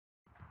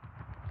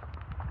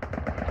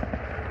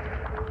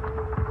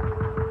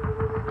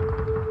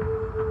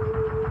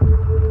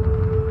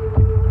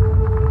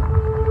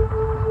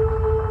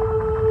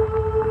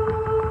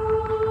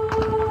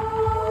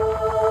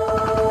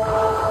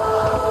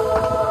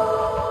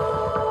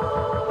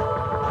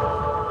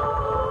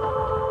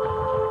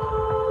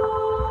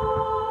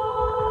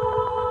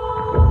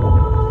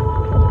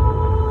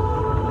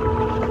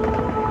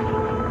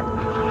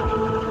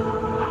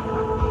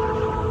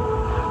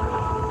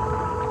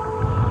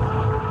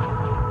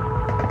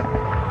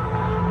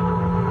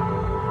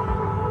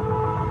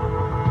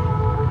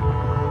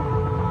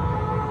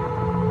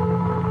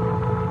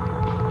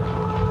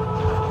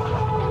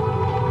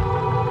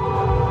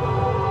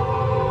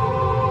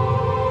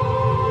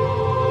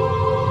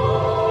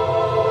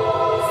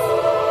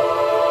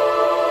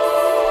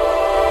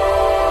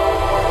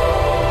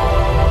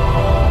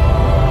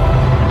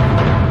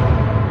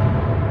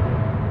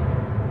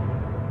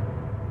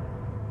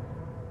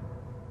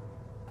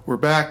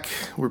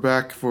We're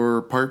back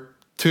for part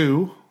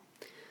 2.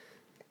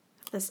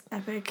 This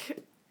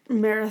epic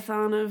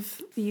marathon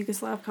of the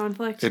Yugoslav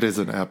conflict. It is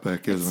an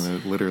epic, isn't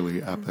it?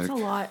 Literally epic. It's a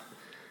lot.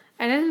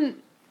 I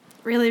didn't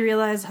really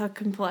realize how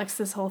complex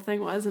this whole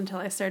thing was until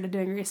I started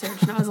doing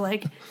research, and I was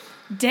like,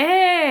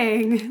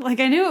 dang! Like,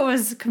 I knew it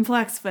was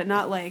complex, but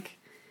not like,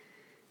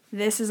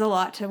 this is a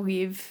lot to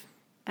weave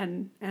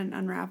and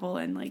unravel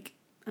and, like,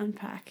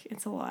 unpack.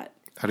 It's a lot.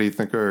 How do you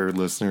think our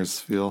listeners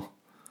feel?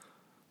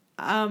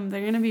 They're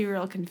going to be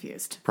real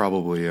confused.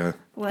 Probably, yeah.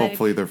 Like,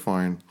 hopefully they're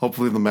fine.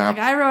 Hopefully the map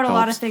I wrote helps. a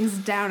lot of things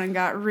down and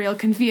got real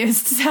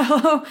confused.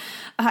 So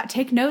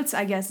take notes,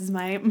 I guess, is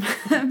my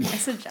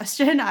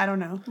suggestion. I don't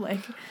know. Like,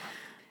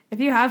 if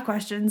you have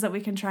questions that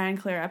we can try and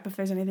clear up, if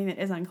there's anything that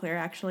is unclear,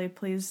 actually,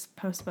 please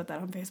post about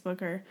that on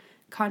Facebook or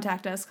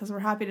contact us, because we're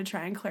happy to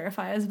try and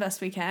clarify as best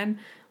we can.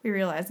 We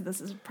realize that this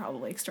is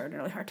probably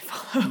extraordinarily hard to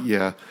follow.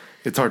 Yeah,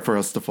 it's hard for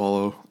us to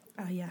follow.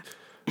 Yeah.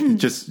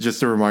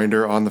 Just a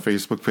reminder, on the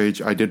Facebook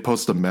page, I did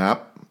post a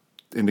map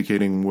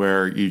indicating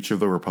where each of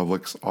the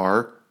republics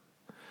are.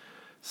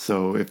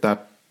 So if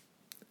that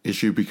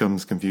issue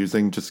becomes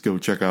confusing, just go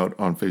check out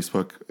on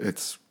Facebook.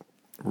 It's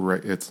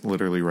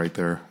literally right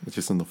there. It's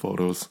just in the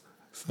photos.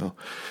 So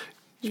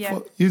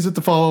use it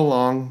to follow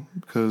along,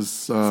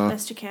 because as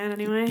best you can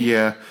anyway.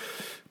 Yeah.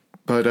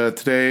 But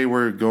today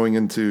we're going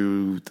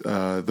into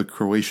the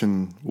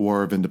Croatian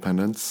War of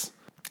Independence,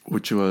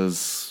 which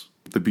was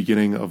the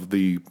beginning of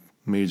the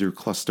major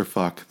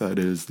clusterfuck that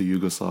is the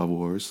Yugoslav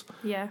wars.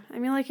 Yeah, I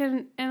mean, like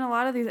in a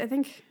lot of these, I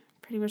think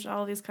pretty much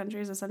all of these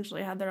countries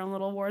essentially had their own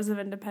little wars of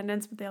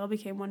independence, but they all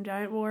became one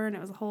giant war, and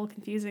it was a whole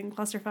confusing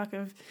clusterfuck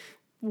of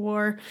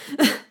war.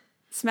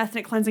 Some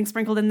ethnic cleansing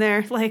sprinkled in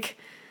there, like.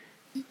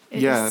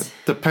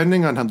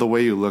 Depending on the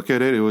way you look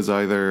at it, it was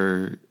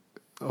either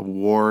a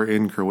war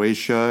in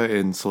Croatia,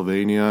 in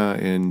Slovenia,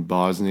 in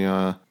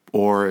Bosnia,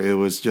 or it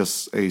was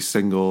just a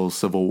single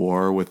civil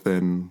war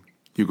within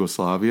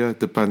Yugoslavia. It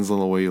depends on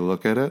the way you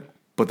look at it.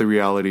 But the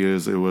reality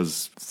is it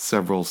was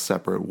several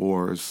separate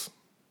wars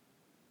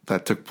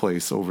that took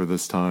place over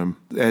this time.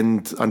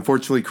 And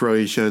unfortunately,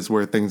 Croatia is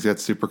where things get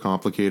super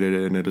complicated,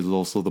 and it is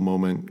also the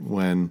moment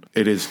when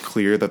it is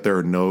clear that there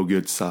are no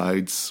good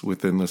sides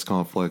within this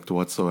conflict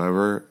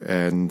whatsoever.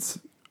 And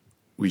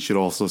we should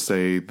also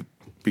say,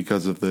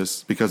 because of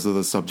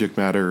the subject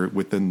matter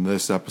within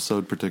this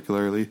episode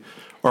particularly,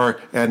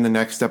 and the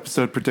next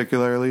episode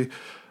particularly,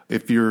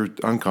 if you're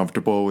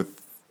uncomfortable with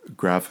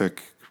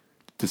graphic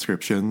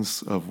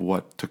descriptions of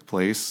what took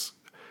place,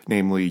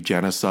 namely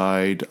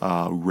genocide,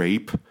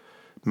 rape,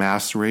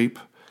 mass rape.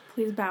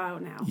 Please bow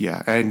out now.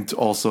 Yeah, and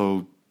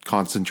also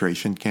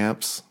concentration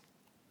camps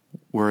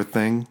were a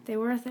thing. They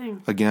were a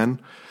thing. Again.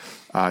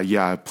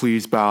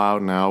 Please bow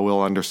out now.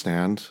 We'll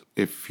understand.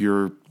 If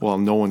you're,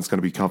 no one's going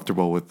to be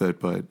comfortable with it,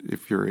 but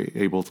if you're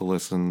able to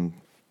listen,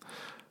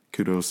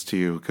 kudos to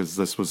you, because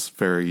this was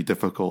very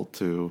difficult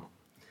to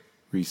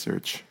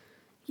research.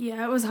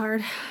 Yeah, it was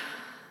hard.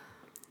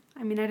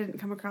 I mean, I didn't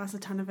come across a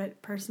ton of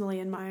it personally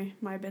in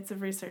my bits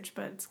of research,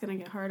 but it's going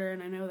to get harder,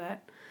 and I know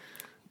that.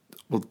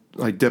 Well,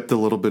 I dipped a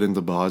little bit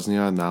into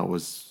Bosnia, and that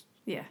was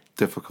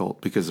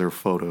difficult because there are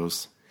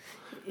photos.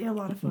 Yeah, a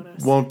lot of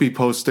photos. Won't be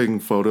posting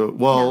photo.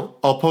 Well, no.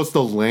 I'll post a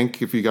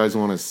link if you guys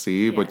want to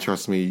see, but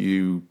trust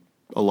me,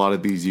 a lot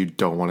of these you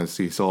don't want to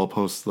see, so I'll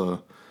post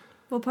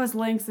We'll post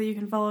links that you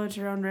can follow at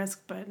your own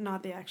risk, but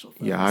not the actual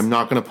photos. Yeah, I'm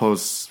not going to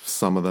post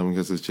some of them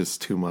because it's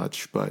just too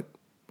much, but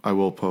I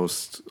will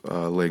post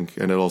a link,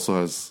 and it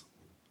also has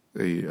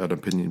an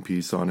opinion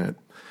piece on it.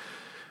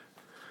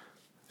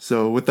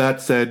 So with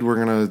that said,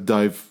 we're going to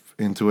dive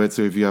into it.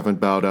 So if you haven't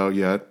bowed out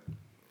yet,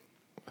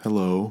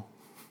 hello.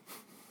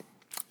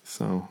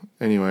 So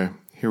anyway,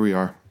 here we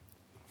are.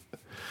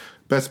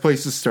 Best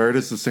place to start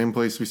is the same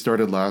place we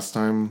started last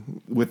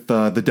time, with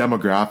the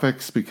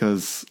demographics,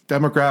 because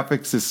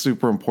demographics is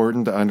super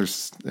important to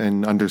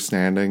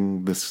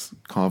understanding this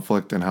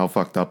conflict and how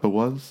fucked up it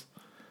was.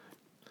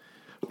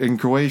 In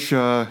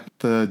Croatia,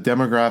 the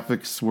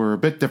demographics were a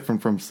bit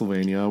different from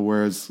Slovenia,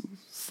 whereas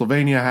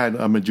Slovenia had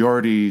a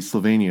majority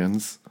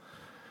Slovenians.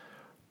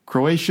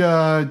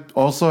 Croatia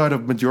also had a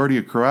majority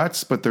of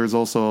Croats, but there's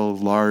also a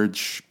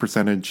large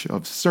percentage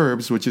of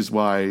Serbs, which is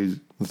why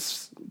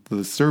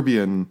the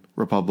Serbian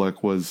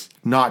Republic was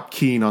not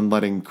keen on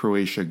letting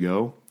Croatia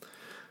go.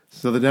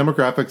 So the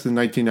demographics in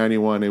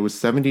 1991, it was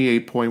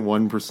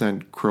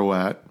 78.1%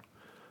 Croat.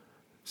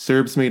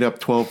 Serbs made up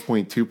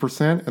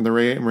 12.2%, and the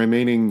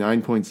remaining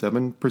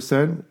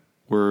 9.7%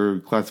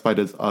 were classified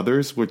as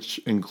others, which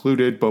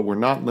included, but were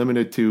not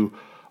limited to,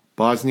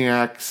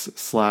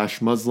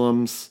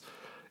 Bosniaks/Muslims,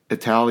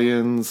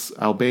 Italians,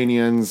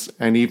 Albanians,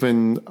 and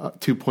even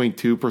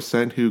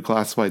 2.2% who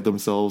classified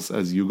themselves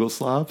as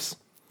Yugoslavs.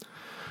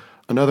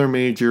 Another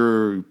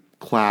major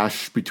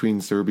clash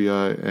between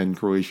Serbia and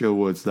Croatia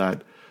was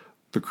that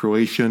the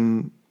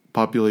Croatian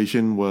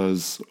population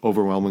was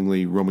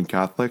overwhelmingly Roman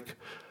Catholic,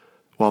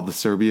 while the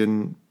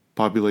Serbian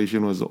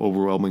population was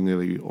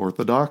overwhelmingly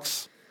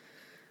Orthodox.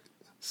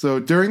 So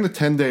during the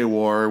 10-day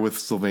war with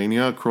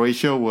Slovenia,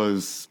 Croatia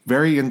was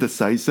very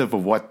indecisive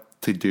of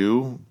what to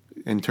do.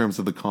 in terms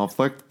of the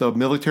conflict. The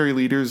military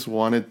leaders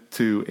wanted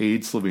to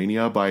aid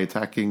Slovenia by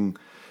attacking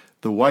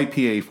the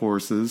YPA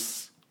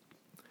forces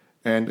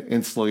and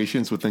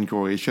installations within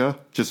Croatia.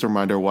 Just a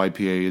reminder,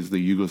 YPA is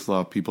the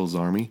Yugoslav People's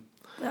Army.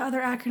 The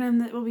other acronym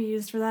that will be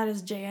used for that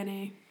is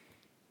JNA.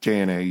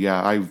 JNA,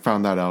 yeah, I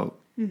found that out.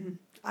 Mm-hmm.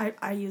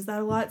 I use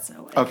that a lot,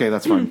 so... Okay,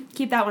 that's fine.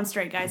 Keep that one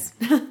straight, guys.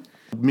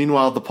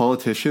 Meanwhile, the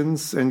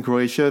politicians in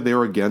Croatia, they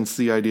were against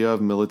the idea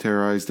of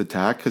militarized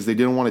attack because they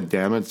didn't want to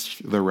damage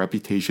their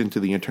reputation to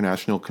the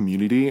international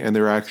community. And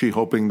they were actually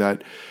hoping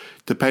that,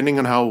 depending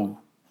on how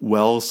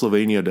well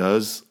Slovenia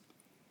does,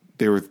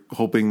 they were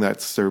hoping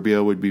that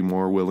Serbia would be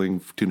more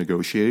willing to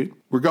negotiate.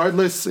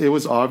 Regardless, it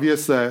was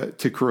obvious that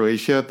to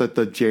Croatia that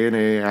the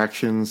JNA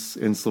actions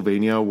in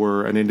Slovenia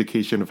were an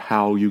indication of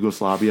how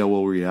Yugoslavia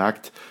will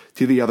react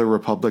to the other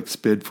republics'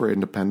 bid for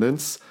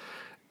independence.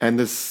 And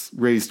this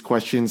raised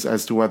questions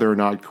as to whether or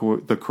not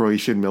the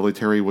Croatian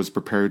military was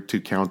prepared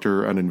to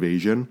counter an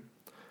invasion.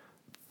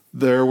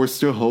 There were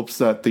still hopes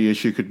that the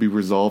issue could be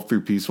resolved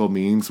through peaceful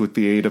means with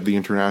the aid of the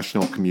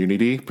international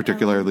community,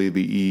 particularly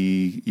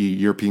the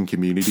European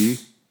Community,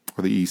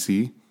 or the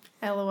EC.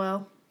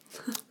 LOL.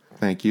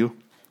 Thank you.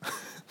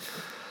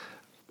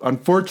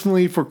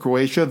 Unfortunately for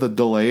Croatia, the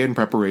delay in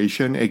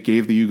preparation, it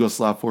gave the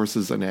Yugoslav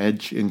forces an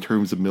edge in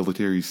terms of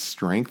military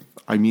strength.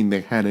 I mean,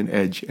 they had an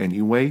edge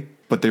anyway,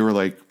 but they were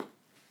like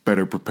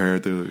better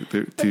prepared to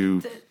The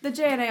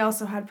JNA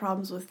also had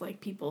problems with like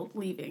people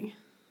leaving.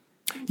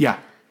 Yeah.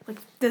 Like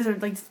there's a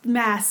like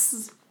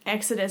mass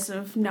exodus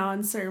of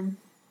non-Serb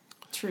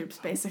troops,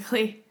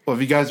 basically. Well,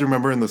 if you guys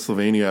remember in the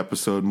Slovenia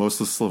episode, most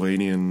of the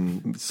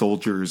Slovenian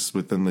soldiers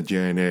within the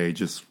JNA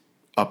just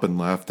up and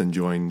left and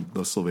joined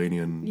the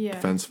Slovenian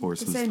defense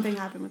forces. The same thing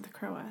happened with the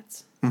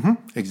Croats. Mm-hmm.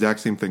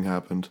 Exact same thing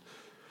happened.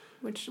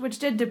 Which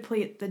did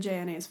deplete the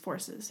JNA's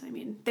forces. I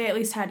mean, they at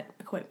least had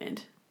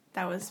equipment.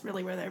 That was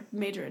really where their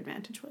major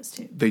advantage was,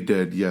 too. They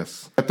did,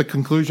 yes. At the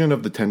conclusion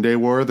of the 10-Day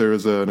War, there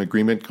was an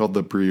agreement called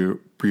the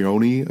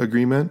Brioni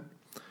Agreement.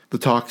 The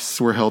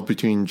talks were held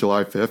between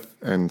July 5th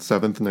and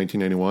 7th,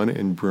 1991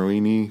 in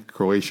Brioni,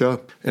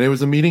 Croatia. And it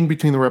was a meeting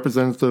between the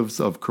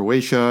representatives of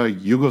Croatia,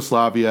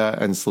 Yugoslavia,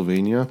 and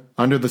Slovenia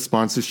under the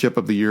sponsorship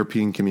of the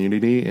European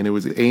Community. And it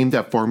was aimed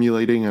at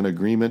formulating an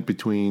agreement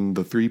between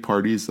the three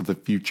parties of the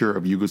future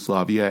of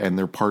Yugoslavia and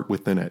their part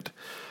within it.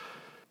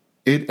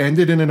 It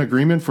ended in an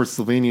agreement for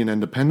Slovenian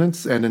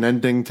independence and an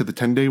ending to the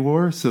 10-Day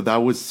War. So that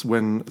was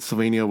when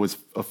Slovenia was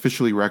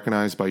officially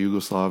recognized by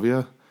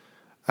Yugoslavia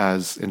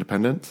as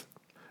independent.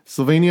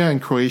 Slovenia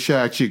and Croatia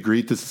actually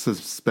agreed to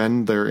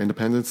suspend their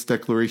independence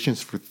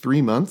declarations for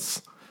 3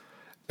 months.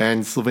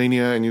 And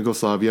Slovenia and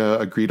Yugoslavia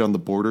agreed on the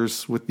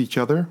borders with each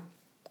other.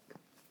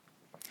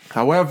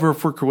 However,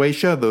 for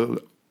Croatia,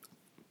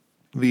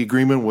 the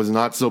agreement was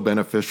not so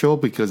beneficial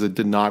because it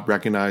did not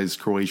recognize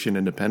Croatian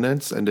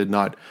independence and did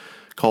not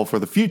call for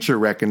the future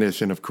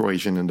recognition of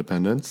Croatian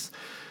independence.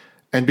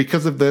 And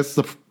because of this,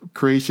 the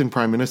Croatian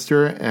Prime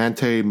Minister,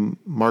 Ante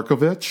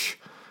Markovic,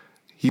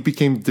 he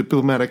became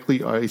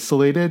diplomatically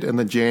isolated, and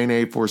the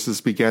JNA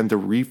forces began to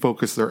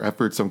refocus their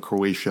efforts on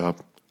Croatia.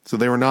 So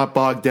they were not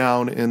bogged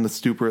down in the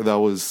stupor that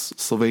was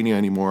Slovenia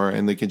anymore,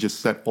 and they could just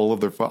set all of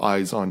their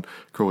eyes on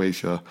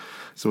Croatia.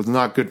 So it's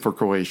not good for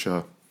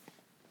Croatia.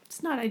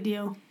 It's not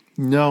ideal.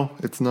 No,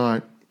 it's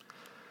not.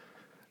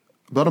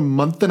 About a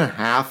month and a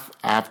half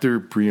after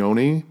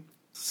Brioni,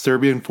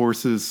 Serbian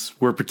forces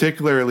were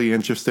particularly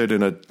interested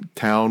in a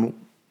town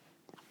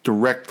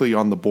directly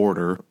on the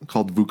border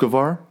called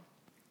Vukovar.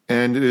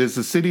 And it is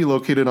a city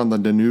located on the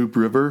Danube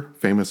River,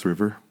 famous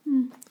river.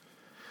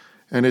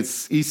 And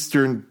its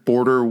eastern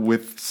border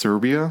with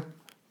Serbia.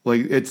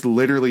 Like, it's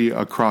literally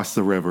across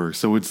the river.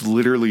 So it's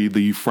literally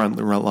the front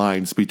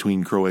lines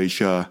between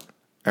Croatia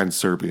and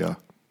Serbia.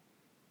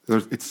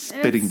 It's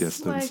spitting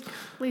distance.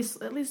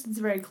 Like, at least it's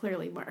very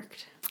clearly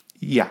marked.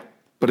 Yeah,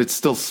 but it's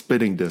still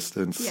spitting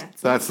distance. Yeah,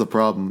 that's the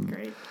problem.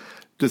 Great.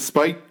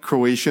 Despite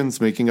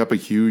Croatians making up a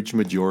huge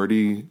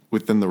majority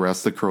within the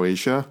rest of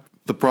Croatia,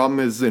 the problem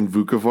is in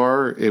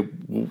Vukovar,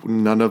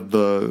 none of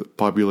the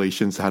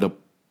populations had a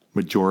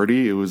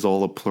majority. It was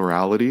all a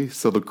plurality.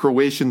 So the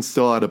Croatians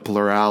still had a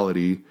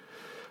plurality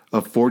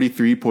of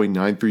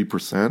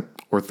 43.93%,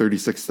 or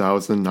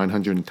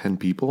 36,910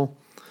 people.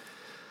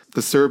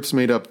 The Serbs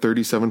made up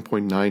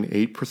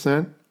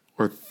 37.98%,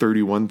 or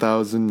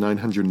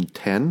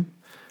 31,910.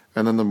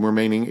 And then the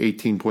remaining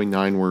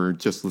 18.9 were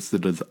just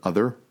listed as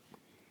other.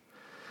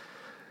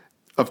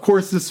 Of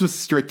course, this was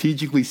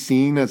strategically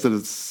seen as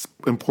an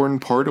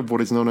important part of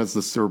what is known as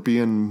the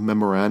Serbian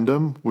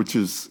Memorandum, which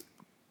is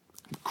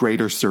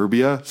Greater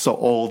Serbia. So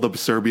all the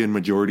Serbian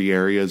majority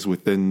areas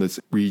within this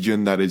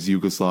region that is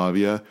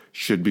Yugoslavia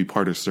should be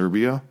part of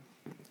Serbia,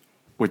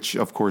 which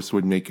of course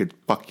would make it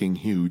fucking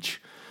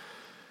huge.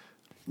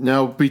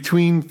 Now,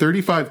 between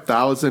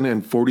 35,000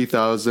 and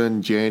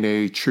 40,000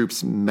 JNA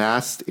troops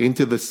massed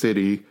into the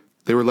city.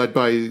 They were led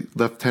by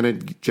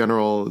Lieutenant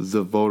General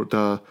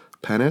Zavoda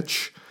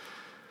Penic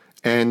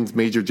and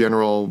Major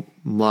General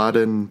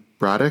Mladen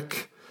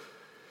Bradic.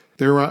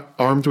 They were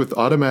armed with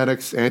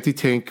automatics,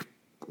 anti-tank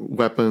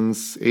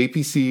weapons,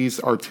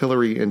 APCs,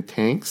 artillery, and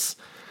tanks.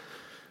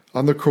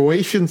 On the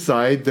Croatian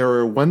side, there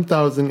are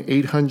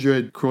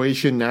 1,800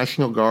 Croatian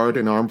National Guard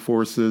and Armed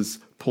Forces,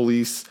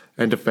 police,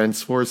 and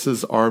defense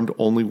forces armed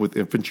only with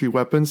infantry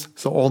weapons.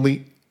 So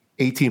only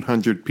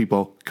 1,800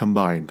 people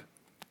combined.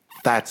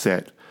 That's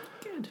it.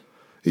 Good.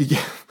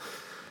 Yeah.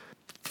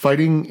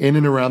 Fighting in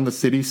and around the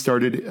city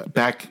started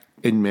back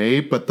in May,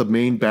 but the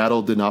main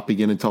battle did not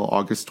begin until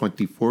August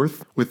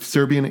 24th, with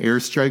Serbian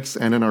airstrikes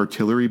and an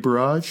artillery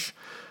barrage.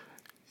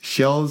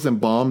 Shells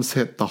and bombs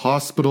hit the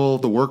hospital,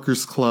 the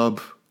workers'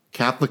 club,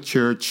 Catholic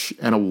church,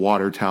 and a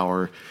water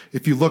tower.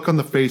 If you look on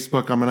the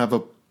Facebook, I'm going to have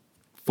a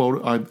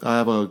photo. I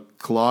have a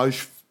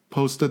collage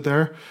posted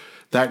there.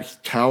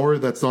 That tower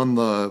that's on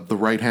the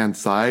right-hand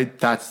side,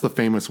 that's the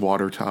famous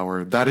water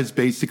tower. That is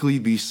basically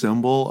the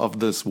symbol of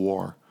this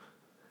war.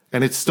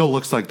 And it still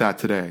looks like that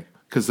today,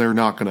 because they're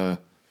not going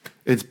to...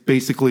 It's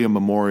basically a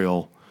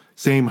memorial.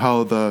 Same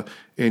how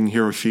in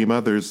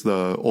Hiroshima, there's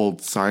the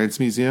old science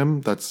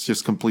museum that's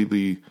just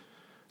completely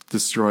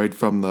destroyed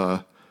from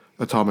the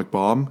atomic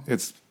bomb.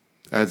 It's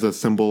as a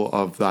symbol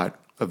of that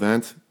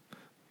event.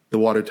 The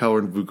water tower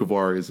in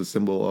Vukovar is a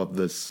symbol of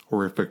this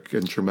horrific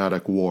and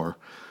traumatic war.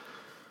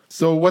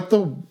 So what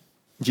the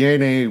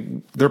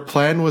JNA, their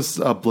plan was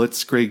a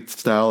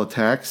blitzkrieg-style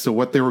attack. So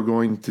what they were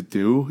going to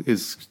do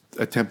is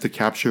attempt to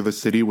capture the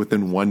city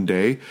within one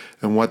day.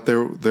 And what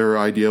their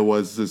idea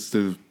was is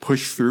to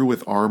push through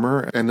with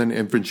armor, and then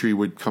infantry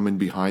would come in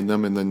behind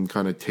them and then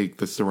kind of take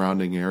the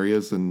surrounding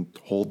areas and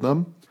hold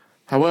them.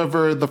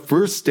 However, the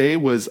first day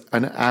was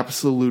an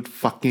absolute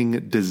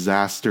fucking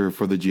disaster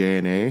for the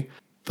JNA.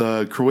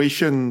 The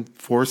Croatian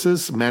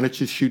forces managed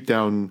to shoot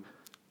down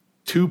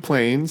 2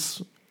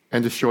 planes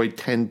and destroyed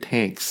 10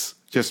 tanks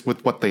just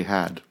with what they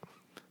had.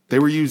 They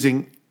were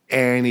using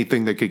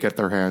anything they could get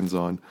their hands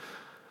on.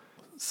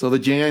 So the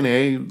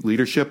JNA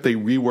leadership, they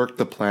reworked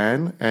the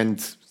plan and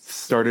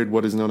started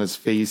what is known as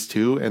Phase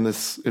 2, and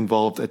this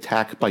involved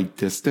attack by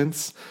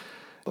distance.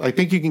 I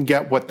think you can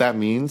get what that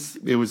means.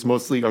 It was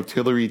mostly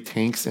artillery,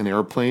 tanks, and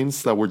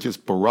airplanes that were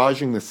just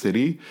barraging the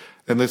city,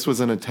 and this was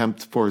an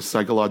attempt for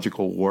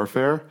psychological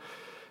warfare,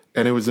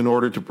 and it was in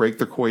order to break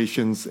the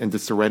Croatians into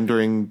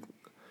surrendering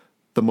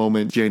the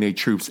moment JNA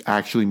troops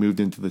actually moved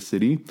into the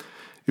city.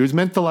 It was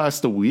meant to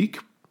last a week,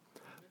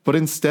 but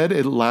instead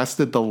it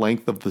lasted the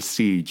length of the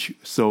siege,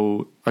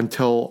 so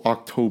until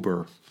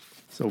October.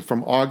 So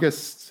from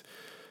August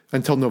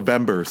until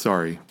November,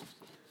 sorry.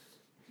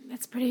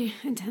 That's pretty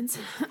intense.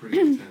 Pretty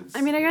intense.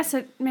 I mean, I guess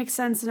it makes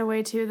sense in a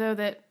way, too, though,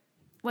 that,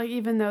 like,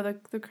 even though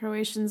the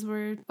Croatians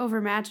were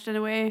overmatched in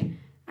a way,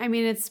 I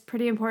mean, it's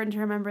pretty important to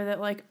remember that,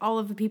 like, all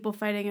of the people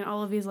fighting in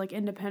all of these, like,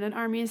 independent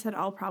armies had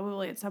all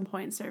probably at some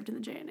point served in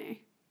the JNA.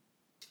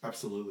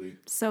 Absolutely.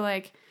 So,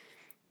 like,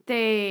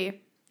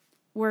 they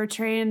were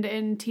trained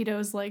in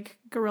Tito's, like,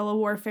 guerrilla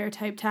warfare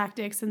type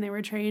tactics, and they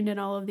were trained in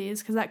all of these,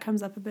 because that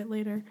comes up a bit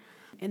later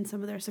in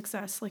some of their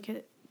success.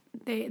 Like,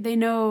 they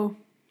know...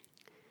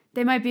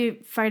 They might be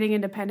fighting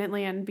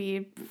independently and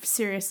be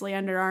seriously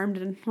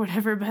underarmed and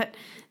whatever, but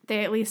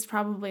they at least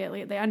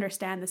they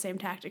understand the same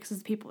tactics as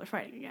the people they're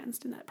fighting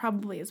against, and that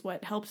probably is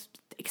what helps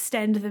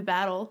extend the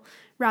battle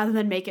rather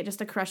than make it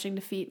just a crushing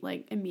defeat,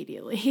 like,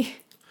 immediately.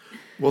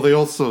 Well, they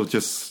also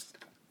just...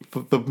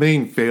 The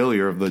main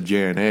failure of the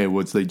JNA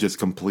was they just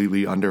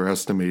completely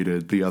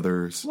underestimated the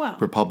other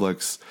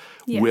republics'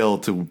 will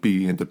to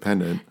be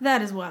independent.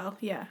 That as well,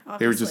 yeah, obviously.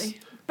 They were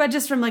just... But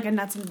just from, like, a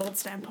nuts and bolts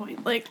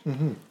standpoint, like,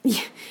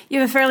 you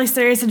have a fairly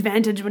serious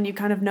advantage when you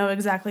kind of know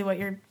exactly what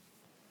you're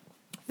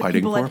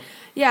fighting for.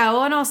 Yeah,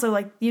 well, and also,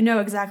 like, you know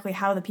exactly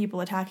how the people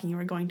attacking you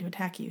are going to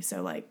attack you,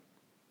 so, like,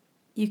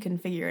 you can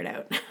figure it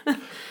out.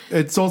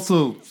 It's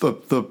also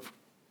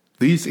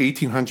these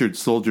 1,800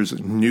 soldiers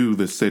knew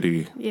the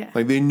city. Yeah,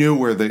 like they knew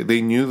where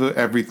they knew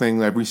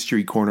everything, every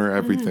street corner,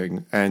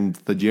 everything, and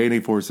the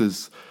JNA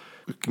forces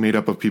made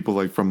up of people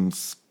like from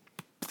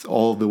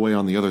all the way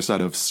on the other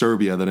side of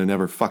Serbia that had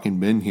never fucking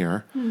been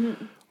here.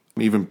 Mm-hmm.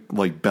 Even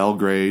like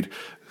Belgrade,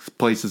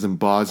 places in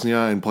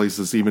Bosnia, and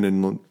places even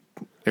in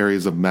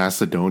areas of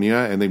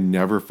Macedonia, and they've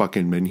never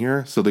fucking been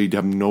here, so they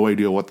have no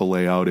idea what the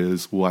layout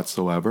is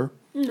whatsoever.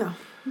 No,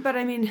 but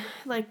I mean,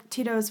 like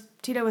Tito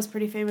was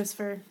pretty famous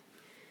for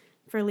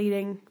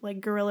leading like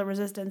guerrilla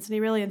resistance, and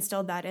he really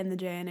instilled that in the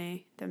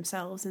JNA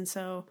themselves. And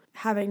so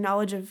having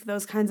knowledge of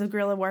those kinds of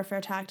guerrilla warfare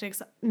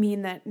tactics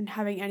mean that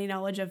having any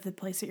knowledge of the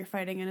place that you're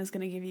fighting in is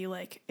going to give you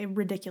like a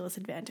ridiculous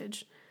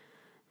advantage.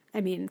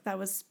 I mean, that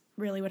was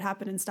really what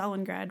happened in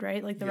Stalingrad,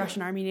 right? Like the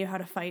Russian army knew how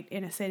to fight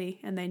in a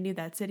city, and they knew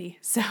that city.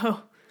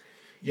 So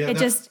it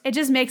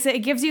just makes it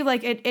gives you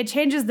like it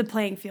changes the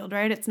playing field,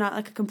 right? It's not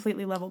like a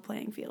completely level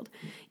playing field,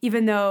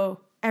 even though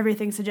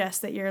everything suggests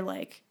that you're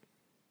like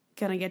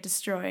gonna get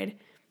destroyed.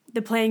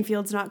 The playing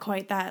field's not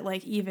quite that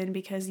like even,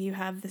 because you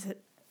have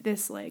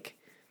this like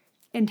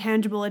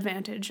intangible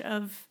advantage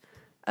of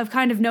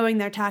kind of knowing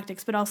their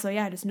tactics, but also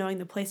just knowing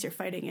the place you're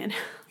fighting in.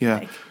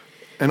 Yeah.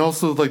 And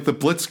also, like, the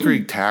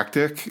blitzkrieg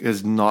tactic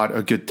is not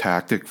a good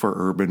tactic for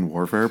urban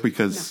warfare,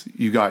 because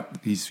you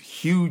got these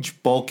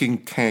huge bulking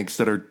tanks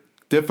that are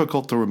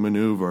difficult to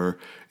maneuver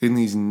in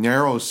these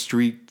narrow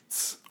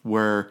streets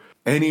where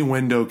any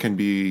window can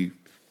be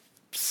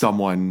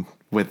someone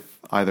with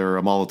either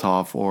a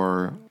Molotov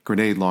or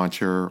grenade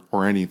launcher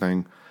or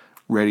anything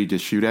ready to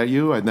shoot at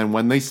you. And then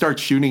when they start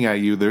shooting at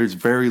you, there's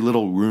very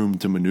little room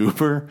to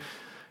maneuver.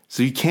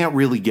 So you can't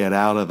really get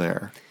out of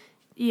there.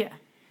 Yeah.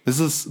 This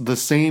is the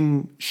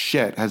same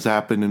shit has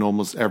happened in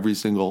almost every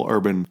single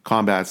urban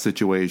combat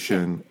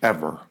situation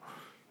ever.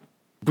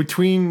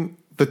 Between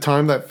the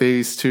time that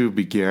Phase 2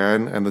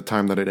 began and the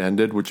time that it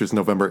ended, which was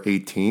November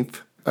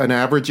 18th, an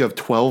average of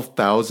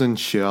 12,000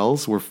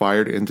 shells were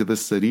fired into the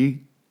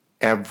city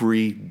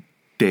every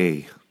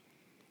day.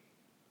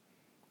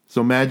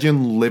 So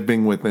imagine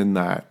living within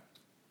that.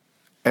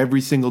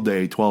 Every single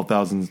day,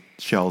 12,000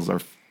 shells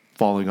are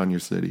falling on your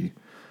city.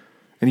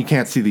 And you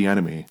can't see the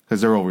enemy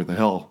because they're over the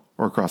hill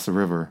or across the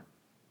river.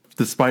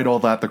 Despite all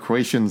that, the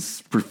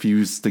Croatians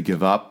refused to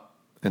give up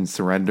and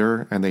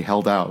surrender, and they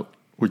held out,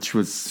 which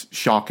was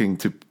shocking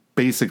to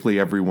basically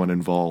everyone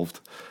involved.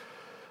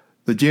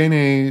 The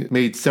JNA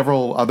made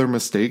several other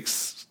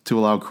mistakes to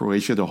allow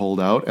Croatia to hold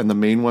out, and the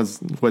main was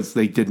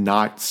they did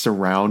not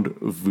surround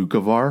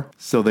Vukovar.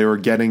 So they were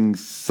getting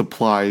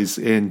supplies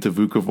into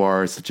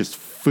Vukovar, such as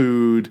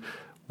food,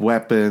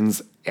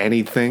 weapons,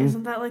 anything.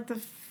 Isn't that like the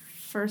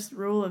first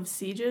rule of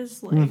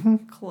sieges?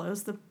 Like,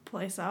 close the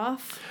place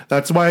off?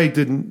 That's why I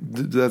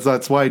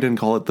didn't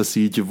call it the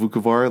Siege of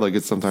Vukovar, like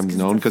it's sometimes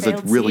known, because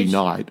it's really siege?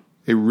 not.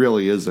 It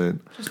really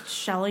isn't. Just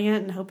shelling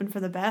it and hoping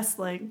for the best?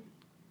 Like,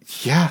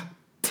 yeah.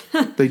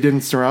 They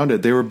didn't surround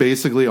it. They were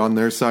basically on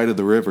their side of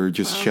the river,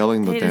 just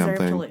shelling the damn thing. They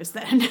deserve to lose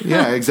then.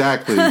 Yeah,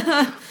 exactly.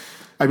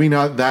 I mean,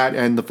 that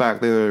and the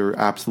fact that they're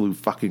absolute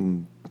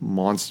fucking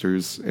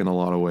monsters in a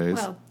lot of ways.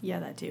 Well, yeah,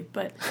 that too.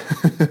 But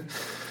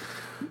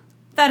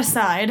that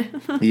aside,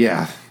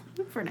 Yeah.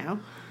 for now.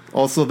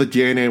 Also, the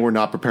JNA were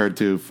not prepared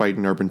to fight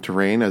in urban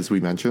terrain, as we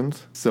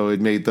mentioned. So it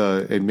made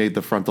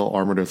the frontal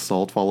armored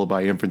assault followed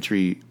by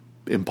infantry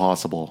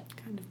impossible.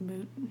 Kind of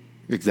moot.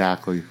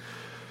 Exactly.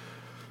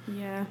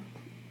 Yeah.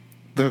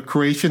 The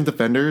Croatian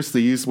defenders,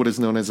 they used what is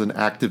known as an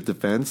active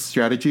defense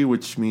strategy,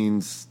 which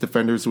means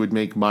defenders would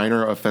make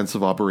minor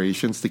offensive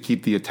operations to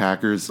keep the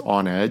attackers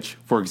on edge.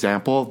 For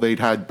example,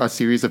 they'd had a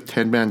series of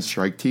 10-man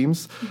strike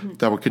teams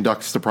that would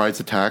conduct surprise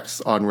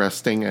attacks on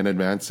resting and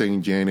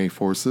advancing JNA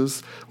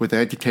forces. With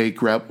anti-tank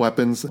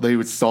weapons, they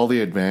would stall the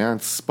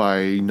advance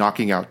by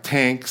knocking out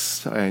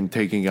tanks and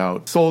taking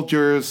out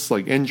soldiers,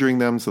 like injuring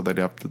them, so they'd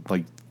have to,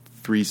 like,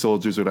 3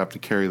 soldiers would have to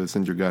carry this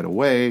injured guy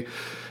away.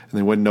 And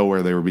they wouldn't know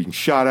where they were being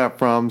shot at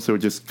from, so it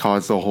just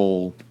caused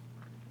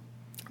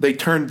they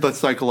turned the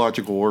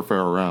psychological warfare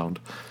around.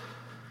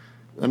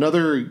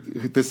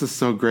 This is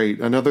so great.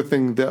 Another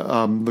thing,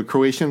 the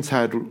Croatians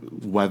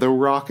had weather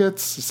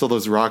rockets, so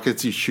those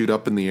rockets you shoot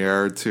up in the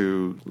air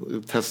to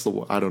test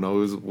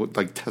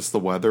test the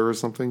weather or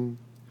something.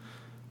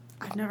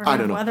 I've never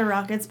heard of weather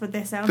rockets, but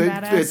they sound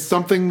badass. It's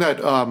something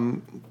that...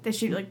 they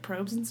shoot, like,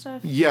 probes and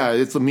stuff? Yeah,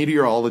 it's the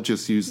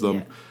meteorologists use them.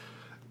 Yeah.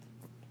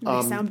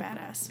 They sound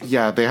badass.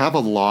 Yeah, they had a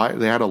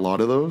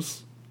lot of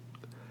those.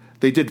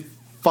 They did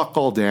fuck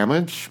all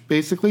damage,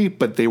 basically,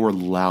 but they were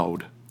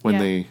loud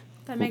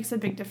that makes a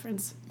big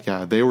difference.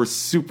 Yeah, they were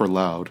super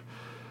loud.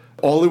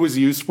 All it was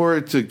used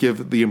for to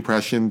give the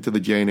impression to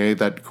the JNA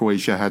that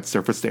Croatia had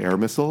surface-to-air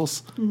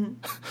missiles,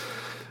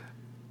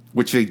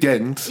 which they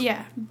didn't.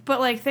 Yeah,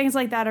 but like things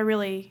like that are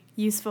really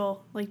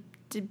useful. Like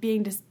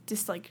being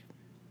just like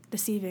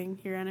deceiving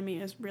your enemy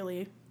is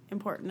really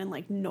important, and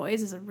like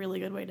noise is a really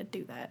good way to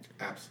do that.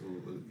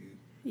 Absolutely.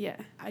 Yeah,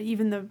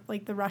 even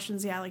the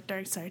Russians,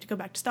 to go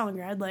back to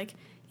Stalingrad, like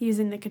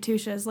using the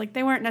Katyushas, like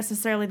they weren't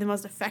necessarily the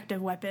most effective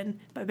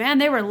weapon, but man,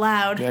 they were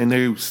loud. And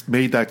they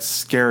made that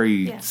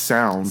scary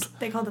sound.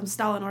 They called them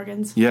Stalin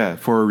organs. Yeah,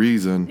 for a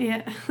reason.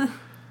 Yeah.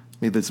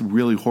 Made this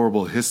really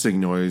horrible hissing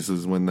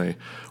noises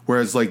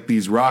whereas like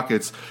these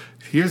rockets,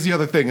 here's the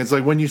other thing, it's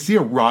like when you see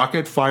a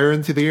rocket fire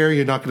into the air,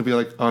 you're not going to be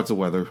like, oh, it's a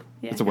weather.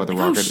 Yeah. It's a weather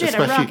rocket. Oh shit, a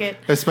rocket.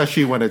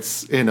 Especially when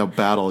it's in a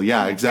battle.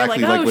 Yeah,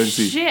 exactly. Like, oh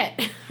Lindsay.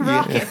 Shit,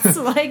 rockets.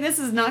 Like, this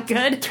is not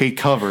good. Take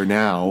cover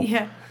now.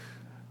 Yeah.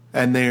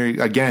 And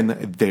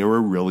they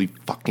were really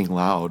fucking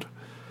loud.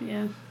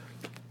 Yeah.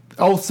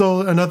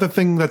 Also, another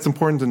thing that's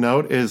important to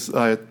note is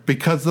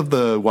because of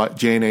the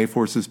JNA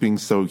forces being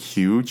so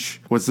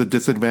huge was the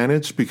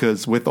disadvantage,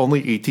 because with only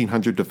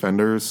 1,800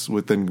 defenders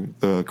within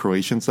the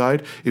Croatian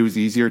side, it was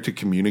easier to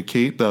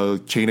communicate.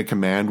 The chain of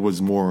command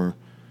was more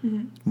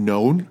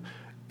known,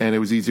 and it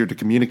was easier to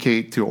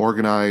communicate, to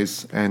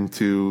organize, and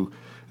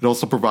it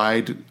also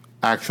provide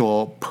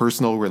actual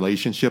personal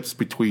relationships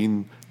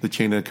between the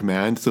chain of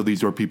command. So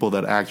these were people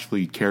that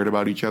actually cared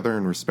about each other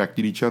and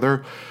respected each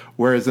other.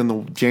 Whereas in the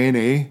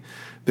JNA,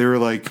 they were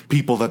like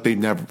people that they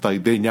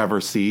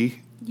never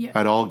see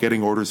at all,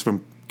 getting orders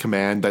from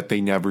command that they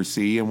never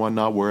see and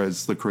whatnot.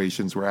 Whereas the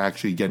Croatians were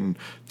actually getting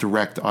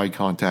direct eye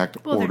contact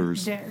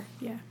orders. They're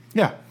there,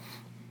 yeah.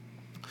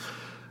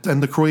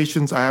 And the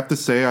Croatians, I have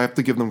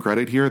to give them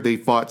credit here. They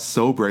fought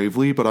so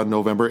bravely, but on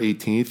November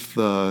 18th,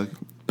 the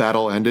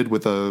battle ended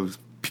with a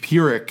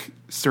Pyrrhic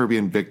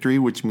Serbian victory,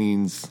 which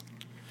means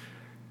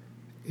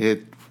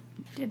It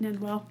Didn't end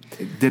well.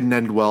 didn't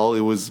end well.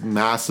 It was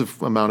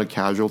massive amount of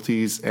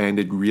casualties, and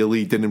it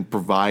really didn't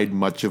provide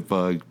much of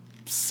a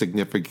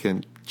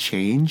significant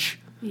change.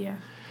 Yeah.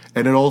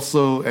 And it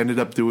also ended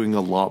up doing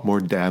a lot more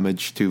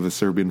damage to the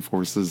Serbian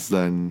forces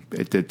than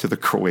it did to the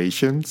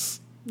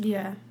Croatians.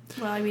 Yeah.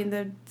 Well, I mean,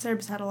 the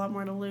Serbs had a lot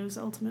more to lose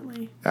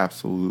ultimately.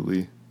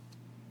 Absolutely.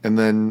 And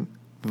then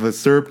the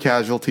Serb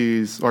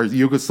casualties, or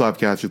Yugoslav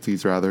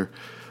casualties rather,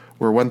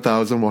 were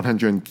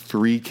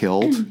 1,103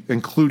 killed,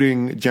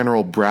 including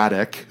General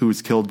Braddock, who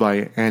was killed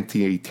by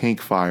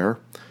anti-tank fire,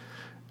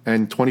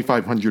 and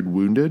 2,500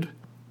 wounded.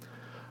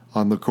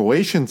 On the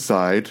Croatian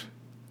side,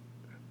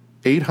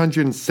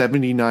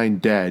 879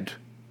 dead,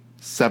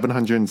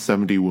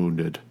 770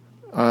 wounded.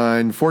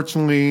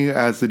 Unfortunately,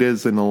 as it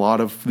is in a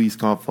lot of these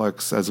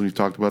conflicts, as we've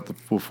talked about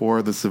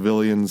before, the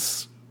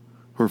civilians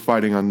who are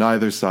fighting on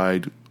neither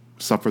side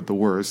suffered the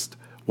worst,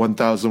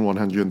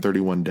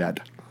 1,131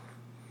 dead.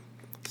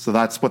 So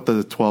that's what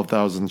the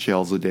 12,000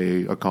 shells a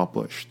day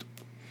accomplished.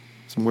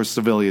 Some more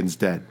civilians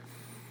dead.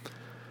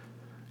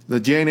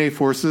 The JNA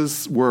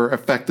forces were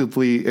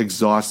effectively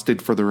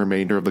exhausted for the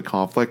remainder of the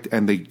conflict,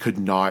 and they could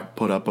not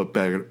put up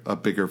a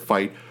bigger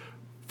fight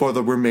for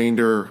the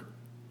remainder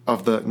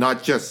of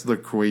not just the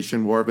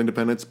Croatian War of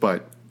Independence,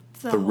 but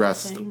the whole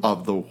rest thing.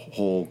 of the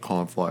whole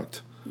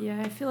conflict.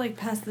 Yeah, I feel like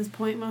past this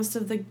point, most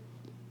of the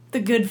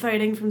good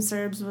fighting from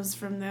Serbs was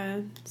from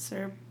the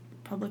Serb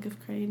Republic of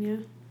Crimea.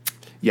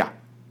 Yeah.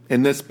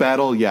 In this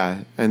battle,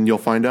 yeah. And you'll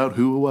find out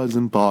who it was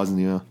in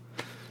Bosnia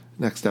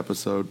next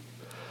episode.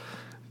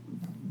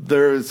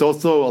 There's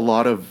also a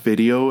lot of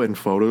video and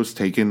photos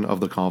taken of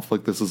the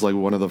conflict. This is like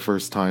one of the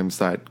first times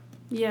that...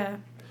 Yeah.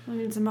 I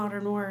mean, it's a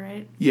modern war,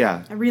 right?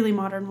 Yeah. A really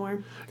modern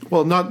war.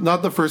 Well,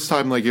 not the first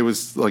time, like, it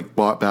was, like,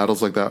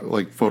 battles like that,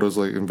 like, photos,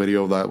 like, and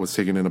video that was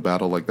taken in a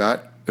battle like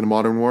that in a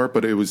modern war,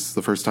 but it was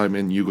the first time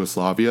in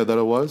Yugoslavia that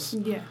it was.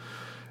 Yeah.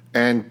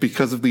 And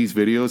because of these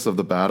videos of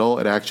the battle,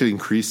 it actually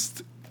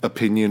increased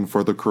opinion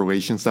for the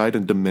Croatian side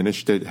and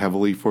diminished it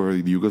heavily for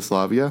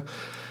Yugoslavia.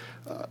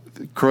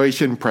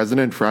 Croatian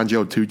President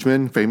Franjo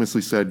Tudjman famously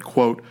said,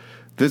 quote,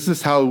 "This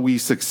is how we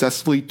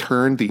successfully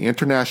turned the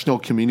international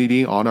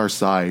community on our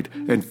side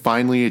and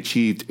finally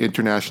achieved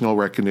international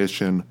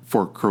recognition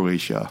for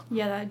Croatia."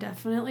 Yeah, that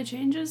definitely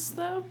changes,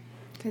 though,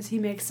 because he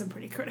makes some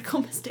pretty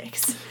critical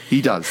mistakes.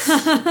 He does.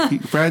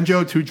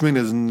 Franjo Tudjman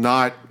is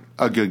not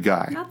a good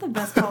guy. Not the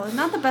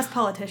best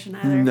politician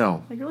either.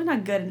 No. Like, really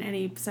not good in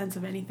any sense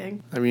of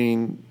anything. I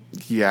mean,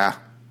 yeah.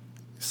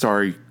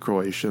 Sorry,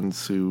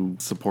 Croatians who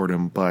support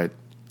him, but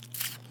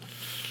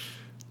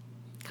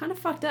Kind of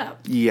fucked up.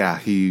 yeah,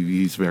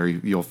 he's very,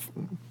 you'll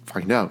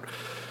find out.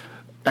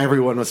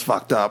 Everyone was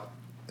fucked up.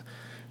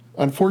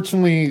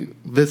 Unfortunately,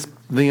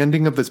 the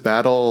ending of this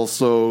battle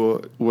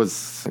also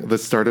was the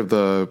start of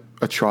the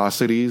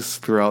atrocities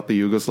throughout the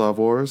Yugoslav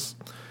wars.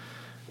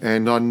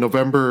 And on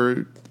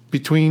November,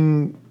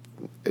 between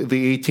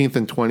the 18th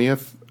and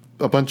 20th,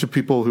 a bunch of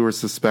people who were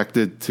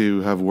suspected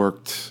to have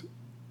worked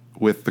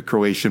with the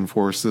Croatian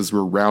forces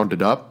were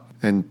rounded up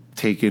and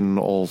taken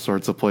all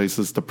sorts of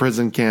places, to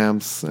prison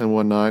camps and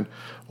whatnot.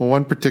 Well,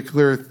 one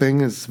particular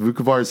thing is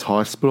Vukovar's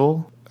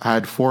hospital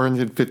had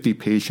 450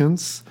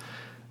 patients,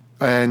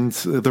 and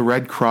the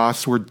Red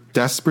Cross were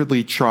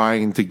desperately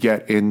trying to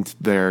get in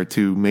there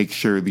to make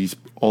sure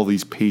all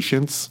these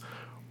patients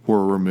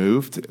were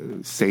removed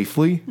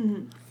safely.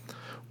 Mm-hmm.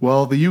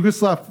 Well, the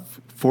Yugoslav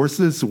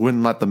forces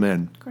wouldn't let them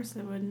in. Of course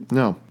they wouldn't.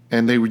 No.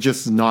 And they were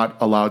just not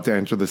allowed to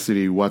enter the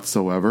city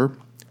whatsoever.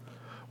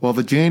 Well,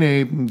 the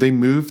JNA, they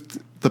moved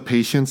the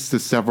patients to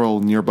several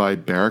nearby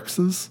barracks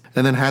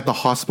and then had the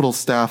hospital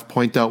staff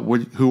point out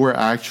who were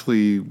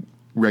actually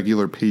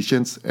regular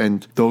patients,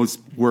 and those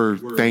were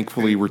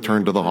thankfully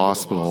returned to the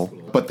hospital.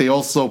 But they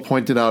also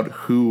pointed out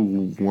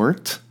who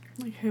weren't.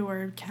 Like, who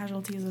were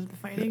casualties of the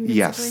fighting, basically?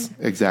 Yes,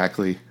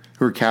 exactly.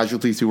 Who were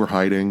casualties who were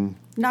hiding.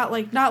 Not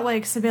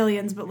like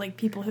civilians, but like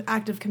people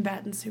active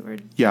combatants who were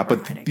Yeah, were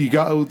but hiding. you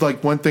got,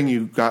 like, one thing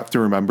you got to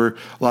remember,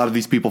 a lot of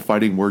these people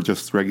fighting were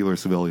just regular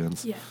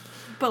civilians. Yeah,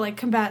 but like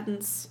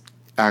combatants.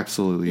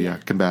 Absolutely, yeah,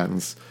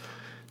 combatants.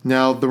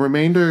 Now, the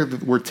remainder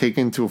were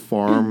taken to a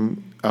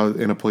farm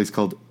in a place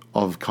called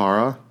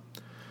Ovkara,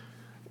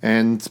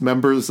 and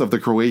members of the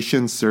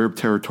Croatian Serb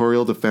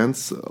Territorial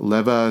Defense,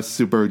 Leva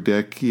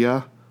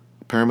Suberdekia,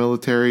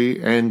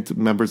 paramilitary, and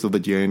members of the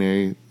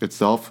JNA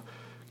itself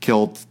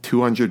killed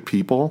 200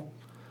 people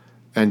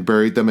and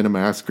buried them in a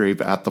mass grave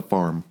at the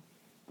farm.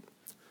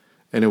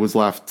 And it was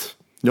left.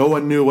 No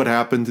one knew what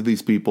happened to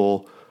these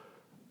people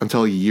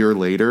until a year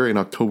later, in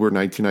October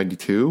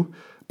 1992,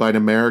 by an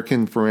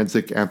American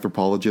forensic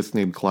anthropologist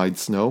named Clyde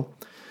Snow.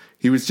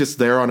 He was just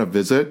there on a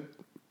visit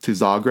to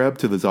Zagreb,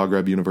 to the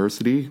Zagreb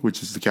University,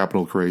 which is the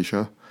capital of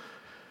Croatia.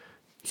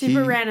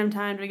 Super random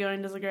time to be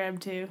going to Zagreb,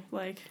 too.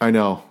 Like, I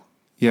know.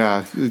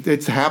 Yeah,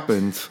 it's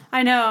happened.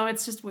 I know,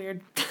 it's just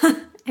weird.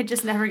 It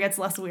just never gets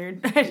less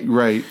weird.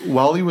 Right.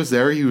 While he was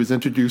there, he was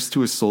introduced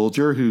to a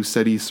soldier who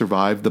said he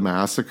survived the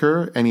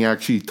massacre, and he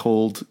actually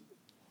told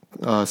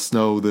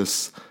Snow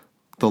the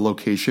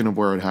location of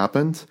where it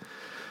happened.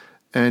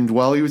 And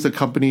while he was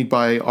accompanied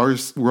by our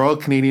Royal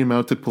Canadian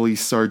Mounted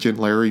Police Sergeant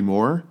Larry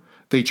Moore,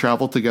 they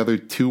traveled together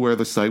to where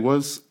the site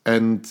was,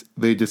 and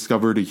they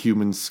discovered a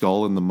human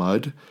skull in the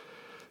mud.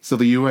 So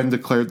the UN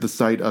declared the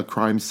site a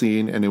crime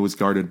scene, and it was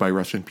guarded by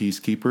Russian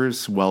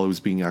peacekeepers while it was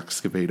being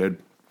excavated.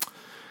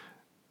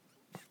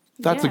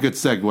 That's a good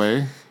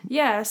segue.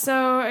 Yeah,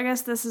 so I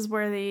guess this is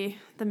where the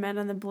men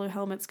in the blue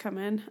helmets come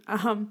in.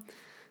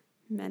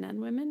 Men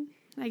and women,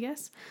 I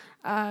guess.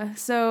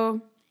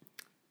 So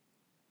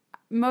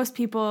most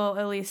people,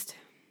 at least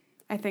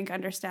I think,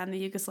 understand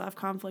the Yugoslav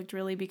conflict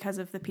really because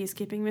of the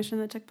peacekeeping mission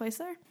that took place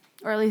there.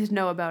 Or at least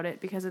know about it,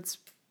 because it's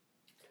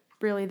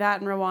really that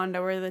and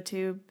Rwanda were the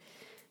two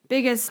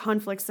biggest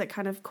conflicts that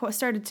kind of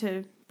started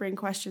to bring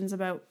questions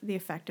about the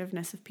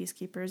effectiveness of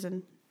peacekeepers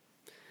and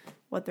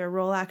what their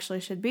role actually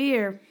should be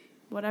or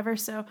whatever.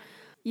 So,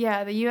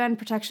 yeah, the UN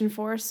Protection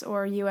Force,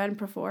 or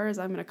UNPROFOR as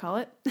I'm going to call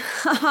it,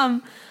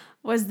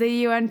 was the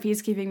UN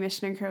peacekeeping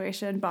mission in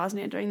Croatia and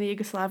Bosnia during the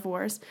Yugoslav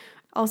wars.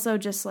 Also,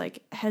 just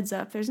like heads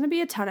up, there's going to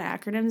be a ton of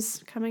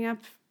acronyms coming up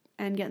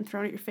and getting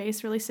thrown at your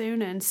face really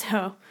soon, and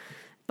so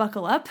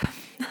buckle up.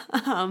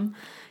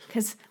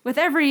 Because with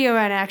every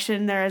UN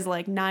action, there is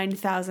like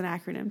 9,000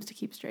 acronyms to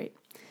keep straight.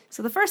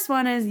 So the first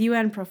one is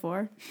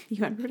UNPROFOR,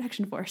 UN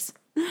Protection Force.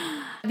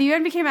 The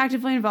UN became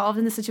actively involved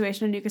in the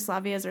situation in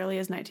Yugoslavia as early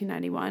as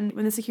 1991,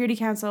 when the Security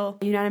Council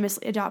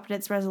unanimously adopted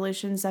its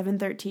Resolution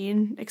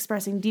 713,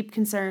 expressing deep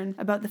concern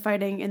about the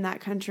fighting in that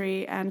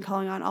country and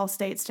calling on all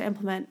states to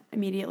implement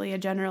immediately a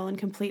general and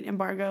complete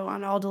embargo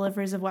on all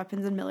deliveries of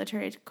weapons and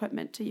military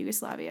equipment to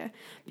Yugoslavia.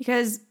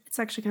 Because it's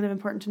actually kind of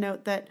important to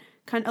note that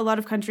a lot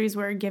of countries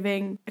were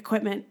giving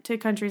equipment to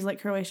countries like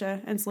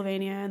Croatia and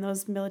Slovenia and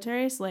those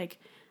militaries,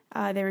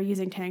 they were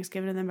using tanks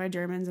given to them by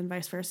Germans and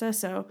vice versa.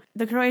 So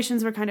the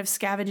Croatians were kind of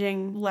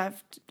scavenging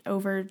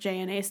leftover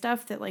JNA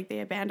stuff that they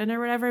abandoned or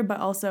whatever, but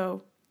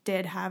also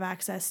did have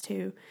access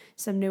to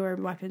some newer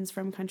weapons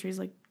from countries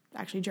like,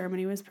 actually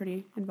Germany was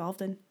pretty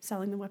involved in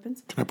selling the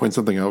weapons. Can I point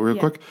something out real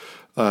quick?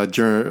 A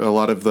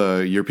lot of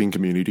the European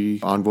Community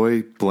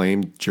envoy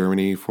blamed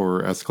Germany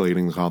for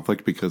escalating the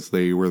conflict because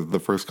they were the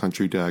first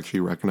country to actually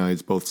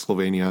recognize both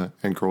Slovenia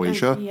and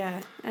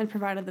Croatia. And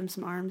provided them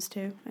some arms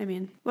too. I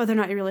mean, whether or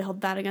not you really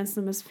hold that against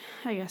them is,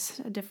 I guess,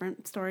 a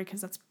different story,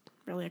 because that's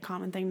really a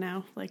common thing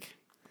now.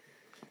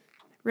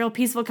 Real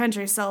peaceful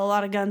countries sell a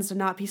lot of guns to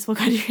not peaceful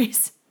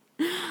countries.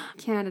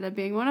 Canada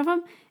being one of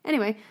them.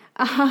 Anyway,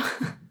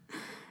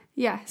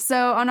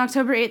 so on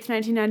October 8th,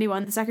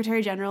 1991, the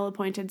Secretary General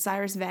appointed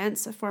Cyrus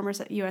Vance, a former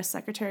U.S.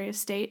 Secretary of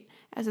State,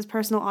 as his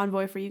personal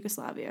envoy for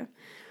Yugoslavia.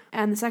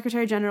 And the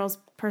Secretary General's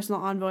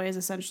personal envoy is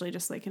essentially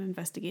just like an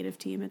investigative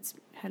team. It's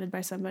headed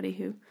by somebody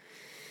who,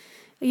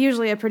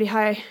 usually a pretty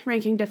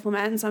high-ranking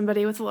diplomat and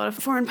somebody with a lot of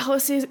foreign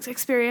policy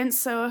experience,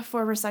 so a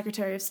former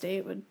Secretary of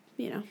State would,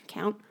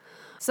 count.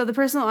 So the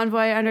personal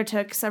envoy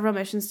undertook several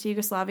missions to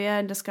Yugoslavia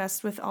and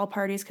discussed with all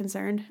parties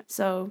concerned.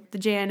 So the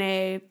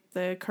JNA,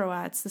 the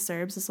Croats, the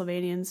Serbs, the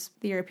Slovenians,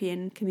 the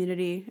European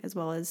community, as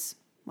well as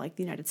the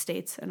United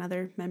States and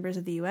other members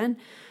of the UN.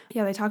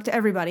 Yeah, they talked to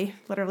everybody,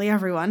 literally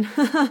everyone,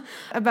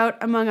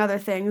 about, among other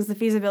things, the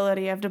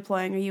feasibility of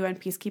deploying a UN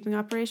peacekeeping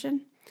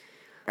operation.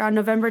 On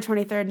November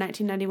 23rd,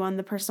 1991,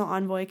 the personal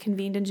envoy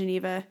convened in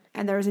Geneva,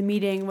 and there was a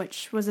meeting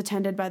which was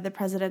attended by the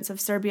presidents of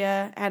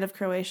Serbia and of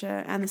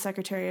Croatia and the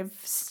Secretary of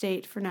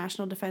State for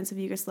National Defense of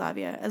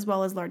Yugoslavia, as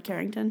well as Lord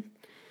Carrington,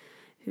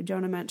 who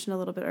Jonah mentioned a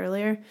little bit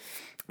earlier.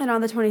 And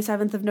on the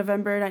 27th of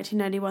November,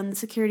 1991, the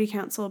Security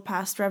Council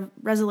passed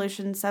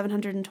Resolution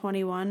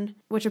 721,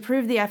 which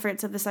approved the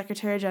efforts of the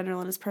Secretary General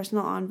and his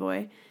personal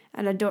envoy,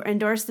 and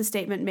endorsed the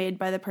statement made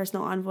by the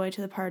personal envoy to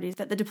the parties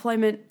that the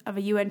deployment of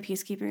a UN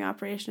peacekeeping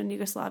operation in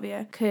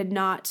Yugoslavia could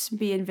not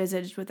be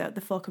envisaged without the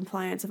full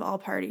compliance of all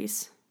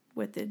parties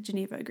with the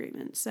Geneva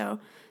Agreement. So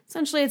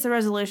essentially it's a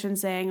resolution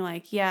saying,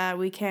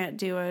 we can't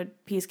do a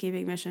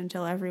peacekeeping mission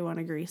until everyone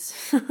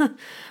agrees.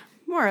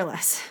 More or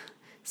less.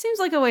 Seems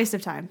like a waste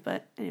of time,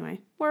 but anyway,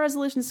 more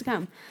resolutions to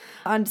come.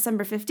 On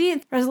December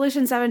 15th,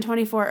 Resolution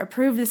 724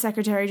 approved the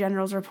Secretary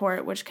General's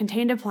report, which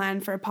contained a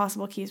plan for a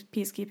possible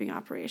peacekeeping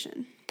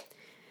operation.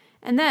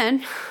 And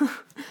then,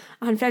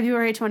 on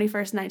February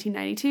 21st,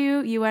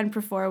 1992,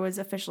 UNPROFOR was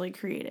officially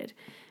created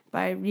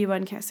by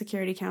UN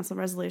Security Council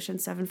Resolution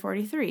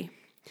 743.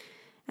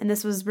 And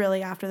this was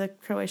really after the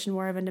Croatian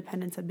War of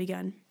Independence had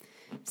begun.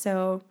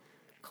 So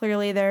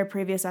clearly their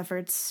previous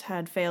efforts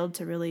had failed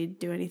to really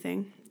do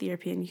anything. The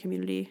European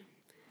community,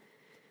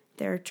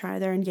 their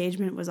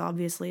engagement was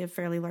obviously a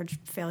fairly large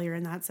failure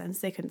in that sense.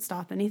 They couldn't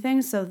stop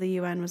anything, so the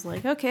UN was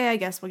like, okay, I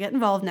guess we'll get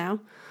involved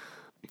now.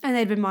 And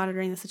they'd been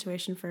monitoring the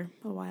situation for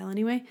a while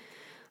anyway.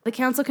 The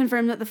Council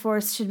confirmed that the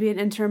force should be an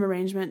interim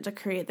arrangement to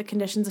create the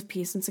conditions of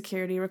peace and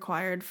security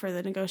required for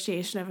the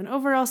negotiation of an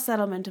overall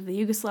settlement of the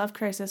Yugoslav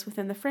crisis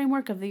within the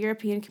framework of the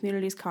European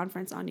Community's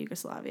Conference on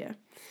Yugoslavia.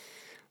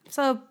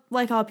 So,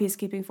 like all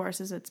peacekeeping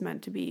forces, it's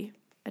meant to be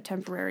a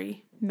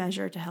temporary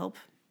measure to help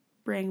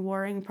bring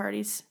warring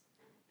parties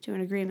to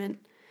an agreement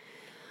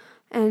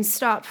and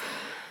stop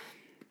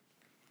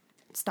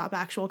stop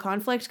actual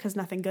conflict, because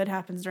nothing good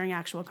happens during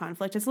actual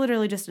conflict. It's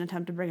literally just an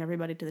attempt to bring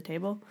everybody to the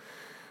table.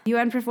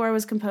 UNPROFOR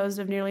was composed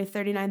of nearly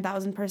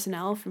 39,000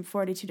 personnel from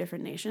 42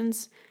 different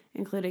nations,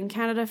 including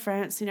Canada,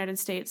 France, the United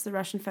States, the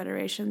Russian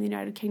Federation, the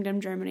United Kingdom,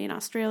 Germany, and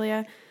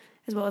Australia,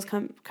 as well as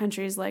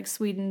countries like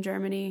Sweden,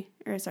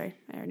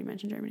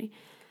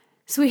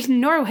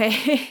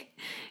 Norway,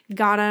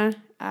 Ghana,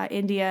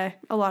 India,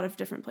 a lot of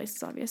different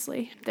places,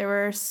 obviously. There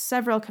were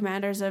several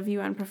commanders of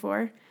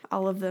UNPROFOR,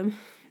 all of them.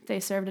 They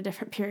served at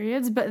different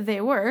periods, but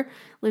they were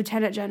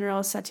Lieutenant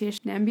General Satish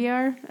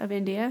Nambiar of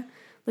India,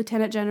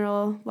 Lieutenant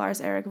General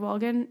Lars-Erik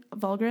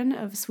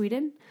Volgren of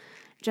Sweden,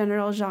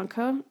 General Jean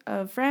Cot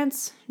of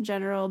France,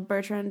 General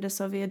Bertrand de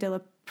Sauvy de la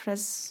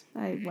Presse,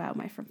 wow,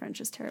 my French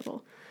is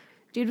terrible,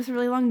 dude with a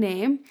really long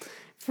name,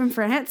 from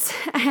France,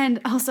 and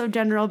also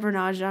General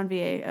Bernard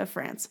Janvier of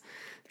France.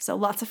 So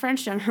lots of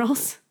French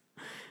generals.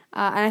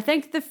 And I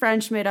think the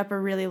French made up a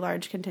really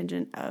large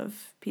contingent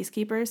of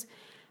peacekeepers.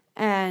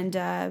 And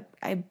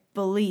I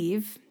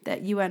believe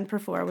that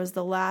UNPROFOR was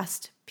the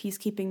last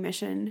peacekeeping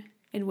mission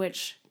in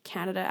which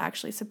Canada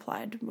actually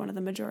supplied one of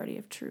the majority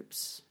of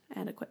troops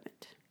and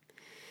equipment.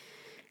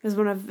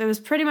 It was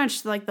pretty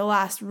much like the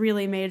last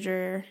really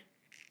major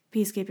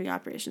peacekeeping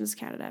operations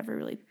Canada ever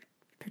really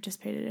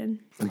participated in.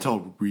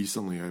 Until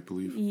recently, I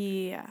believe.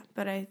 Yeah,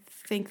 but I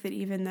think that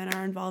even then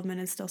our involvement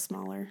is still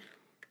smaller.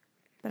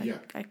 But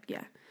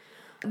yeah.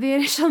 The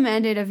initial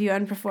mandate of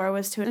UNPROFOR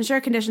was to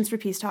ensure conditions for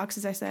peace talks,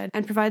 as I said,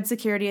 and provide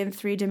security in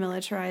 3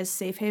 demilitarized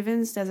safe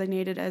havens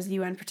designated as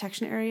UN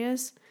protection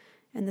areas.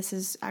 And this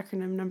is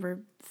acronym number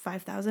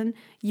 5000,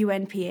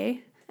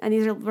 UNPA. And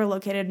these were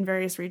located in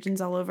various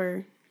regions all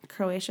over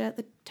Croatia at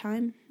the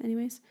time,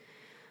 anyways.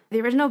 The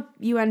original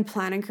UN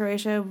plan in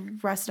Croatia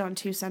rested on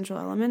 2 central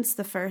elements,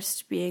 the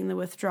first being the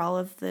withdrawal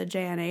of the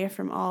JNA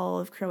from all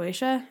of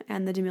Croatia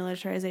and the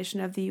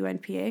demilitarization of the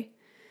UNPA.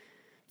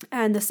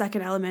 And the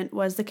second element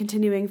was the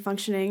continuing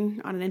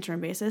functioning on an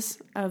interim basis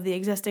of the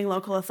existing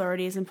local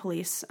authorities and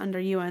police under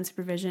UN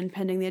supervision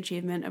pending the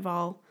achievement of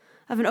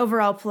an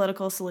overall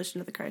political solution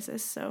to the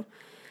crisis. So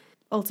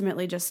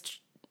ultimately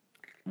just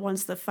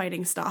once the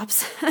fighting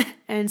stops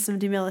and some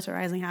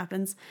demilitarizing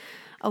happens,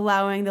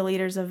 allowing the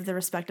leaders of the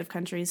respective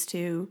countries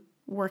to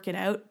work it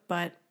out,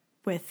 but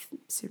with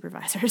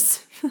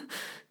supervisors,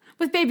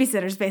 with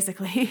babysitters,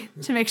 basically,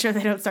 to make sure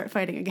they don't start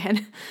fighting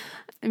again.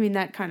 I mean,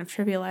 that kind of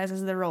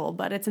trivializes the role,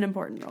 but it's an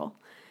important role.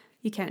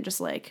 You can't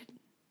just,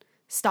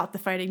 stop the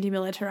fighting,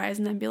 demilitarize,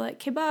 and then be like,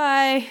 okay,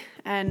 bye,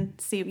 and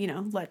see,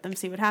 let them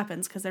see what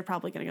happens, because they're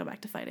probably going to go back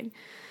to fighting.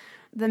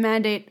 The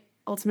mandate,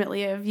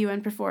 ultimately, of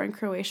UNPROFOR in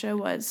Croatia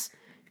was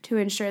to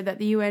ensure that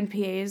the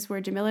UNPAs were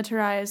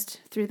demilitarized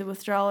through the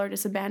withdrawal or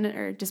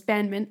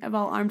disbandment of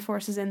all armed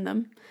forces in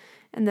them,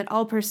 and that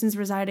all persons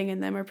residing in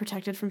them are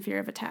protected from fear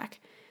of attack.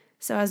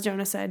 So as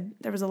Jonah said,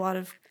 there was a lot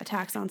of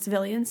attacks on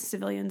civilians.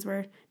 Civilians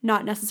were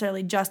not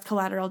necessarily just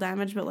collateral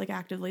damage, but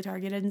actively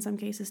targeted in some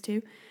cases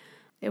too.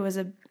 It was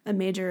a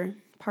major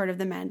part of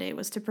the mandate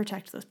was to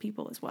protect those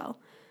people as well.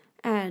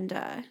 And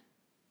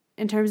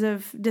in terms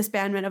of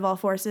disbandment of all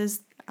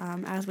forces,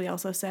 as we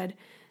also said,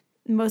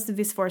 most of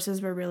these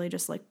forces were really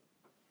just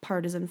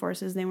partisan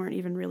forces. They weren't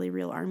even really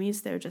real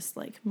armies. They were just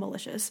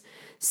militias.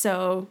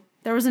 So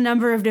there was a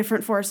number of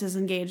different forces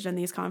engaged in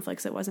these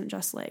conflicts. It wasn't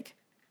just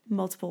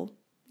multiple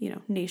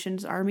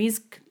nations'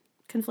 armies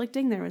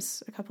conflicting. There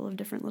was a couple of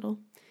different little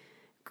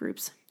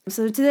groups.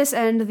 So to this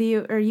end,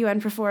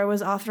 UNPROFOR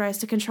was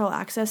authorized to control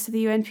access to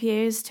the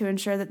UNPAs, to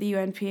ensure that the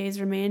UNPAs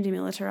remained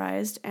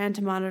demilitarized, and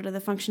to monitor the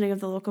functioning of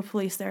the local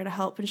police there to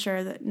help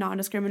ensure that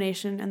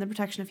non-discrimination and the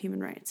protection of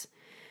human rights.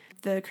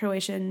 The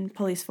Croatian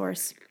police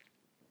force,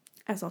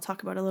 as I'll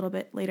talk about a little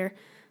bit later,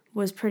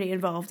 was pretty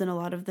involved in a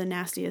lot of the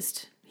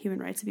nastiest human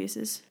rights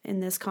abuses in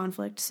this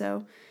conflict.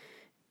 So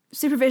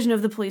supervision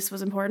of the police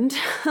was important,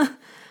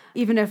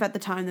 even if at the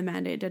time the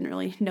mandate didn't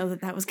really know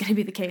that was going to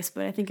be the case,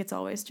 but I think it's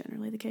always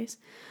generally the case.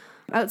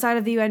 Outside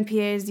of the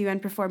UNPAs, the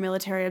UNPROFOR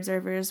military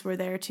observers were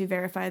there to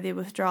verify the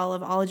withdrawal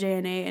of all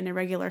JNA and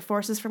irregular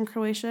forces from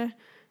Croatia,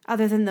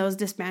 other than those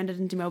disbanded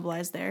and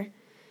demobilized there.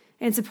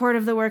 In support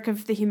of the work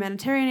of the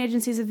humanitarian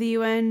agencies of the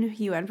UN,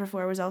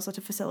 UNPROFOR was also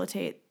to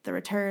facilitate the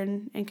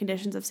return in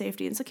conditions of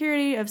safety and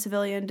security of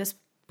civilian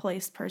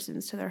displaced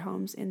persons to their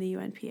homes in the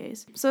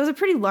UNPAs. So it was a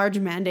pretty large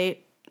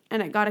mandate,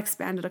 and it got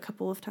expanded a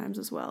couple of times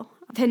as well.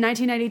 In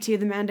 1992,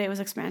 the mandate was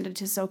expanded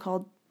to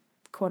so-called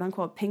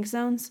quote-unquote pink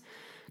zones,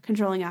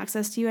 controlling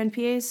access to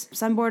UNPAs,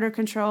 some border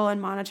control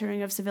and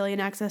monitoring of civilian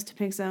access to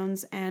pink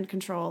zones, and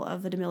control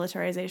of the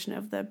demilitarization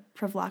of the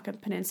Prevlaka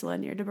Peninsula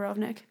near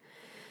Dubrovnik.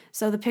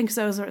 So the pink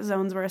zones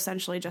were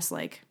essentially just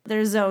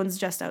there's zones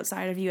just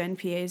outside of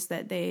UNPAs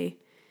that they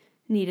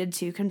needed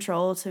to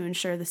control to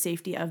ensure the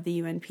safety of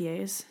the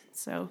UNPAs.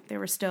 So they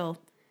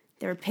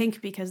were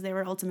pink because they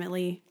were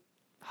ultimately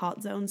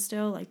hot zones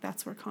still.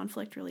 That's where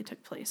conflict really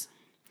took place.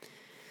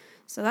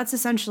 So that's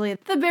essentially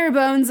the bare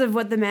bones of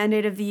what the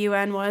mandate of the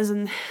UN was,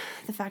 and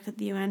the fact that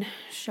the UN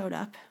showed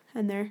up,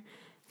 and they're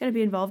going to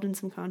be involved in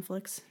some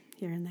conflicts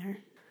here and there.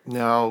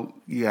 Now,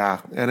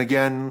 yeah, and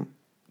again,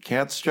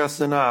 Can't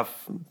stress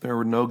enough, there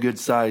were no good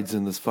sides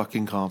in this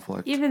fucking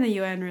conflict. Even the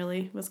UN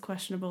really was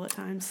questionable at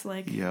times.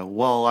 Like, Yeah,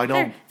 well, I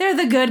don't... They're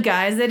the good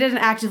guys. They didn't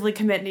actively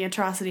commit any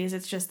atrocities.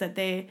 It's just that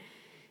they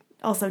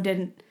also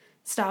didn't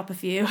stop a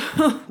few.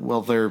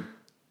 Well, their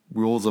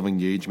rules of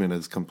engagement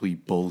is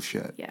complete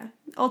bullshit. Yeah.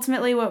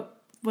 Ultimately,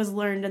 what was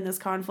learned in this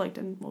conflict,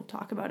 and we'll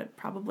talk about it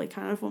probably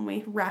kind of when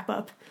we wrap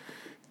up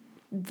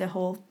the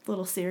whole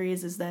little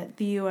series, is that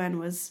the UN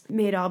was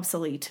made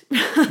obsolete.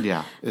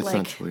 Yeah,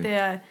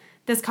 essentially.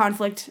 This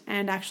conflict,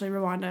 and actually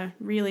Rwanda,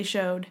 really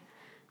showed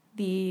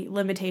the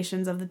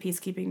limitations of the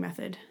peacekeeping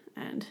method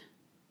and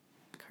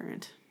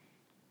current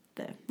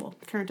at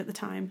the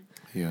time.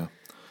 Yeah.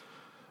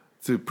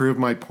 To prove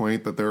my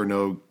point that there are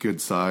no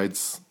good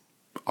sides,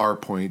 our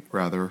point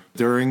rather,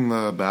 during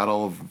the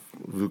Battle of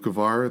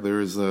Vukovar, there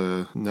is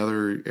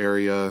another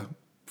area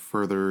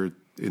further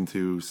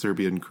into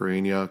Serbia and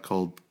Croatia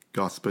called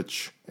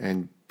Gospic,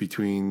 and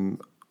between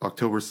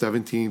October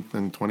 17th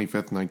and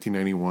 25th,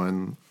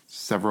 1991,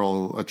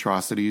 several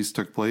atrocities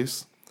took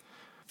place.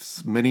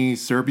 Many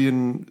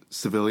Serbian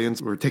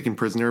civilians were taken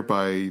prisoner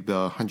by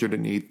the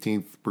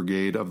 118th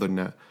Brigade of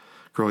the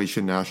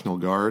Croatian National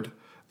Guard,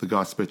 the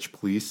Gospic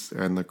police,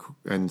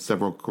 and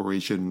several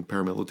Croatian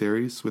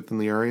paramilitaries within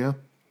the area.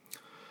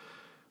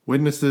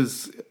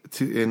 Witnesses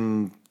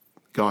in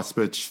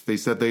Gospic, they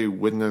said they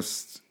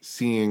witnessed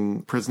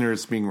seeing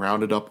prisoners being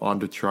rounded up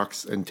onto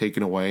trucks and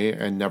taken away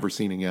and never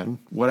seen again.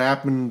 What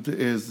happened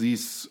is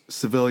these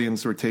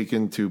civilians were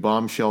taken to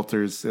bomb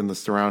shelters in the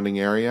surrounding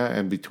area,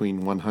 and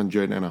between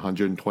 100 and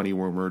 120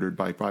 were murdered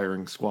by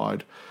firing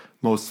squad,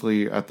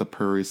 mostly at the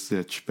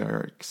Perisic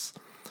barracks.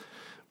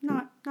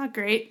 Not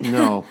great.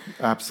 No,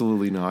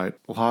 absolutely not.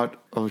 A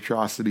lot of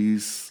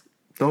atrocities.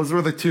 Those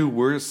were the two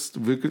worst.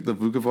 The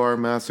Vukovar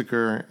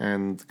massacre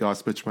and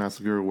Gospic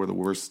massacre were the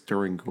worst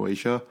during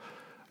Croatia,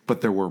 but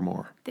there were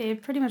more. They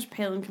pretty much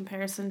pale in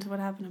comparison to what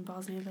happened in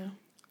Bosnia, though.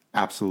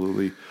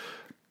 Absolutely.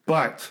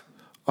 But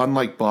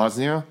unlike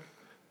Bosnia,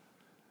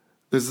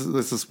 this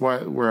is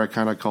where I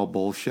kind of call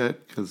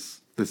bullshit,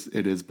 because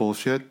it is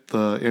bullshit.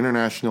 The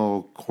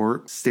International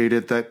Court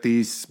stated that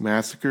these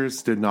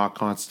massacres did not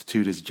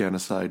constitute as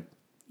genocide.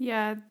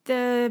 Yeah,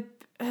 the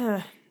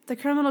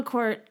criminal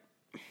court.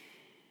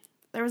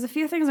 There was a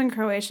few things in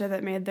Croatia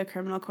that made the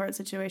criminal court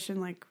situation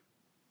like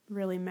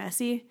really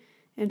messy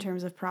in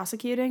terms of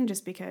prosecuting,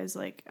 just because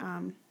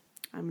I'm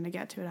going to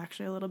get to it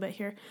actually a little bit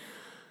here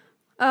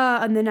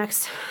on the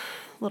next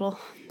little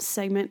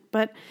segment.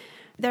 But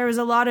there was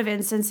a lot of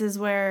instances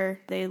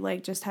where they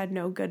just had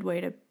no good way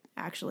to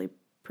actually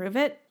prove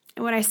it.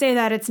 And when I say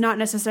that, it's not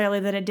necessarily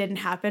that it didn't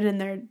happen, and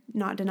they're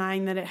not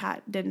denying that it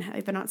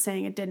didn't. They're not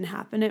saying it didn't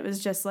happen. It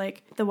was just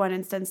the one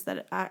instance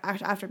that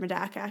after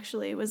Medak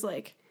actually was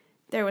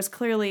there was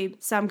clearly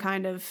some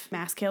kind of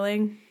mass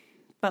killing,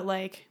 but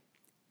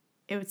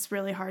it was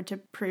really hard to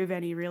prove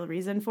any real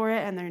reason for it,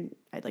 and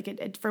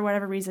it for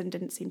whatever reason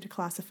didn't seem to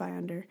classify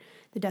under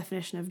the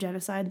definition of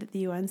genocide that the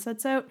UN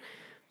sets out.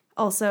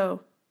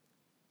 Also,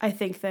 I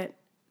think that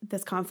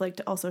this conflict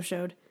also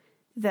showed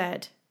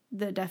that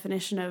the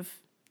definition of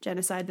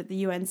genocide that the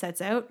UN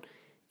sets out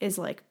is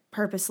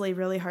purposely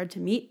really hard to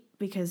meet,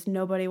 because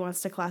nobody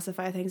wants to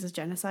classify things as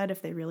genocide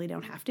if they really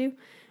don't have to.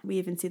 We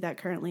even see that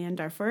currently in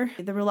Darfur.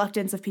 The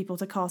reluctance of people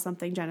to call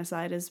something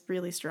genocide is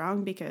really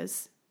strong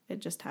because it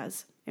just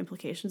has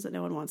implications that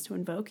no one wants to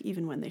invoke,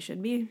 even when they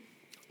should be.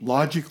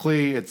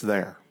 Logically, it's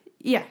there.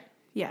 Yeah.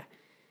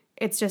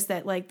 It's just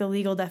that the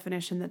legal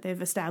definition that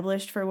they've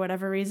established for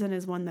whatever reason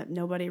is one that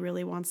nobody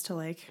really wants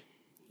to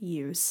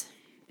use.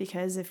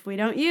 Because if we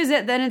don't use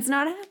it, then it's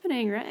not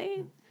happening,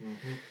 right?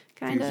 Mm-hmm.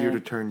 It's easier to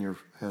turn your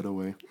head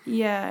away.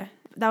 Yeah,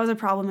 that was a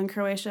problem in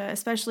Croatia,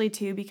 especially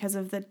too because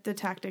of the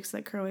tactics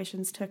that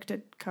Croatians took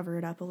to cover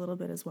it up a little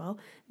bit as well.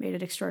 Made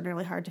it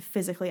extraordinarily hard to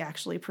physically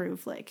actually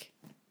prove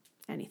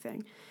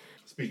anything.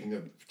 Speaking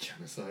of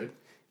genocide.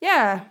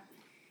 Yeah,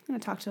 I'm going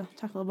to talk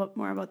a little bit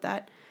more about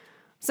that.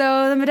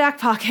 So the Medak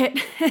Pocket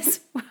is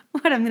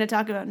what I'm going to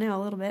talk about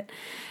now a little bit.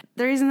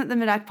 The reason that the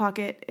Medak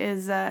Pocket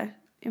is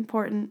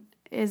important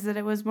is that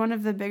it was one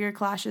of the bigger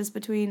clashes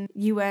between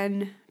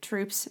UN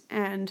troops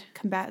and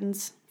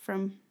combatants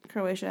from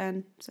Croatia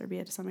and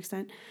Serbia to some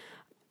extent.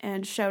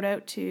 And shout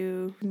out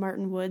to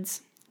Martin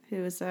Woods,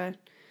 who is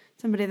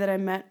somebody that I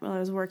met while I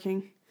was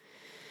working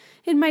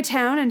in my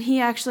town, and he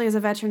actually is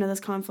a veteran of this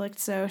conflict,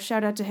 so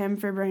shout out to him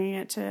for bringing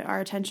it to our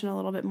attention a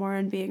little bit more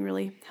and being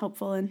really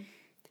helpful in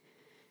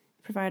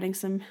providing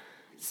some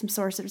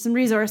sources, some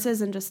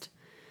resources, and just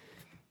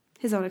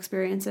his own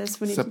experiences.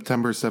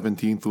 September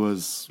 17th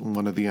was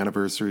one of the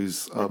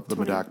anniversaries of the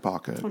Medak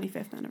Pocket.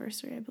 25th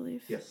anniversary, I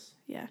believe. Yes.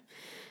 Yeah.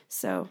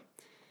 So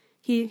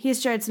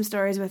he's shared some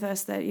stories with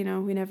us that,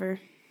 we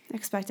never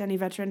expect any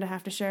veteran to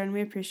have to share, and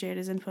we appreciate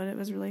his input. It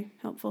was really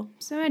helpful.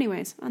 So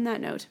anyways, on that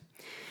note,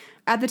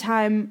 at the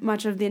time,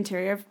 much of the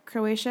interior of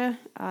Croatia,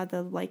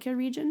 the Lika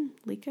region,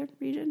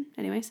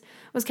 anyways,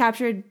 was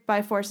captured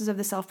by forces of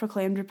the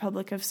self-proclaimed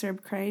Republic of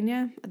Serb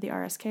Krajina, the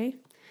RSK,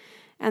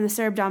 and the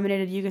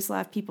Serb-dominated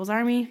Yugoslav People's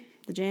Army,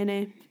 the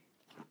JNA.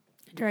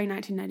 During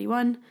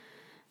 1991,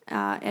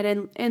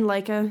 And in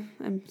Lika,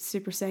 I'm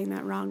super saying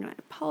that wrong, and I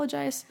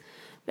apologize.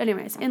 But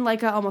anyways, in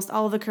Lika, almost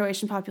all of the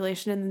Croatian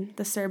population in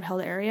the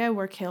Serb-held area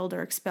were killed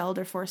or expelled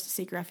or forced to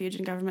seek refuge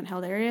in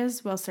government-held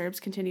areas, while Serbs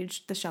continued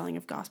the shelling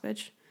of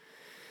Gospic.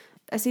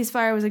 A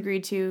ceasefire was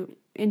agreed to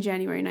in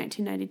January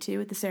 1992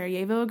 with the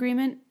Sarajevo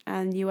Agreement,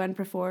 and UN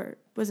PROFOR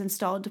was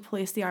installed to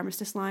police the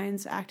armistice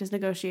lines, act as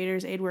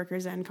negotiators, aid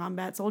workers, and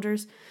combat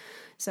soldiers.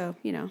 So,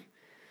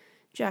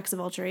 jacks of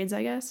all trades,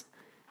 I guess,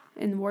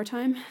 in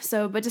wartime.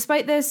 But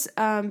despite this,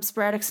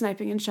 sporadic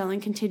sniping and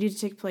shelling continued to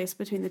take place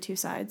between the two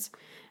sides.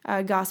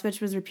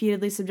 Gospic was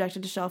repeatedly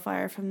subjected to shell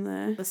fire from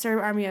the Serb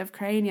Army of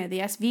Krajina, the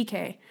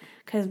SVK,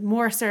 because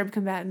more Serb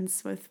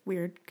combatants with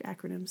weird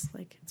acronyms.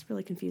 It's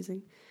really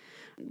confusing.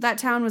 That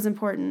town was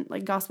important,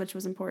 Gospic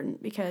was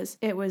important, because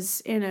it was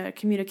in a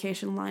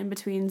communication line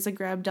between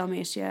Zagreb,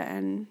 Dalmatia,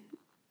 and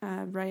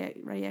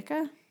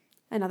Rijeka,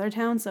 another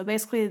town. So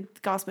basically,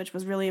 Gospic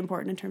was really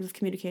important in terms of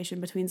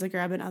communication between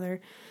Zagreb and other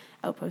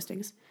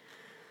outpostings.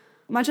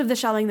 Much of the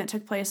shelling that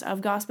took place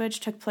of Gospic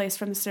took place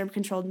from the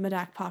Serb-controlled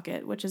Medak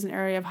pocket, which is an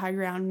area of high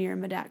ground near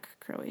Medak,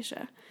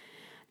 Croatia.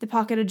 The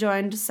pocket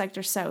adjoined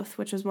Sector South,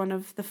 which was one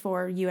of the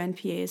 4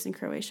 UNPAs in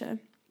Croatia.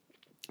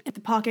 If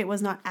the pocket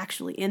was not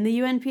actually in the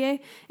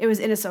UNPA, it was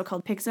in a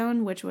so-called PIC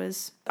zone, which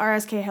was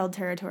RSK-held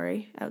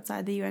territory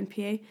outside the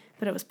UNPA,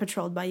 but it was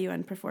patrolled by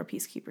UN PROFOR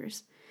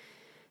peacekeepers.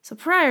 So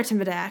prior to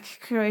Medak,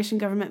 Croatian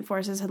government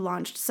forces had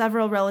launched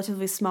several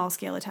relatively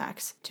small-scale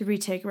attacks to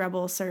retake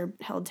rebel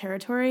Serb-held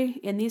territory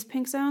in these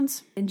pink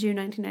zones in June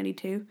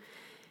 1992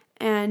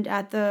 and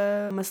at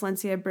the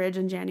Mislencija Bridge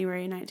in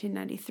January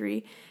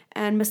 1993.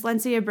 And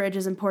Mislencija Bridge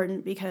is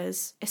important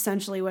because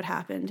essentially what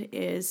happened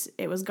is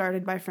it was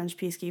guarded by French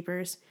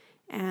peacekeepers,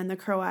 and the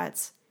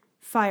Croats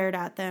fired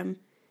at them,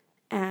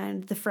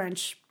 and the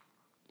French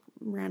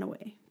ran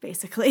away,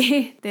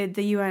 basically.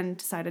 The UN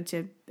decided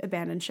to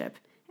abandon ship,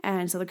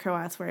 and so the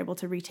Croats were able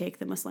to retake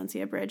the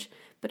Mislencija Bridge.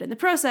 But in the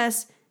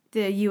process,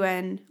 the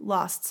UN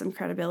lost some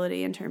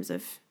credibility in terms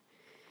of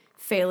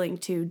failing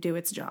to do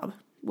its job,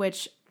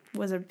 which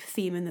was a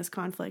theme in this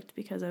conflict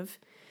because of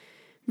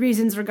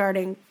reasons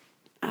regarding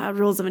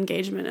rules of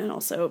engagement and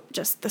also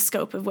just the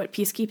scope of what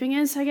peacekeeping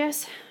is, I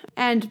guess.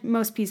 And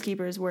most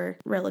peacekeepers were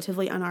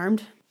relatively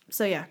unarmed.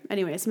 So yeah,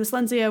 anyways,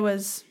 Mislencija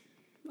was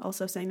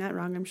also saying that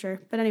wrong, I'm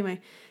sure. But anyway,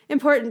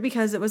 important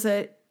because it was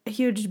a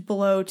huge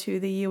blow to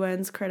the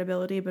UN's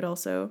credibility, but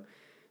also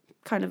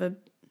kind of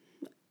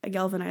a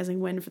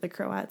galvanizing win for the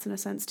Croats in a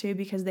sense too,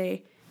 because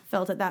they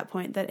felt at that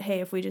point that,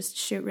 hey, if we just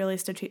shoot really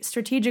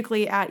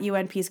strategically at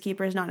UN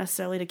peacekeepers, not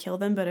necessarily to kill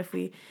them, but if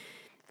we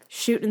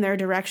shoot in their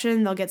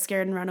direction, they'll get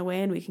scared and run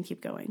away, and we can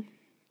keep going.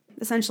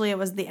 Essentially, it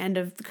was the end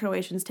of the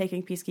Croatians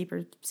taking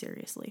peacekeepers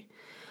seriously.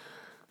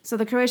 So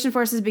the Croatian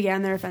forces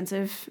began their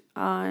offensive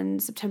on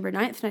September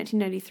 9th,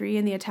 1993,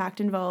 and the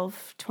attack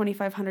involved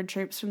 2,500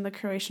 troops from the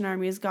Croatian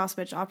Army's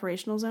Gospic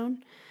operational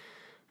zone.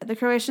 The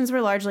Croatians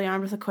were largely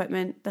armed with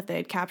equipment that they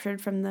had captured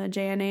from the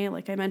JNA,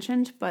 like I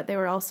mentioned, but they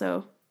were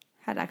also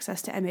had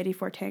access to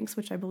M84 tanks,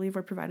 which I believe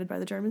were provided by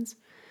the Germans.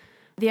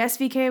 The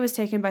SVK was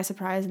taken by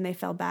surprise and they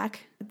fell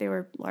back. They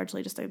were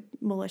largely just a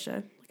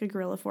militia, like a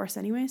guerrilla force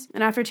anyways.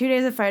 And after 2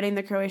 days of fighting,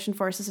 the Croatian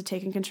forces had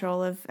taken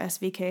control of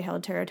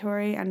SVK-held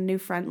territory, and a new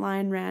front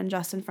line ran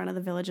just in front of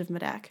the village of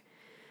Medak.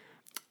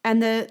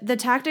 And the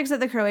tactics that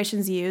the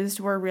Croatians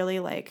used were really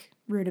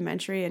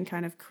rudimentary and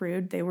kind of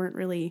crude. They weren't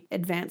really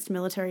advanced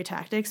military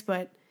tactics,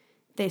 but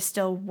they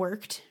still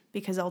worked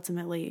because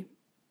ultimately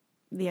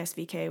the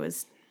SVK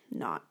was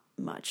not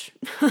much.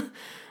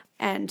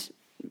 And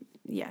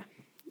yeah,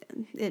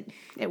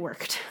 it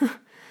worked.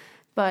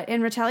 But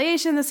in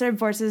retaliation, the Serb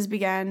forces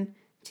began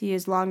to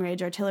use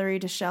long-range artillery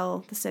to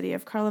shell the city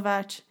of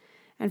Karlovac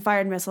and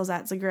fired missiles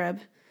at Zagreb.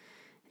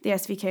 The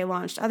SVK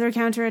launched other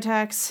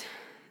counterattacks,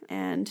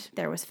 and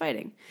there was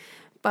fighting.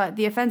 But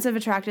the offensive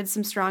attracted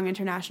some strong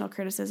international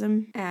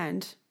criticism,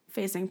 and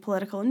facing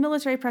political and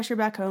military pressure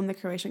back home, the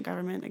Croatian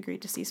government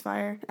agreed to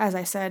ceasefire. As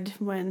I said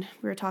when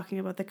we were talking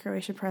about the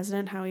Croatian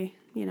president, how he,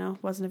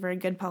 wasn't a very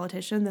good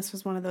politician, this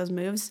was one of those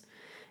moves.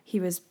 He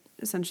was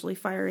essentially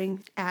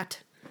firing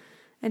at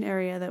an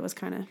area that was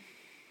kind of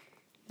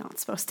not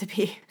supposed to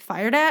be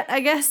fired at, I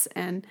guess.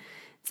 And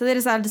so they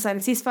decided to sign a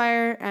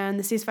ceasefire, and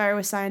the ceasefire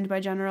was signed by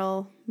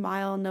General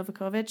Mile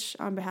Novakovic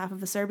on behalf of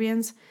the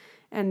Serbians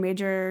and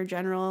Major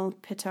General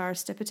Petar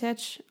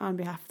Stipitic on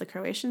behalf of the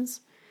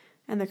Croatians.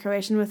 And the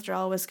Croatian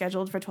withdrawal was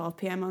scheduled for 12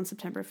 p.m. on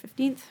September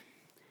 15th.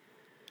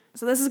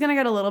 So this is going to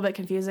get a little bit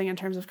confusing in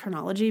terms of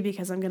chronology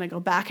because I'm going to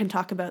go back and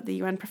talk about the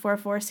UN PROFOR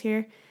force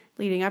here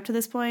leading up to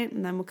this point,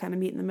 and then we'll kind of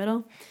meet in the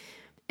middle.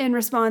 In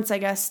response, I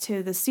guess,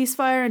 to the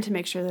ceasefire and to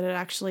make sure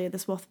that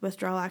this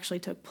withdrawal actually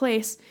took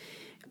place,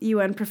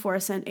 UN PROFOR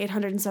sent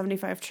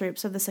 875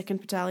 troops of the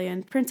 2nd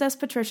Battalion, Princess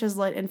Patricia's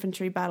Light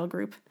Infantry Battle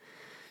Group,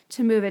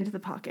 to move into the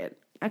pocket,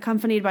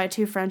 accompanied by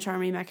 2 French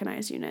Army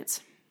mechanized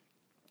units.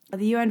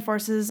 The UN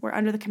forces were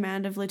under the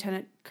command of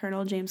Lieutenant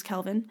Colonel James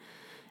Kelvin,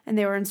 and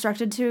they were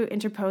instructed to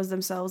interpose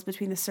themselves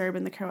between the Serb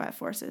and the Croat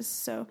forces,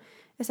 so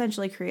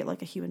essentially create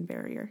like a human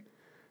barrier.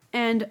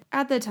 And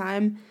at the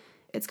time,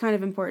 it's kind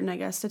of important, I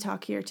guess, to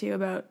talk here too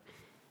about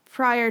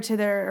prior to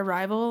their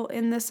arrival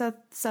in the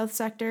south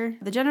sector,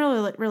 the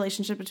general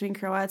relationship between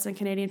Croats and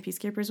Canadian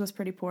peacekeepers was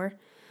pretty poor.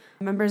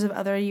 Members of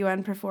other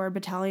UN-PROFOR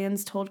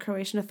battalions told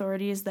Croatian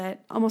authorities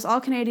that almost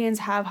all Canadians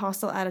have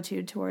hostile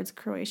attitude towards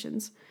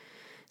Croatians.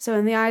 So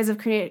in the eyes of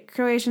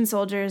Croatian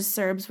soldiers,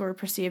 Serbs were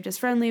perceived as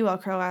friendly, while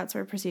Croats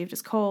were perceived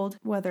as cold.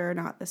 Whether or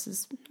not this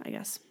is, I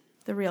guess,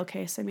 the real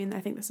case, I mean, I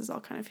think this is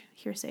all kind of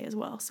hearsay as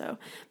well. So,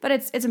 but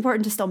it's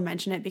important to still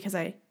mention it because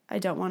I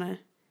don't want to.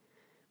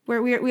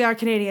 We are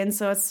Canadians,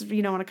 so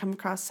you don't want to come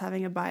across as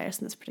having a bias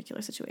in this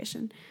particular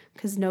situation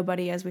because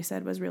nobody, as we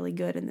said, was really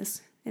good in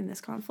this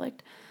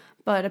conflict.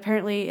 But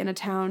apparently, in a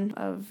town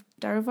of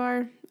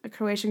Daruvar, a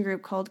Croatian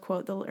group called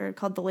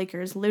the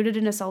Lakers looted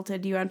and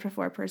assaulted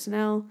UN-PROFOR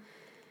personnel.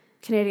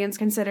 Canadians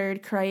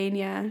considered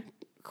Krajina,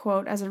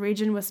 quote, as a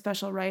region with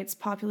special rights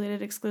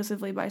populated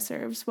exclusively by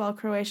Serbs, while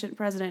Croatian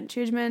President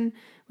Tudjman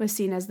was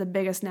seen as the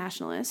biggest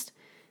nationalist.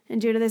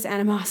 And due to this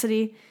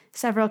animosity,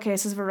 several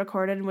cases were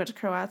recorded in which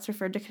Croats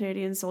referred to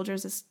Canadian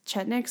soldiers as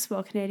Chetniks,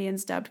 while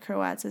Canadians dubbed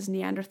Croats as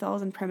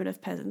Neanderthals and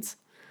primitive peasants.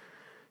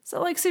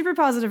 So, super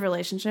positive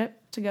relationship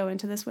to go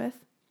into this with.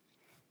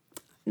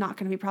 Not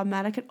going to be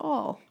problematic at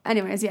all.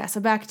 Anyways, yeah, so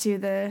back to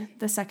the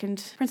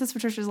 2nd Princess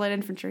Patricia's Light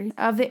Infantry.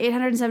 Of the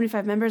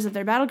 875 members of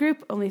their battle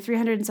group, only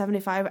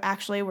 375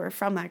 actually were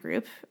from that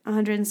group.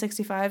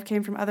 165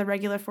 came from other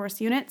regular force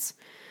units.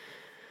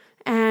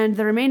 And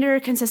the remainder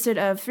consisted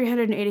of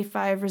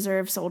 385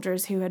 reserve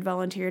soldiers who had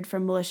volunteered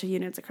from militia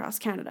units across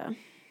Canada.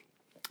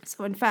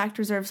 So in fact,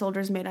 reserve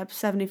soldiers made up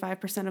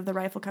 75% of the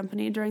rifle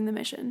company during the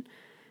mission.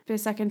 The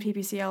 2nd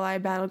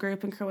PPCLI battle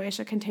group in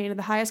Croatia contained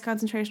the highest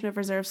concentration of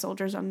reserve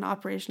soldiers on an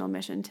operational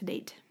mission to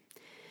date,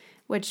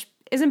 which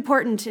is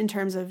important in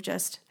terms of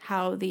just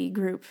how the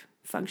group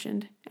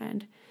functioned.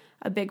 And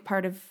a big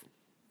part of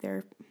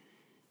their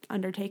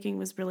undertaking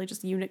was really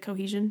just unit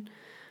cohesion.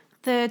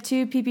 The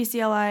 2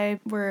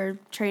 PPCLI were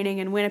training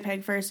in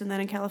Winnipeg first and then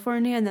in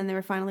California, and then they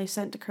were finally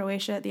sent to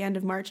Croatia at the end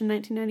of March in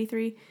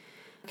 1993.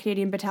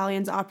 Canadian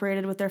battalions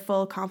operated with their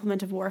full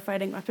complement of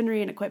warfighting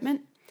weaponry and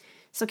equipment.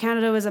 So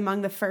Canada was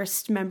among the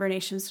first member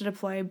nations to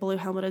deploy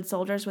blue-helmeted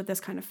soldiers with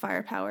this kind of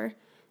firepower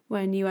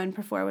when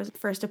UN-PROFOR was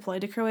first deployed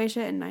to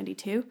Croatia in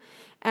 92.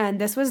 And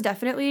this was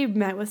definitely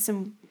met with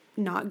some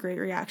not great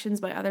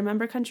reactions by other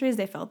member countries.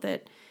 They felt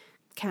that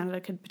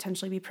Canada could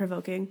potentially be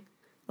provoking,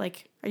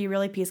 are you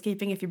really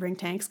peacekeeping if you bring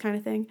tanks kind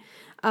of thing?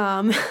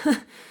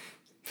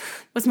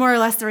 Was more or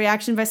less the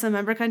reaction by some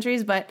member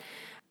countries, but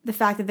the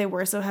fact that they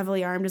were so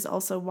heavily armed is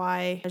also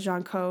why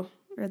Jean Coe,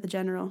 or the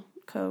General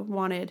Coe,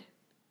 wanted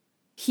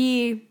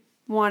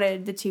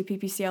the 2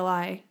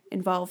 PPCLI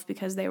involved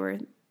because they were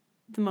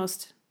the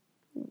most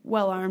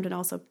well-armed and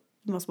also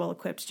the most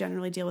well-equipped to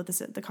generally deal with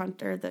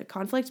the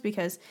conflict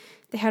because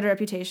they had a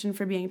reputation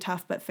for being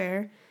tough but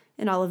fair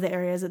in all of the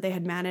areas that they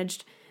had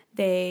managed.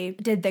 They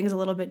did things a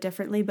little bit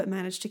differently but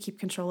managed to keep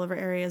control over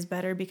areas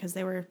better because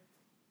they were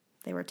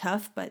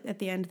tough, but at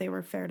the end they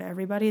were fair to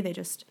everybody. They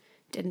just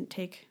didn't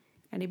take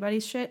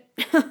anybody's shit,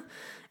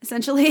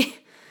 essentially.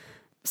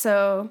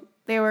 So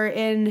they were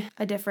in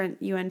a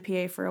different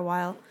UNPA for a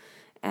while.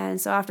 And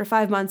so after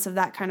 5 months of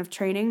that kind of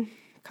training,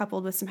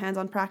 coupled with some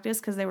hands-on practice,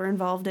 because they were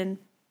involved in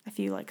a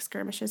few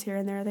skirmishes here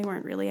and there, they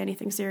weren't really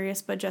anything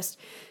serious, but just,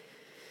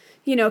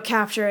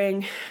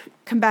 capturing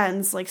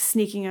combatants,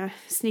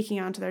 sneaking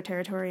onto their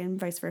territory and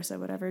vice versa,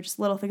 whatever, just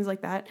little things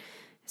like that.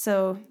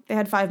 So they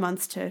had 5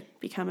 months to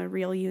become a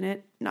real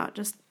unit, not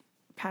just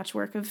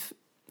patchwork of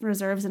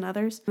reserves and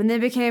others. And they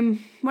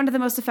became one of the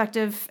most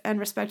effective and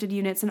respected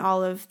units in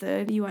all of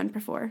the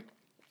UN-PROFOR.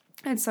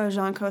 And so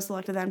Jean Coe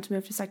selected them to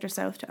move to Sector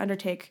South to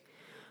undertake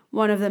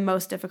one of the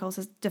most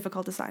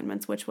difficult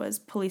assignments, which was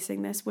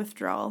policing this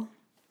withdrawal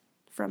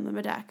from the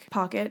Medak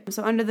pocket.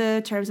 So under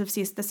the terms of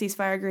the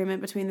ceasefire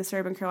agreement between the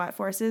Serb and Croat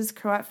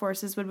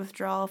forces would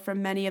withdraw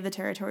from many of the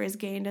territories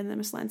gained in the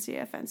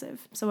Mislencia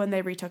offensive. So when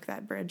they retook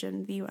that bridge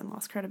and the UN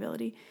lost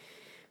credibility.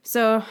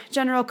 So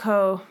General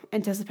Coe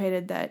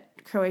anticipated that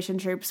Croatian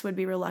troops would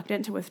be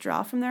reluctant to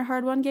withdraw from their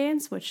hard-won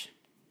gains, which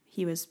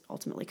he was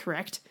ultimately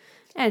correct.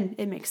 And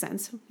it makes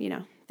sense.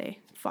 They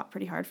fought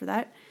pretty hard for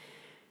that.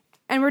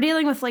 And we're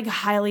dealing with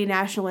highly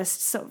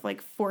nationalist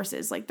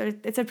forces.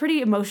 It's a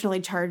pretty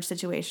emotionally charged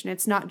situation.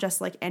 It's not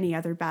just like any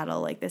other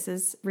battle. This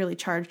is really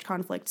charged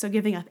conflict. So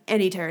giving up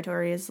any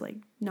territory is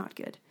not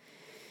good.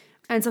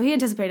 And so he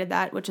anticipated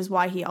that, which is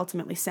why he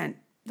ultimately sent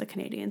the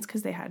Canadians,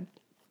 because they had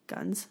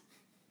guns,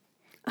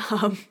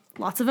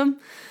 lots of them.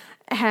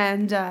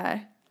 And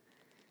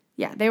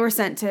they were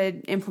sent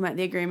to implement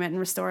the agreement and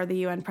restore the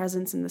UN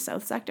presence in the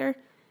South sector.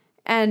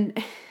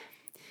 And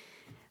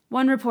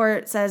one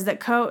report says that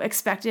Coe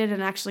expected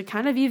and actually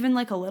kind of even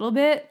a little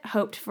bit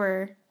hoped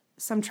for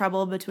some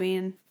trouble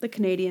between the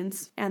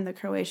Canadians and the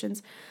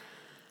Croatians.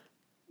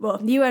 Well,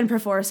 the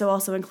UN-PROFOR, so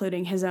also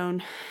including his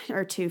own,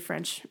 or 2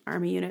 French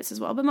army units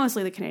as well, but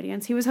mostly the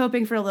Canadians. He was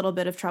hoping for a little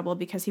bit of trouble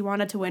because he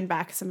wanted to win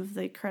back some of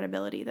the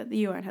credibility that the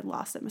UN had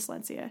lost at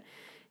Mislencia.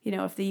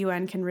 If the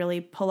UN can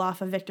really pull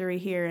off a victory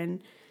here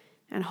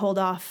and hold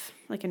off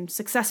like, and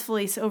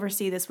successfully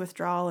oversee this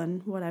withdrawal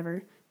and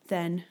whatever,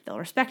 then they'll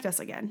respect us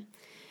again.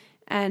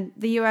 And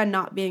the UN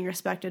not being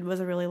respected was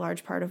a really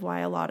large part of why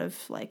a lot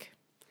of, like,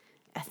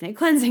 ethnic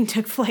cleansing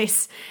took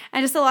place.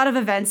 And just a lot of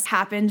events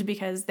happened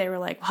because they were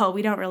like, well,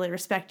 we don't really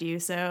respect you,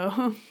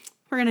 so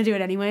we're going to do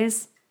it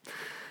anyways.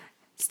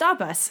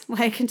 Stop us.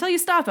 Like, until you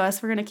stop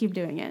us, we're going to keep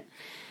doing it.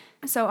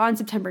 So on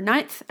September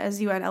 9th,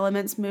 as UN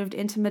elements moved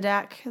into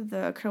Medak,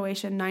 the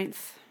Croatian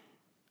 9th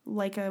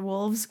Laika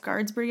Wolves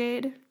Guards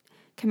Brigade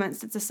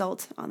commenced its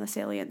assault on the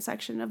salient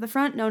section of the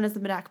front known as the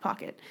Medak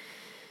Pocket.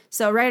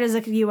 So right as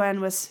the UN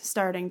was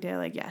starting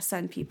to,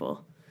 send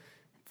people,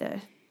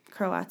 the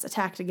Croats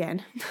attacked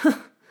again.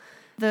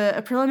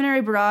 A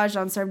preliminary barrage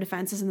on Serb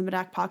defenses in the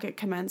Medak Pocket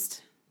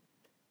commenced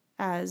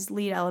as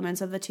lead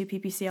elements of the two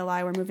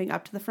PPCLI were moving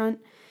up to the front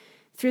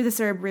through the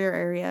Serb rear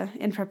area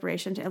in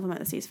preparation to implement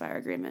the ceasefire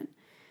agreement.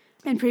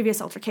 In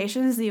previous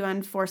altercations, the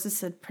UN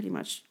forces had pretty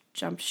much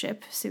jumped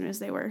ship as soon as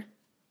they were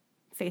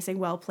facing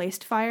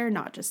well-placed fire,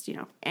 not just,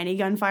 any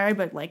gunfire,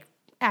 but,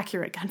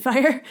 accurate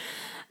gunfire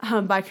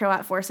by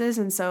Croat forces.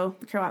 And so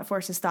the Croat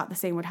forces thought the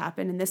same would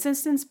happen in this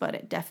instance, but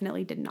it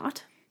definitely did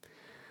not.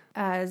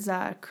 As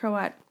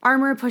Croat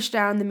armor pushed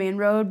down the main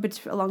road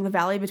along the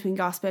valley between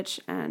Gospic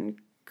and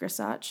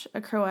Grisac, a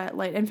Croat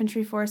light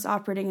infantry force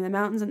operating in the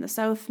mountains in the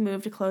south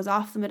moved to close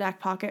off the Medak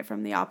Pocket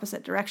from the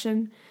opposite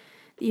direction.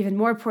 The even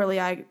more poorly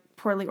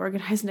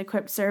organized and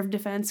equipped Serb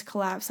defense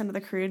collapsed under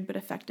the crude but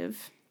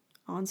effective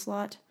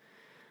onslaught.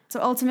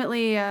 So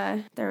ultimately,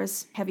 there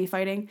was heavy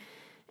fighting,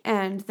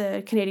 and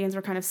the Canadians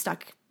were kind of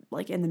stuck,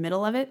 in the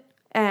middle of it.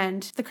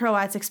 And the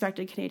Croats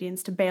expected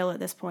Canadians to bail at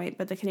this point,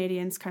 but the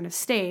Canadians kind of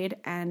stayed,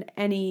 and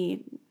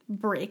any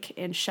break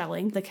in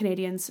shelling, the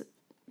Canadians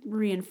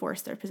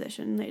reinforced their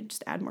position. They'd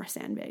just add more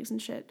sandbags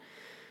and shit.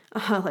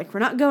 We're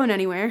not going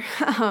anywhere.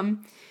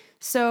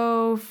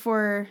 So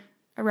for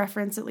a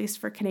reference, at least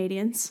for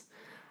Canadians,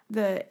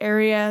 the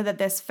area that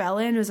this fell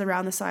in was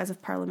around the size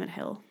of Parliament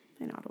Hill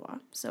in Ottawa.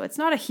 So it's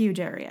not a huge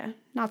area.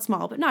 Not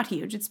small, but not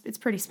huge. It's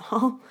pretty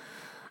small.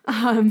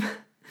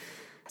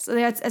 So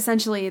that's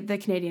essentially the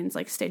Canadians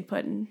stayed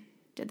put and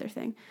did their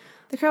thing.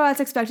 The Croats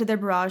expected their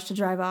barrage to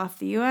drive off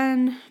the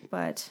UN,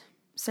 but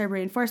Serb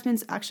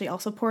reinforcements actually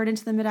also poured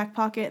into the Medak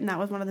Pocket, and that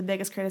was one of the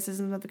biggest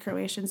criticisms of the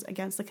Croatians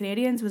against the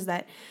Canadians was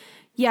that,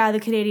 yeah, the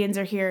Canadians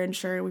are here, and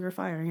sure, we were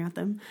firing at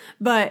them,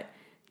 but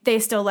they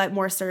still let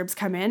more Serbs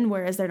come in,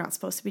 whereas they're not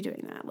supposed to be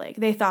doing that.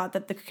 They thought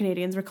that the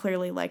Canadians were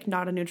clearly,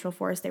 not a neutral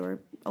force. They were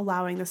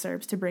allowing the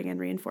Serbs to bring in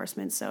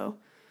reinforcements, so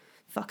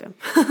fuck them.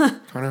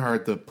 Kind of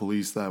hard to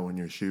police that when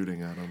you're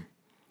shooting at them.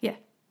 Yeah,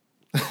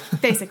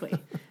 basically.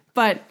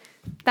 But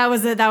that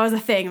was a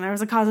thing. There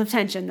was a cause of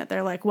tension that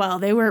they're like, well,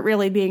 they weren't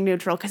really being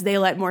neutral because they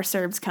let more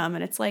Serbs come.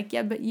 And it's like,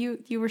 yeah, but you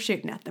were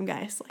shooting at them,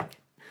 guys.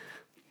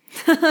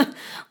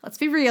 Let's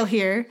be real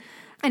here.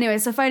 Anyway,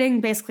 so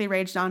fighting basically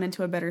raged on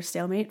into a bitter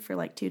stalemate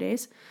for 2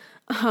 days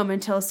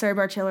until Serb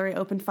artillery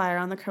opened fire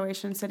on the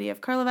Croatian city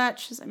of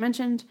Karlovac, as I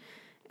mentioned,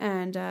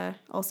 and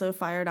also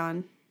fired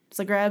on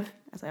Zagreb,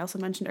 as I also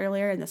mentioned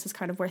earlier, and this is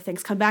kind of where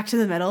things come back to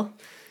the middle.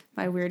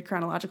 My weird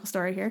chronological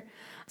story here.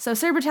 So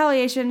Serb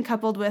retaliation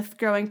coupled with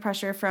growing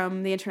pressure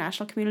from the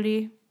international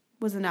community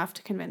was enough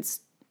to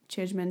convince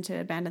Tudjman to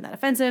abandon that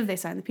offensive. They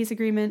signed the peace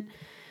agreement.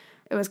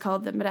 It was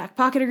called the Medak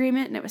Pocket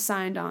Agreement, and it was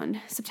signed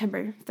on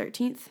September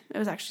 13th. It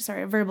was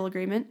actually, a verbal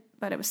agreement,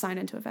 but it was signed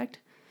into effect.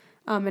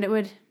 And it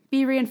would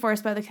be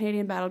reinforced by the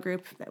Canadian battle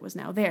group that was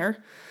now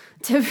there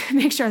to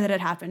make sure that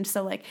it happened.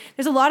 So,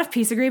 there's a lot of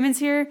peace agreements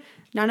here.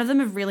 None of them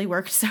have really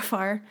worked so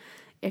far,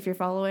 if you're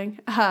following.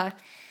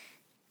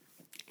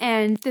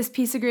 And this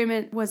peace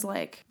agreement was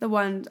the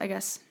one, I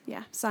guess,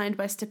 signed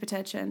by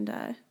Stipetić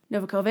and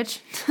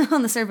Novakovic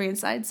on the Serbian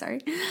side,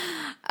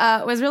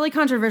 was really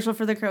controversial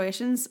for the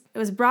Croatians. It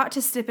was brought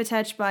to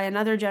Stipetić by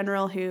another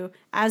general who,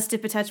 as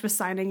Stipetić was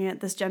signing it,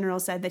 this general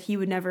said that he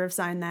would never have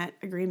signed that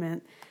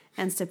agreement.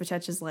 And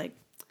Stipetić is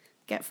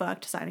get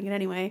fucked, signing it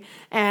anyway.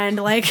 And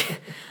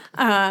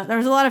there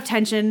was a lot of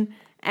tension,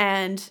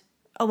 and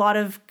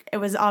it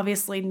was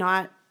obviously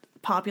not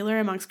popular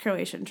amongst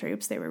Croatian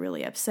troops. They were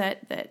really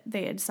upset that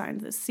they had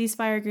signed this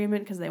ceasefire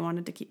agreement because they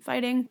wanted to keep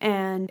fighting.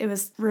 And it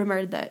was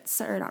rumored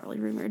not really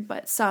rumored,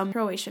 but some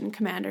Croatian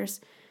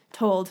commanders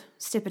told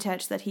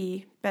Stipetić that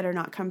he better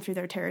not come through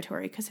their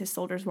territory because his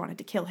soldiers wanted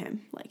to kill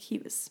him.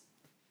 It was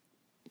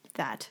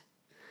that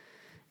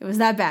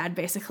bad,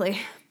 basically.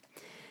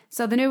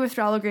 So the new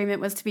withdrawal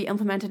agreement was to be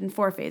implemented in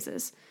 4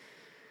 phases.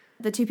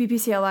 The two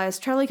PPCLI's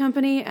Charlie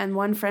Company and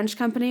one French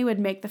company would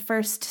make the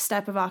first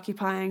step of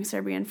occupying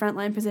Serbian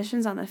frontline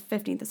positions on the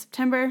 15th of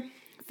September.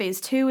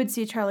 Phase 2 would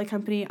see Charlie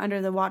Company,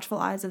 under the watchful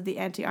eyes of the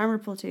anti-armor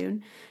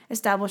platoon,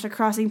 establish a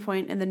crossing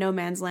point in the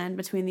no-man's land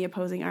between the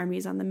opposing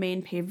armies on the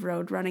main paved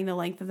road running the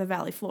length of the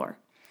valley floor.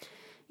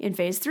 In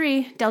Phase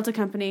 3, Delta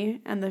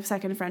Company and the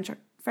second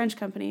French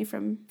company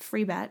from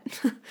Freebat,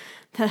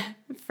 the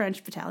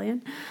French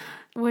battalion,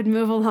 would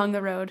move along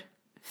the road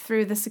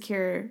through the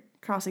secure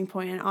crossing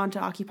point and on to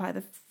occupy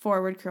the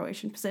forward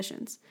Croatian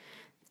positions.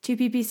 2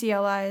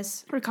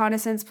 PPCLIs,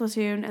 reconnaissance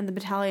platoon, and the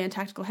battalion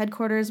tactical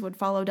headquarters would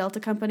follow Delta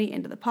Company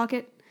into the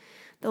pocket.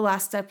 The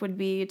last step would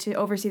be to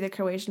oversee the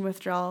Croatian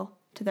withdrawal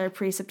to their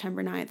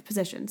pre-September 9th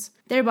positions,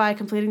 thereby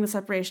completing the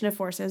separation of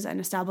forces and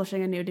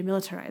establishing a new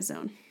demilitarized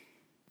zone.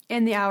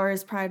 In the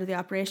hours prior to the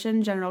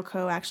operation, General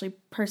Coe actually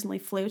personally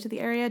flew to the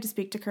area to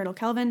speak to Colonel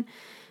Kelvin,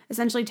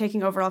 essentially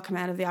taking overall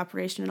command of the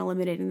operation and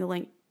eliminating the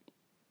link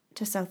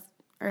to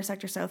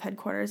Sector South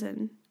headquarters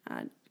in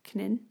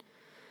Knin.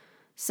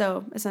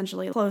 So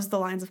essentially closed the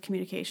lines of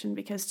communication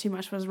because too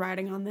much was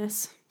riding on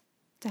this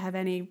to have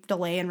any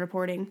delay in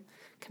reporting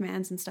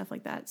commands and stuff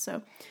like that.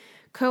 So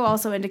Coe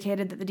also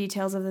indicated that the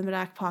details of the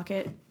Medak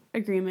Pocket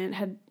agreement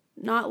had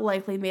not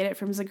likely made it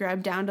from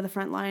Zagreb down to the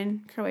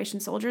frontline Croatian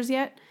soldiers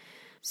yet.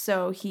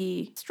 So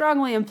he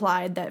strongly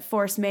implied that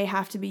force may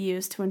have to be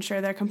used to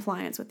ensure their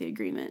compliance with the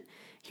agreement.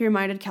 He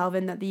reminded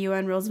Kelvin that the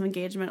UN rules of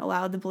engagement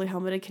allowed the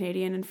blue-helmeted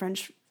Canadian and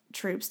French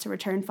troops to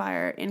return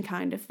fire in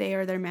kind if they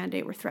or their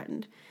mandate were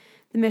threatened.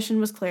 The mission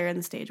was clear and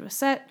the stage was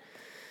set.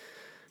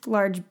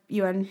 Large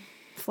UN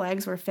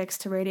flags were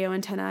fixed to radio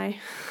antennae.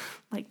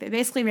 Like, they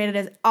basically made it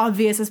as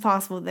obvious as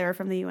possible that they were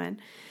from the UN.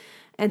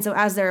 And so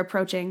as they're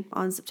approaching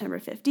on September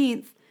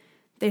 15th,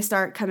 they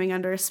start coming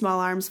under small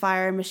arms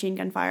fire and machine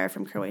gun fire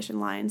from Croatian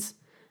lines.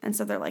 And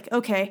so they're like,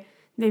 okay,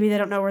 maybe they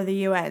don't know we're the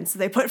UN. So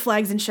they put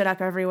flags and shit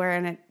up everywhere,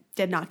 and it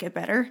did not get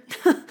better.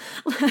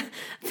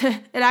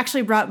 It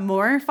actually brought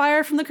more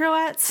fire from the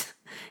Croats,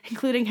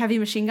 including heavy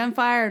machine gun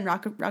fire and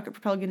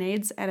rocket-propelled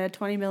grenades and a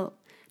 20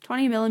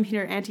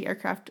 millimeter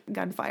anti-aircraft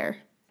gunfire.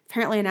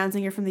 Apparently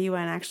announcing you're from the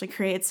UN actually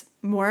creates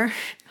more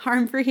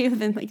harm for you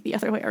than like the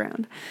other way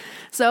around.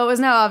 So it was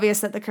now obvious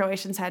that the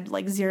Croatians had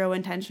like zero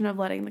intention of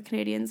letting the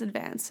Canadians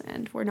advance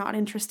and were not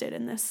interested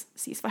in this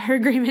ceasefire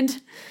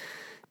agreement.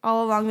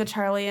 All along the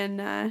Charlie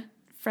and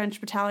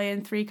French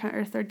battalion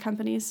 3rd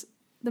companies,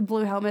 the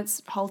Blue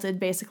Helmets halted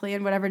basically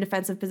in whatever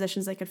defensive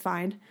positions they could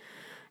find.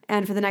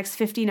 And for the next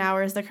 15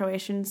 hours, the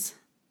Croatians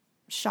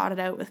shot it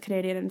out with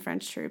Canadian and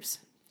French troops.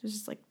 It was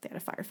just like they had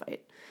a firefight.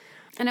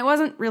 And it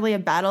wasn't really a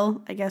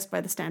battle, I guess,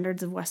 by the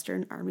standards of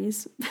Western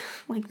armies.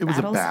 It was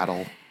a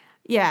battle.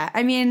 Yeah,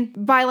 I mean,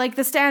 by like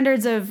the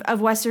standards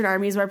of Western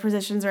armies where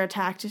positions are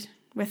attacked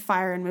with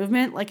fire and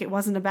movement, like it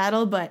wasn't a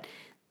battle, but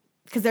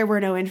because there were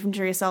no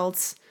infantry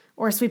assaults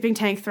or sweeping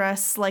tank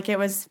thrusts, like it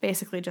was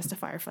basically just a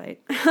firefight.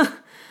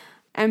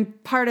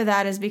 And part of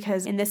that is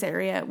because in this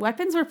area,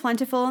 weapons were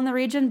plentiful in the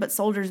region, but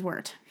soldiers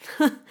weren't.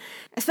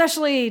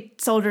 Especially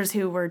soldiers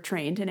who were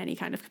trained in any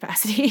kind of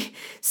capacity.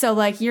 So,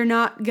 like, you're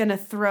not going to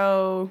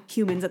throw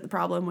humans at the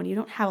problem when you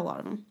don't have a lot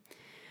of them.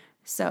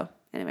 So,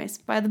 anyways,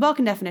 by the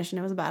Balkan definition,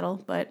 it was a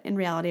battle, but in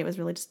reality, it was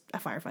really just a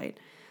firefight.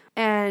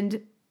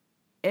 And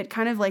it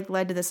kind of, like,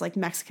 led to this, like,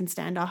 Mexican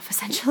standoff,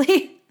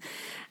 essentially,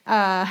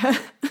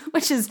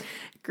 which is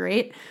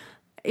great.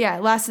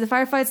 Yeah, the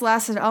firefights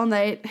lasted all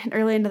night and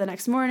early into the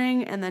next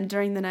morning, and then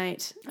during the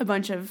night, a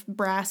bunch of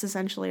brass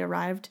essentially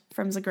arrived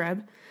from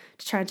Zagreb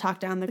to try and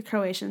talk down the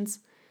Croatians.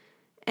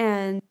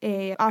 And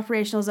a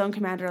operational zone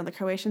commander on the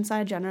Croatian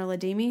side, General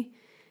Ademi,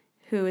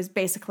 who is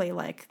basically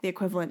like the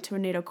equivalent to a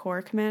NATO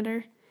Corps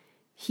commander,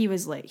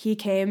 he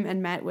came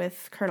and met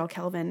with Colonel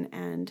Kelvin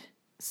and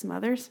some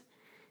others,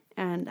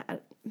 and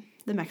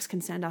the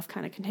Mexican standoff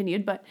kind of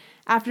continued. But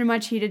after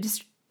much heated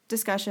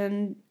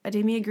discussion,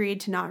 Ademi agreed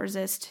to not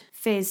resist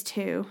Phase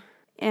 2.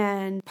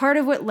 And part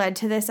of what led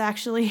to this,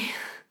 actually,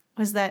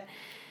 was that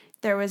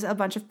there was a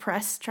bunch of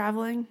press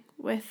traveling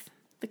with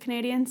the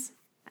Canadians.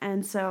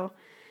 And so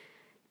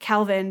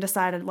Kelvin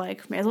decided,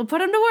 like, may as well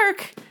put him to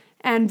work,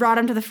 and brought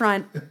him to the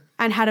front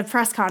and had a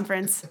press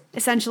conference,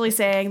 essentially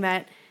saying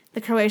that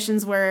the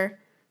Croatians were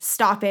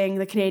stopping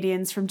the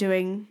Canadians from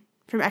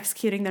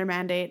executing their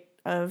mandate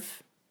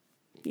of,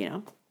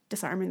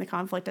 disarming the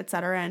conflict,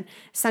 etc., and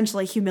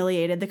essentially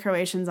humiliated the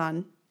Croatians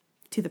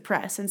to the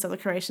press. And so the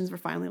Croatians were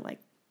finally like,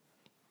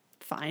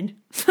 fine.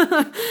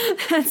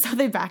 And so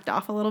they backed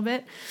off a little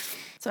bit.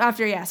 So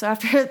after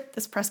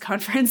this press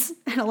conference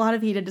and a lot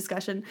of heated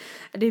discussion,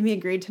 Ademi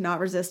agreed to not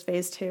resist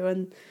Phase 2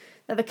 and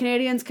that the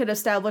Canadians could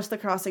establish the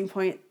crossing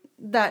point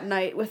that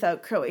night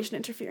without Croatian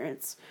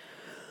interference.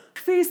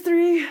 Phase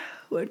 3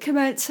 would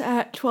commence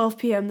at 12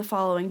 p.m. the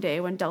following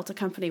day when Delta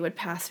Company would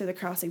pass through the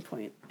crossing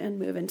point and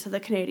move into the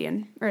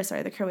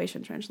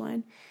Croatian trench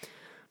line.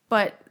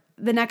 But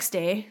the next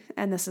day,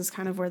 and this is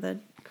kind of where the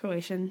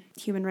Croatian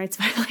human rights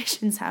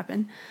violations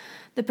happen,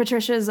 the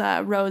Patricias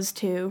rose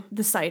to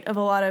the sight of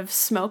a lot of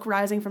smoke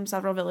rising from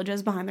several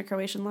villages behind the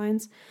Croatian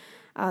lines.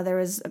 There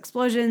was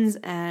explosions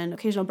and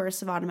occasional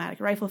bursts of automatic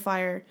rifle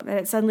fire, and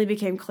it suddenly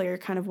became clear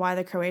kind of why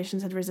the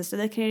Croatians had resisted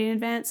the Canadian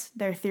advance.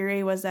 Their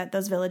theory was that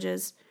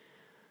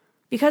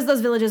because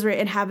those villages were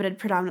inhabited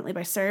predominantly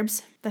by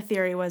Serbs, the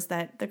theory was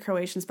that the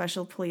Croatian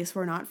special police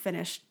were not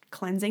finished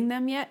cleansing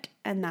them yet,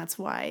 and that's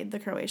why the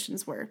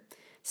Croatians were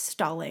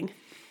stalling,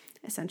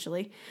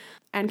 essentially.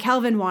 And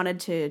Kelvin wanted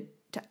to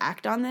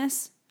act on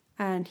this,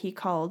 and he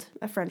called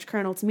a French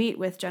colonel to meet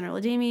with General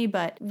Ademi,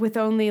 but with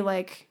only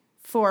like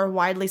 4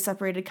 widely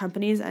separated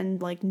companies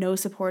and like no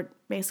support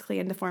basically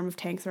in the form of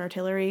tanks or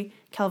artillery,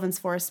 Kelvin's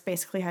force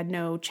basically had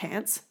no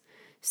chance,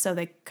 so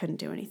they couldn't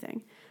do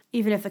anything.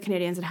 Even if the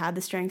Canadians had had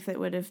the strength, it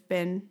would have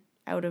been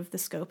out of the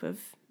scope of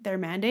their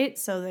mandate,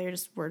 so they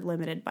just were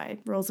limited by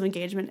rules of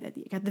engagement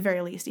at the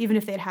very least, even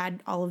if they'd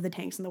had all of the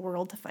tanks in the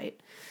world to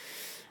fight.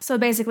 So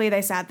basically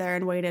they sat there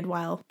and waited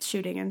while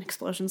shooting and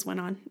explosions went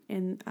on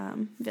in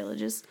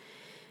villages.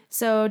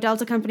 So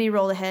Delta Company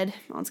rolled ahead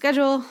on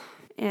schedule,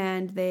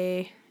 and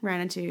they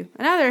ran into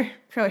another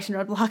Croatian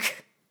roadblock.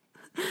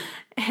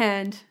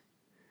 And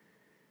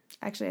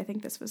actually, I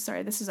think this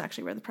is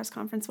actually where the press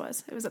conference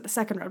was. It was at the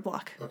second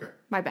roadblock. Okay.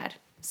 My bad.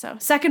 So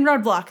second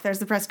roadblock, there's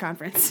the press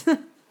conference.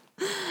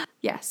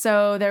 Yeah,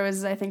 so there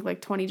was, I think,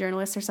 like 20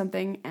 journalists or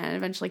something, and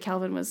eventually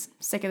Kelvin was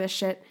sick of this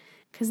shit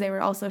because they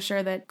were also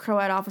sure that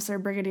Croat officer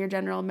Brigadier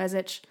General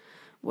Mesic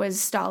was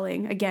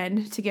stalling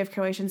again to give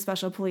Croatian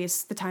special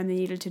police the time they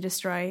needed to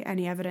destroy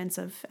any evidence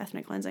of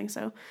ethnic cleansing.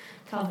 So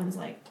Kelvin's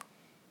like,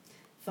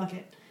 fuck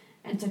it,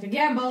 and took a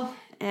gamble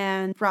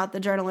and brought the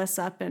journalists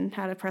up and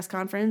had a press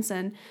conference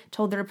and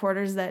told the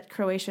reporters that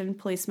Croatian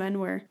policemen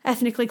were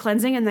ethnically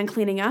cleansing and then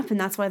cleaning up, and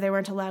that's why they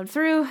weren't allowed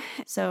through.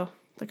 So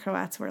the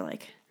Croats were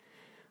like,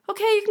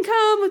 okay, you can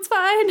come, it's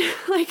fine.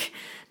 Like,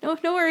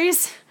 no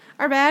worries,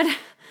 our bad.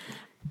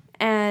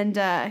 And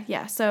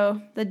so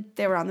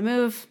they were on the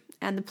move,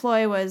 and the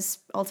ploy was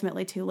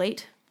ultimately too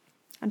late.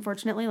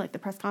 Unfortunately, like the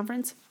press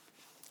conference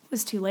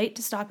was too late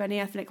to stop any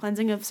ethnic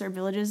cleansing of Serb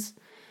villages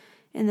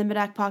in the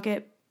Medak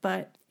pocket,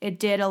 but it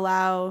did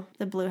allow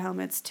the Blue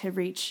Helmets to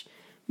reach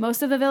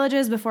most of the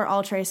villages before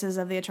all traces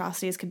of the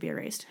atrocities could be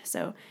erased.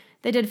 So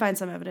they did find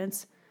some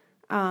evidence.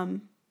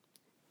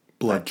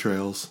 Blood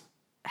trails.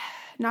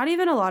 Not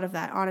even a lot of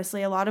that,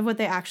 honestly. A lot of what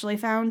they actually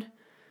found,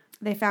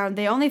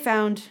 they only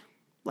found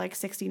like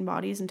 16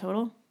 bodies in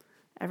total,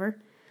 ever.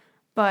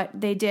 But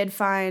they did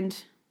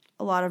find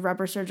a lot of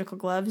rubber surgical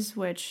gloves,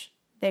 which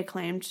they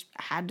claimed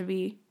had to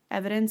be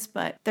evidence,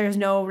 but there's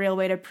no real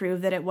way to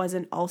prove that it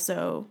wasn't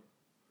also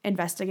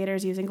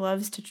investigators using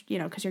gloves to,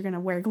 because you're going to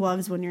wear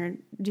gloves when you're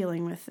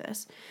dealing with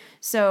this.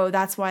 So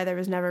that's why there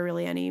was never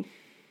really any,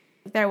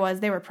 they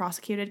were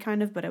prosecuted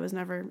kind of, but it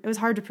was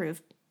hard to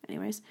prove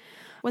anyways.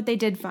 What they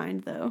did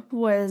find, though,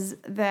 was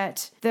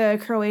that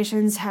the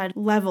Croatians had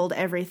leveled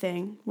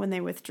everything when they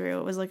withdrew.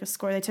 It was like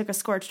they took a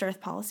scorched earth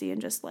policy and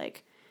just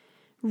like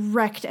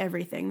wrecked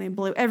everything. They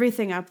blew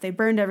everything up. They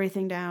burned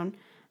everything down.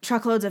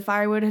 Truckloads of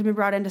firewood had been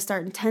brought in to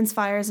start intense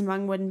fires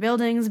among wooden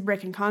buildings.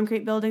 Brick and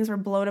concrete buildings were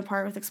blown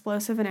apart with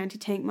explosive and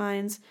anti-tank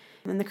mines.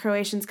 And the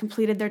Croatians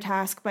completed their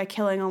task by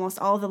killing almost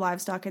all of the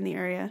livestock in the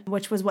area,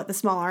 which was what the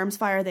small arms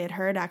fire they had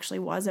heard actually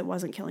was. It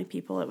wasn't killing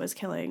people, it was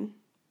killing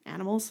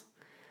animals.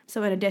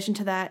 So in addition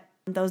to that,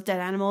 those dead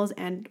animals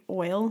and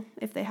oil,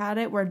 if they had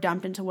it, were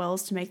dumped into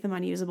wells to make them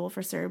unusable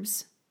for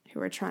Serbs who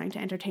were trying to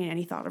entertain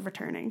any thought of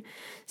returning.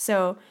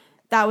 So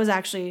that was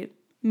actually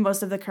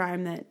most of the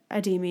crime that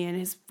Ademi and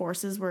his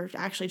forces were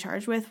actually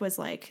charged with, was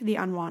like the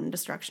unwanted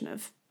destruction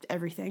of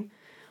everything,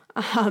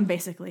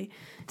 basically.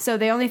 So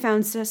they only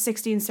found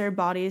 16 Serb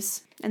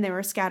bodies, and they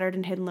were scattered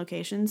in hidden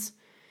locations.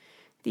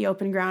 The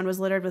open ground was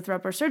littered with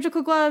rubber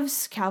surgical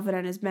gloves. Calvin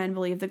and his men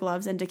believed the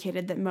gloves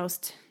indicated that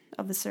most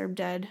of the Serb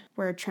dead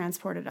were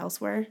transported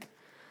elsewhere.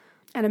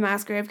 And a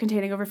mass grave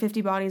containing over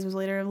 50 bodies was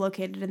later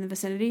located in the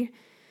vicinity.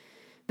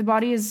 The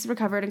bodies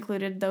recovered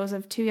included those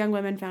of 2 young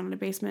women found in a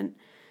basement,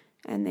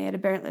 and they had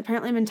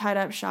apparently been tied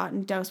up, shot,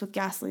 and doused with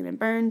gasoline and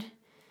burned.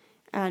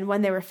 And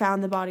when they were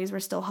found, the bodies were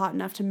still hot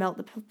enough to melt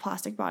the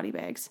plastic body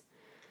bags.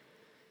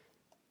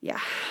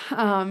 Yeah.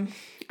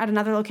 At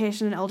another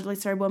location, an elderly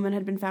Serb woman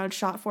had been found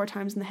shot 4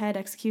 times in the head,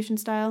 execution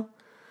style.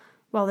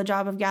 While the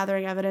job of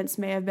gathering evidence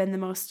may have been the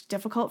most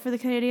difficult for the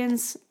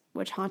Canadians,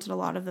 which haunted a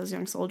lot of those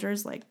young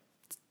soldiers, it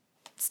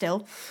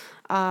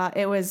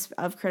was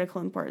of critical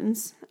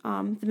importance.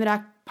 The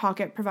Medak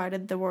pocket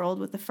provided the world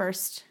with the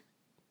first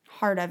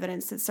hard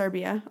evidence that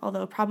Serbia,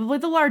 although probably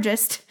the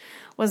largest,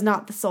 was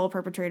not the sole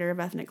perpetrator of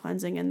ethnic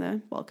cleansing in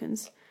the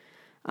Balkans.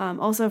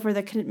 Also, for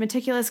the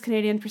meticulous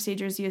Canadian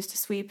procedures used to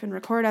sweep and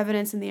record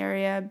evidence in the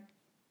area,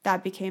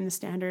 that became the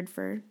standard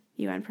for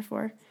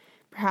UNPROFOR,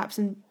 perhaps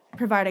in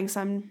providing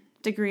some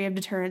degree of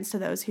deterrence to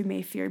those who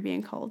may fear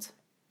being called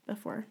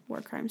before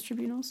war crimes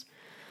tribunals.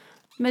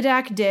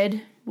 Medak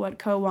did what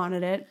Co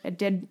wanted it. It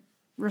did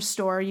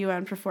restore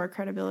UNPROFOR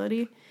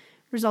credibility,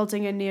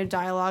 resulting in new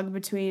dialogue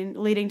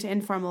leading to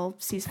informal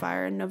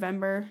ceasefire in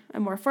November, a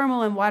more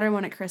formal and wider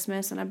one at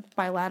Christmas, and a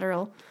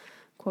bilateral,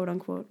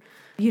 quote-unquote,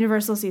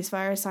 universal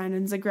ceasefire signed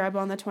in Zagreb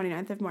on the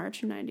 29th of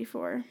March of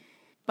 1994.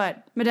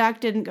 But Medak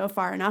didn't go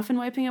far enough in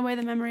wiping away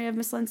the memory of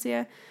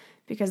Mislensia,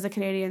 because the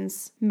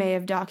Canadians may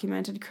have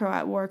documented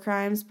Croat war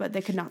crimes, but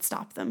they could not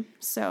stop them.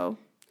 So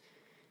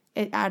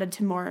it added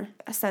to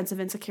a sense of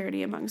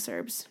insecurity among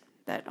Serbs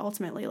that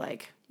ultimately,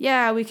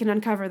 we can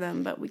uncover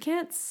them, but we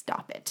can't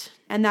stop it.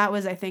 And that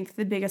was, I think,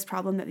 the biggest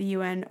problem that the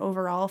UN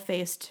overall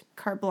faced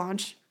carte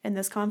blanche in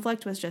this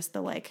conflict, was just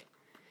the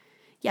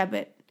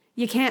but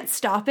you can't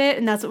stop it,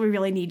 and that's what we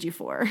really need you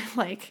for.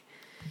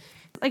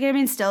 like, I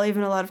mean, still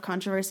even a lot of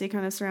controversy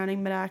kind of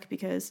surrounding Medak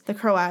because the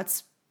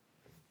Croats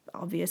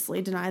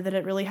obviously deny that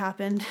it really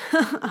happened.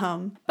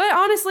 But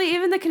honestly,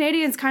 even the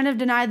Canadians kind of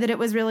denied that it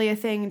was really a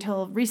thing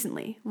until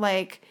recently.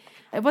 Like,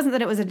 it wasn't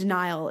that it was a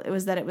denial. It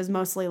was that it was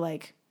mostly,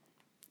 like,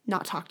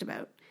 not talked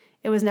about.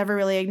 It was never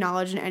really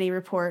acknowledged in any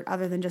report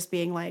other than just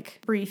being, like,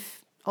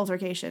 brief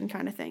altercation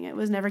kind of thing. It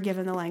was never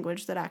given the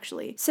language that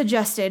actually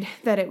suggested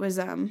that it was,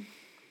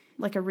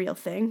 like, a real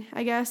thing,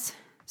 I guess.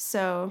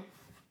 So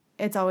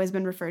it's always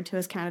been referred to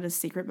as Canada's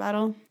secret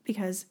battle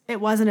because it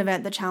was an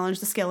event that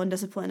challenged the skill and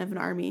discipline of an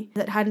army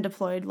that hadn't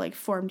deployed, like,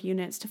 formed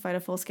units to fight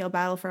a full-scale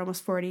battle for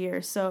almost 40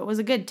 years. So it was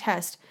a good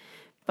test,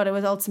 but it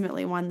was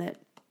ultimately one that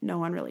no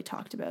one really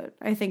talked about.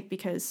 I think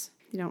because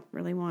you don't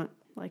really want,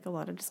 like, a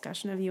lot of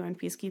discussion of UN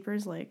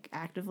peacekeepers, like,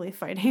 actively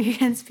fighting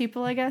against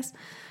people, I guess,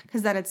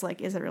 because then it's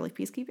like, is it really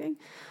peacekeeping?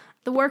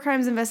 The war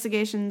crimes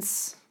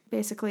investigations,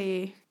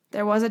 basically,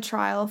 there was a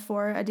trial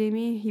for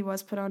Ademi. He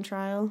was put on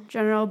trial.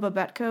 General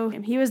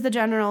Babetko, he was the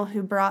general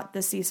who brought the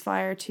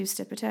ceasefire to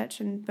Stipetech,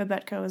 and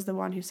Babetko is the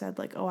one who said,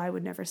 like, oh, I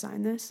would never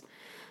sign this.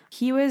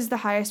 He was the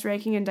highest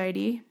ranking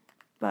indictee,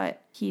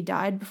 but he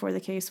died before the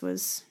case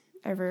was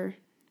ever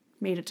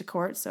made it to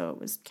court, so it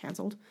was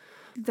canceled.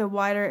 The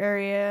wider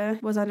area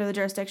was under the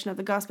jurisdiction of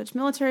the Gospic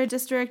Military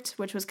District,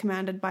 which was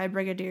commanded by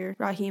Brigadier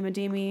Rahim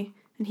Ademi,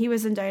 and he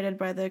was indicted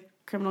by the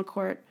criminal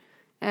court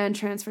and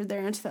transferred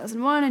there in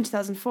 2001 and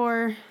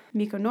 2004.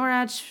 Miko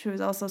Norach, who was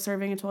also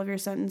serving a 12-year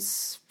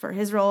sentence for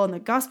his role in the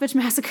Gospic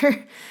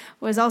massacre,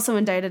 was also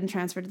indicted and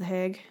transferred to The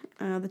Hague.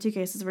 The two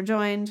cases were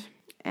joined,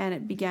 and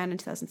it began in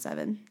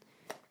 2007.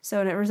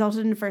 So it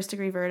resulted in a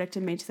first-degree verdict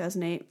in May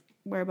 2008,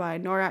 whereby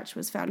Norach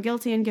was found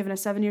guilty and given a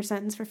 7-year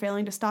sentence for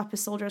failing to stop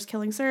his soldiers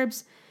killing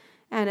Serbs,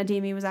 and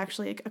Ademi was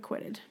actually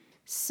acquitted.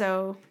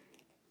 So,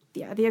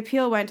 yeah, the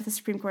appeal went to the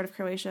Supreme Court of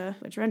Croatia,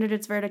 which rendered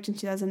its verdict in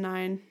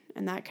 2009,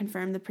 and that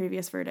confirmed the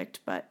previous verdict,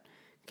 but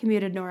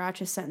commuted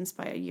Norach's sentence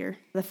by a year.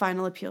 The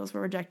final appeals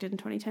were rejected in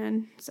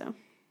 2010, so,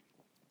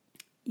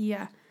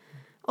 yeah.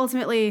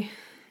 Ultimately,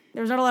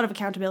 there was not a lot of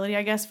accountability,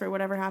 I guess, for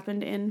whatever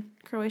happened in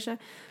Croatia.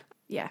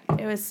 Yeah,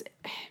 it was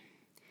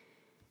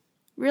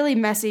really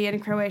messy in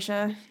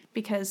Croatia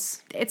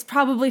because it's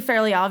probably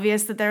fairly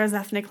obvious that there was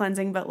ethnic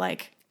cleansing, but,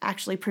 like,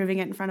 actually proving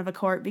it in front of a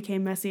court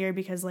became messier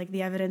because, like,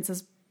 the evidence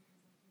is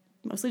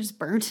mostly just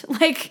burnt.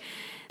 Like,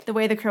 the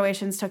way the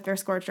Croatians took their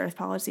scorched earth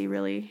policy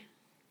really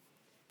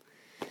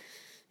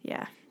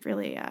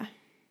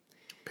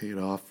paid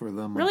off for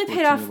them. Really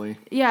paid off.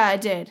 Yeah,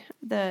 it did.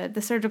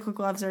 The surgical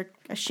gloves are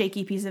a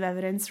shaky piece of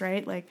evidence,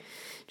 right? Like,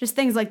 just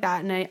things like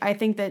that. And I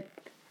think that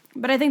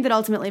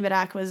ultimately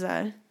Medak was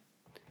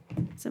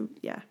it's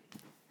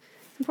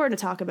important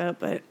to talk about,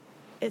 but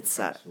it's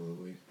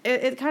Absolutely.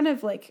 It kind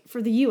of, like,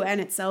 for the UN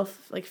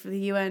itself, like, for the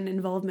UN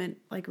involvement,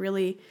 like,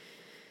 really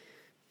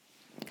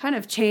kind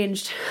of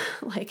changed,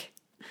 like,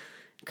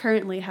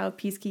 currently how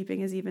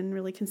peacekeeping is even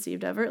really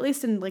conceived of, or at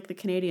least in, like, the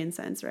Canadian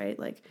sense, right?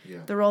 Like,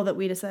 the role that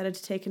we decided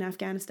to take in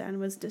Afghanistan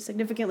was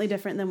significantly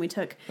different than we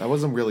took. That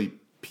wasn't really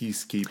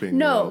peacekeeping.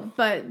 No,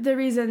 but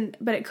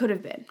it could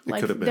have been.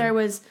 Like, there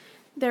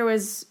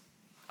was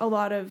a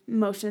lot of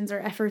motions or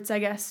efforts, I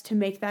guess, to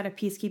make that a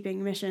peacekeeping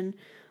mission,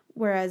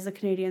 whereas the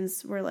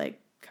Canadians were, like,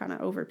 kind of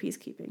over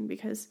peacekeeping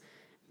because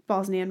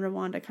Bosnia and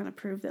Rwanda kind of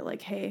proved that,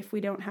 like, hey, if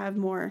we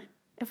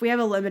have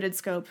a limited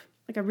scope,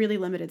 like a really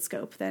limited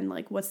scope, then,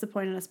 like, what's the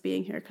point in us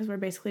being here? Because we're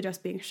basically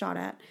just being shot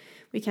at.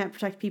 We can't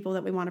protect people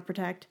that we want to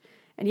protect.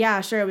 And yeah,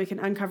 sure, we can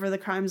uncover the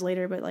crimes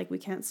later, but, like, we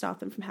can't stop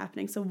them from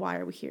happening. So why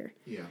are we here?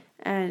 Yeah.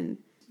 And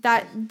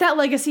that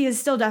legacy is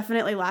still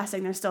definitely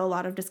lasting. There's still a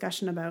lot of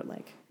discussion about,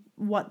 like,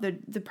 what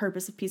the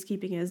purpose of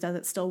peacekeeping is. Does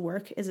it still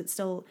work? Is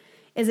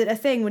it a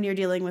thing when you're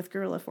dealing with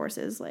guerrilla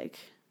forces? Like,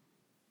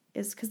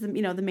 is because the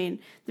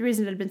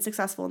reason it had been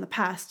successful in the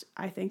past,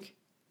 I think,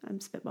 I'm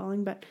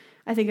spitballing, but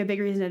I think a big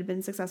reason it had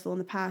been successful in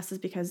the past is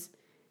because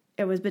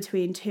it was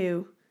between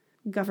two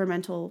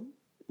governmental,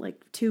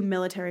 like, two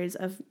militaries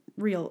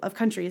of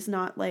countries,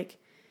 not, like,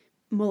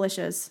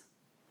 militias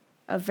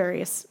of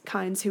various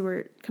kinds who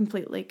were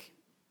complete, like,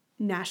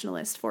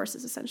 nationalist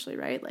forces, essentially,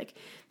 right? Like,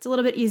 it's a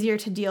little bit easier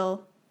to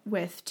deal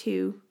with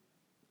two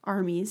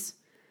armies.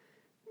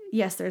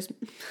 Yes, there's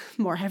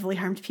more heavily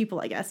armed people,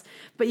 I guess,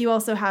 but you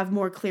also have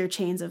more clear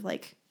chains of,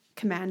 like,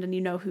 command, and you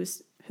know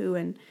who's who,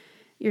 and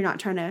you're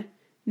not trying to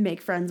make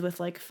friends with,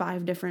 like,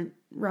 5 different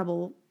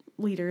rebel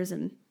leaders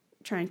and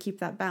try and keep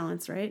that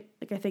balance, right?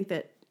 Like, I think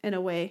that in a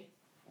way,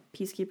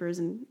 peacekeepers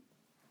in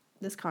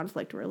this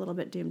conflict were a little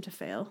bit doomed to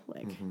fail.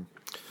 Like,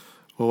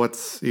 Well,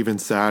 what's even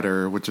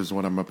sadder, which is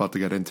what I'm about to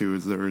get into,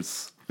 is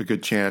there's a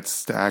good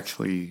chance to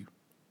actually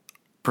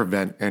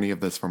prevent any of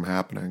this from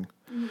happening.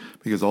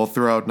 Because all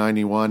throughout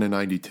 91 and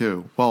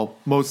 92, well,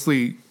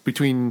 mostly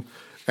between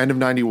end of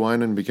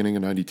 91 and beginning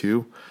of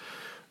 92,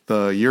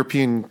 the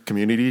European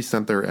community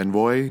sent their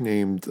envoy,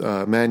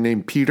 a man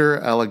named Peter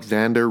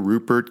Alexander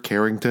Rupert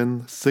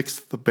Carrington,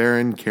 6th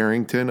Baron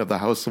Carrington of the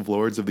House of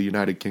Lords of the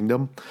United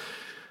Kingdom.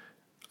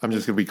 I'm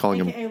just going to be calling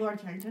him... AKA Lord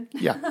Carrington.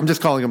 Yeah, I'm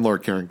just calling him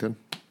Lord Carrington.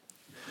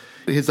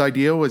 His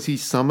idea was he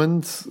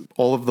summoned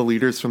all of the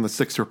leaders from the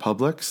six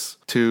republics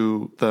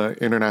to the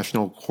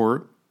International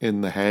Court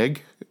in The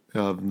Hague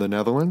of the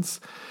Netherlands.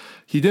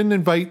 He didn't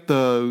invite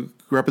the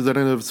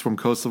representatives from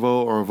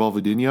Kosovo or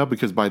Vojvodina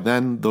because by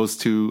then those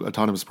two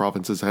autonomous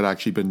provinces had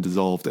actually been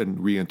dissolved and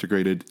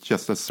reintegrated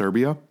just as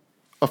Serbia.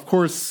 Of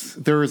course,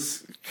 there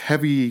was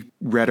heavy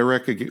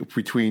rhetoric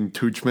between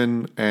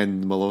Tudjman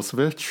and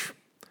Milosevic.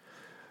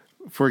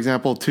 For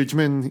example,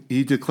 Tudjman,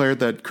 he declared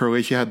that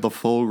Croatia had the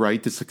full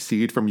right to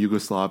secede from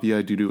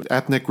Yugoslavia due to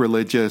ethnic,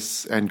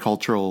 religious, and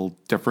cultural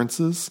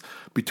differences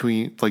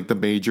between, like, the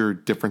major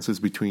differences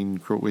between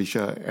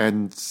Croatia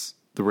and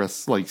the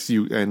rest, like,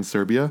 and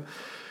Serbia.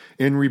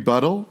 In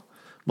rebuttal,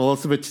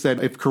 Milosevic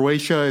said if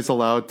Croatia is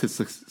allowed to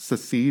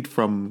secede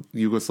from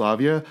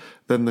Yugoslavia,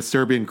 then the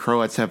Serbian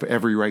Croats have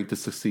every right to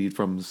secede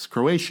from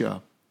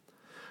Croatia.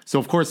 So,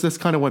 of course, this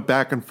kind of went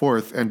back and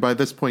forth. And by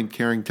this point,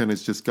 Carrington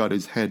has just got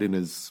his head in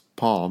his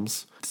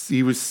palms.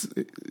 He was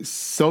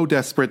so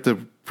desperate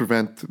to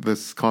prevent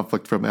this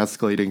conflict from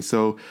escalating.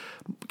 So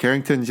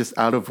Carrington, just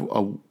out of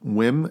a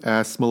whim,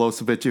 asked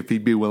Milosevic if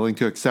he'd be willing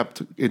to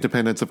accept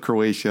independence of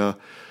Croatia,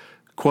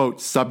 quote,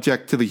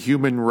 subject to the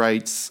human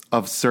rights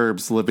of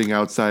Serbs living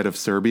outside of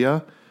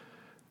Serbia.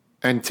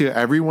 And to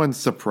everyone's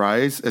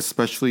surprise,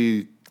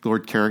 especially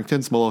Lord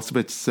Carrington's,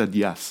 Milosevic said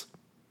yes.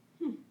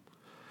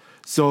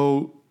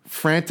 So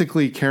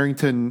frantically,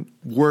 Carrington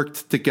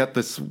worked to get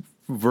this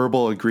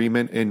verbal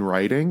agreement in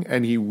writing,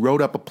 and he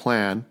wrote up a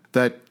plan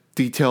that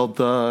detailed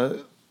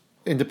the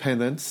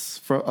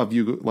independence of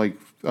the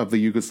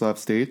Yugoslav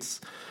states,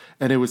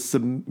 and it was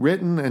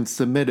written and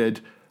submitted.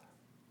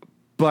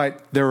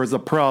 But there was a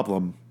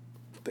problem.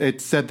 It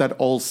said that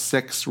all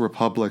six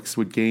republics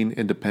would gain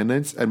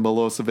independence, and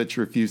Milosevic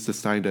refused to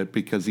sign it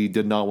because he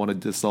did not want to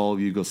dissolve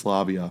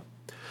Yugoslavia.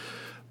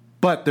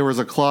 But there was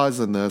a clause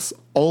in this.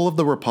 All of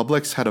the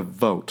republics had a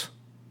vote,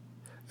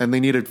 and they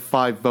needed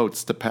 5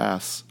 votes to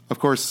pass. Of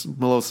course,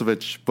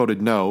 Milosevic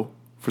voted no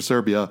for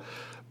Serbia,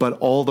 but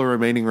all the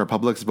remaining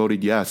republics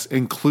voted yes,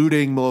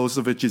 including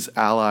Milosevic's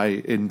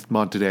ally in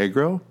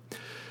Montenegro.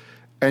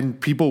 And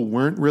people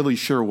weren't really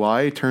sure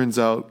why. It turns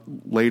out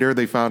later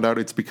they found out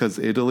it's because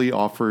Italy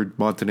offered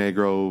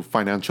Montenegro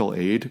financial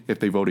aid if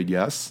they voted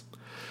yes.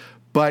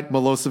 But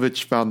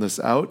Milosevic found this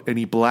out, and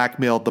he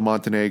blackmailed the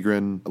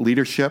Montenegrin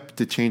leadership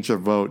to change their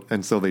vote,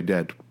 and so they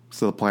did.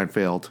 So the plan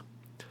failed.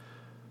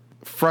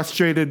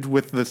 Frustrated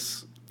with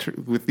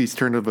these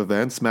turn of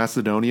events,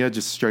 Macedonia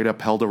just straight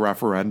up held a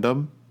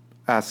referendum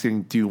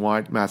asking, do you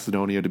want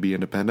Macedonia to be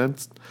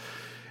independent?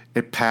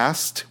 It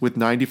passed with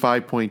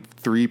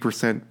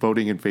 95.3%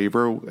 voting in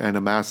favor and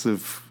a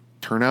massive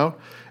turnout.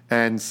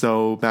 And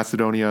so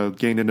Macedonia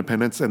gained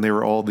independence, and they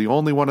were the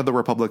only one of the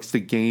republics to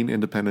gain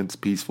independence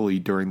peacefully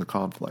during the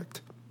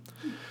conflict.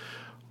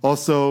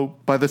 Also,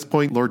 by this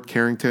point, Lord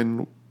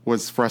Carrington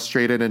was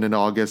frustrated, and in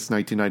August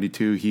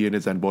 1992, he and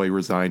his envoy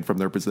resigned from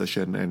their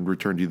position and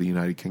returned to the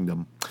United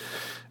Kingdom.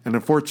 And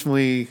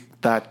unfortunately,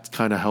 that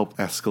kind of helped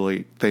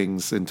escalate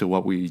things into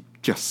what we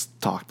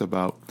just talked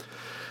about.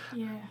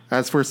 Yeah.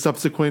 As for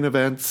subsequent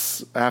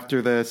events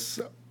after this,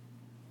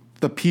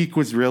 the peak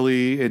was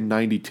really in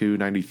 92,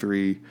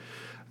 93.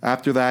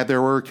 After that,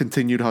 there were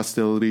continued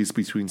hostilities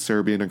between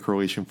Serbian and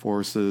Croatian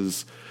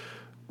forces.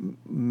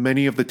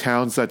 Many of the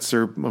towns that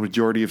a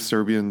majority of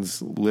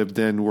Serbians lived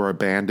in were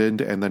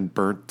abandoned and then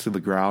burnt to the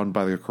ground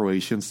by the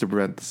Croatians to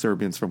prevent the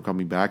Serbians from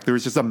coming back. There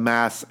was just a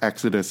mass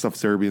exodus of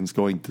Serbians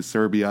going to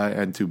Serbia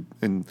and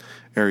in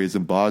areas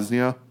in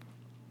Bosnia.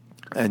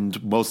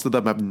 And most of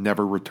them have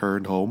never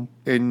returned home.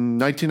 In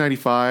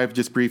 1995,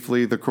 just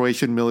briefly, the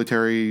Croatian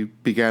military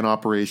began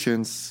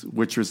operations,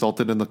 which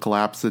resulted in the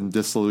collapse and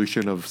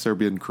dissolution of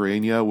Serbian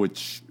Krajina,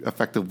 which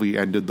effectively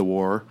ended the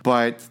war.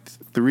 But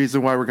the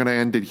reason why we're going to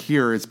end it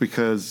here is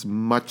because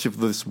much of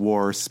this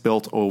war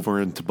spilt over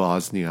into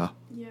Bosnia.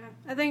 Yeah,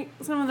 I think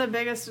some of the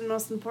biggest and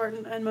most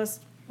important and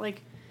most,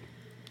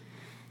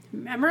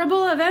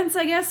 memorable events,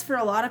 I guess, for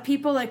a lot of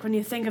people. When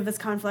you think of this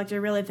conflict,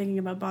 you're really thinking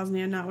about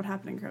Bosnia and not what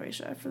happened in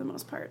Croatia for the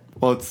most part.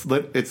 Well,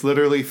 it's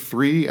literally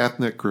 3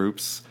 ethnic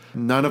groups.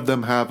 None of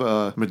them have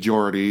a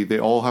majority. They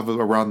all have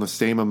around the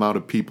same amount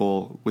of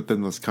people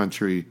within this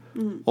country,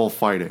 all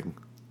fighting.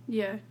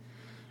 Yeah.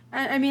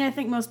 I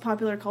think most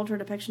popular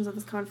cultural depictions of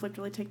this conflict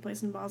really take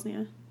place in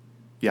Bosnia.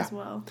 Yeah. As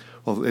well.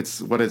 Well,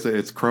 it's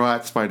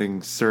Croats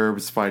fighting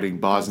Serbs, fighting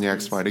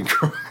Bosniaks, fighting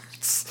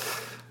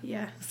Croats.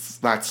 Yeah.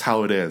 That's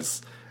how it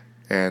is.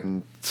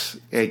 And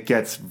it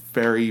gets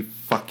very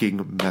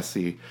fucking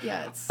messy.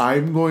 Yeah,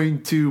 I'm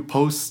going to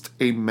post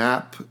a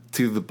map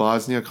to the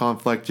Bosnia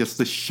conflict just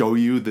to show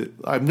you that.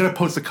 I'm going to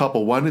post a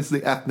couple. One is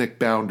the ethnic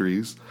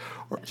boundaries,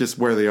 or just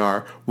where they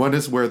are. One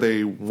is where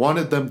they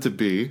wanted them to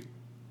be,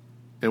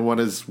 and one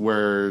is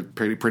where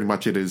pretty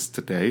much it is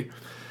today.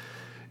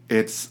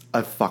 It's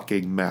a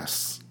fucking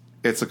mess.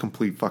 It's a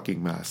complete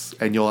fucking mess.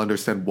 And you'll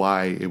understand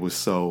why it was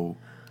so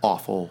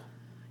awful.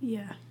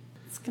 Yeah.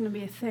 It's going to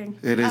be a thing.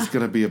 It is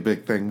going to be a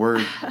big thing.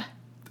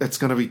 It's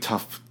going to be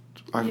tough.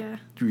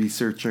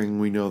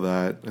 Researching, we know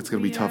that. It's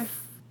going to be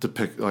tough to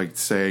pick,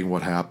 saying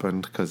what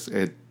happened, because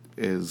it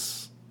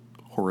is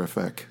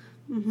horrific.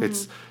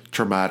 It's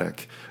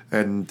traumatic.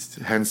 And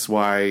hence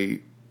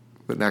why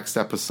the next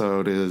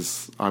episode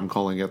is, I'm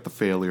calling it the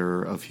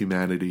failure of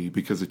humanity,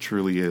 because it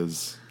truly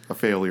is a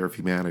failure of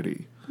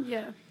humanity.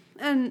 Yeah.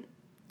 And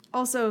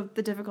also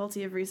the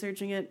difficulty of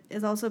researching it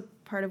is also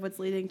part of what's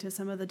leading to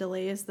some of the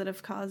delays that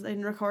have caused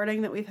in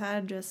recording that we've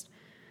had, just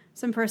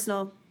some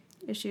personal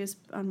issues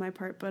on my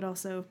part, but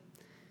also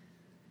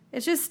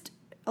it's just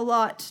a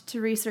lot to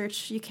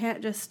research. You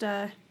can't just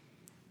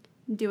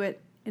do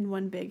it in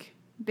one big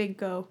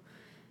go.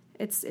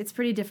 It's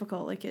pretty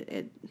difficult. Like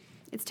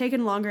it's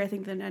taken longer, I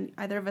think, than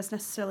either of us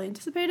necessarily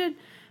anticipated,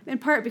 in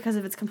part because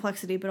of its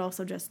complexity, but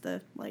also just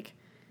the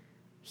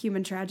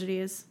human tragedy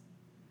is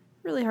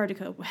really hard to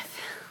cope with.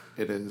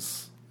 It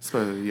is.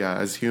 So yeah,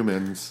 as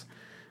humans,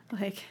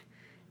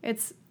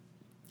 it's.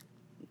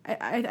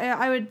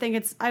 I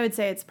would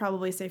say it's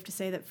probably safe to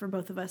say that for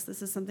both of us,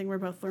 this is something we're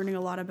both learning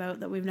a lot about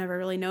that we've never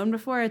really known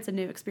before. It's a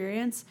new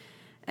experience,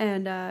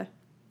 and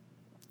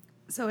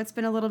so it's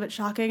been a little bit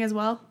shocking as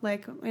well.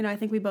 I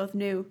think we both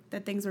knew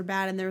that things were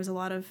bad and there was a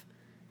lot of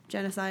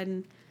genocide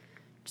and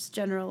just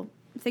general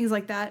things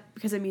like that.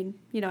 Because I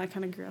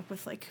kind of grew up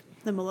with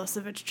the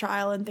Milosevic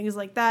trial and things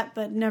like that,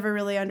 but never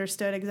really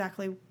understood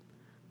exactly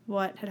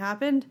what had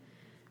happened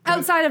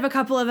outside of a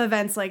couple of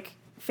events,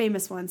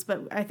 famous ones.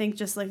 But I think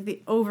just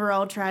the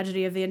overall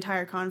tragedy of the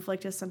entire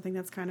conflict is something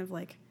that's kind of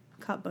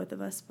caught both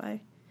of us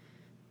by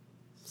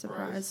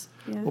surprise.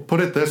 Yeah. Well, put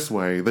it this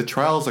way, the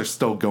trials are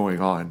still going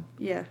on.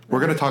 Yeah. We're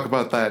going to talk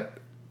about that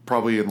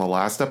probably in the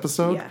last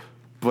episode. Yeah.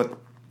 But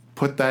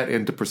put that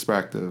into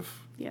perspective.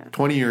 Yeah.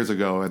 20 years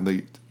ago,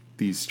 and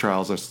these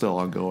trials are still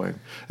ongoing.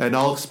 And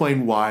I'll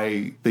explain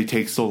why they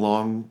take so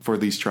long for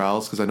these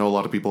trials, because I know a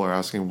lot of people are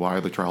asking why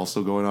the trial's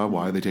still going on,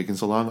 why are they taking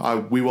so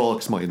long. We will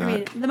explain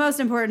that. The most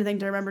important thing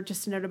to remember,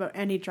 just to note about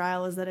any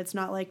trial, is that it's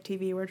not like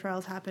TV where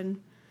trials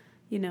happen,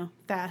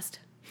 fast.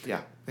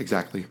 Yeah,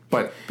 exactly.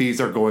 But these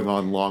are going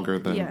on longer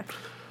than... Yeah.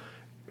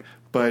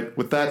 But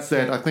with that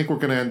said, I think we're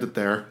going to end it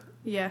there.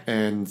 Yeah.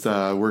 And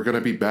we're going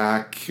to be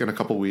back in a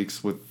couple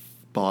weeks with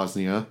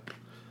Bosnia.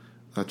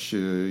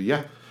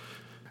 Yeah.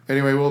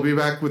 Anyway, we'll be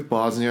back with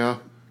Bosnia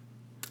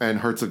and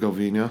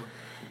Herzegovina.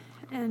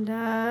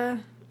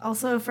 And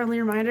also a friendly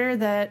reminder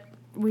that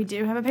we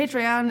do have a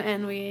Patreon,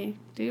 and we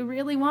do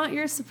really want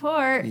your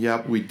support.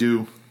 Yep, we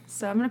do.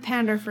 So I'm going to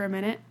pander for a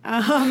minute.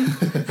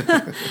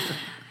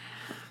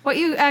 What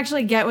you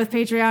actually get with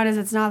Patreon is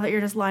it's not that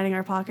you're just lining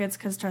our pockets,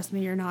 because trust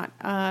me, you're not.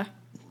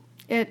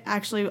 It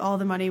actually, all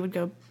the money would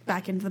go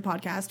back into the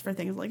podcast for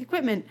things like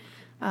equipment.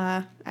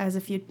 As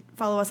if you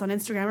follow us on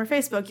Instagram or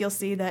Facebook, you'll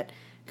see that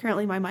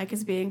currently my mic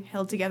is being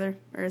held together,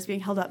 or is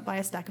being held up by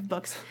a stack of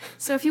books.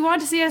 So if you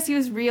want to see us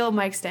use real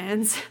mic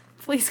stands,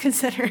 please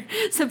consider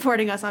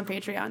supporting us on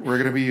Patreon. We're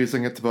going to be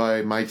using it to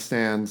buy mic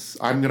stands.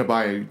 I'm going to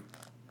buy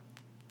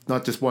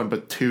not just one,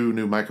 but 2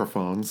 new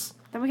microphones.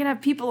 Then we can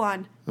have people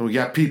on. And we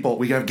got people.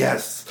 We have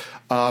guests.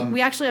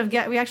 We actually have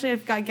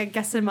got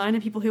guests in mind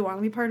and people who want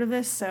to be part of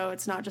this, so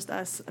it's not just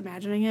us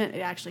imagining it. It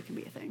actually can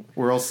be a thing.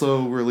 We're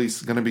also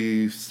going to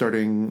be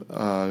starting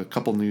a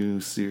couple new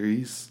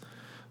series.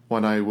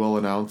 One I will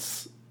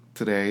announce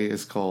today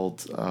is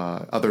called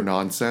Other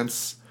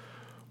Nonsense,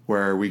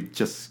 where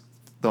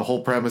the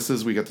whole premise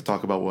is we get to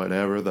talk about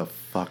whatever the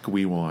fuck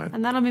we want.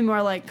 And that'll be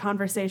more like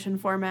conversation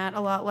format,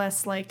 a lot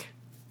less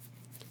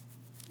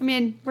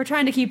we're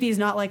trying to keep these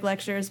not like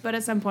lectures, but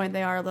at some point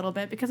they are a little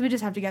bit, because we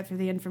just have to get through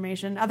the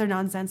information. Other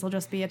Nonsense will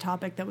just be a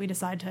topic that we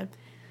decide to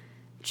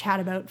chat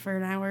about for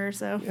an hour or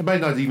so. It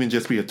might not even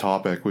just be a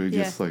topic. We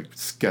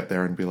just get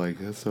there and be like,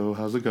 so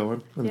how's it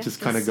going? And just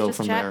kind of go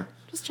from chat. there.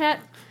 Just chat.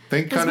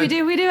 Because we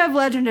do have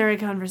legendary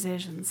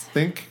conversations.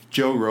 Think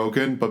Joe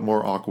Rogan, but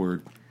more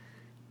awkward.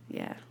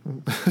 Yeah.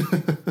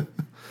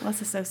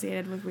 Less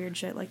associated with weird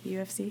shit like the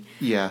UFC.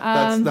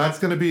 Yeah, that's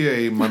going to be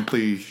a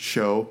monthly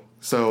show.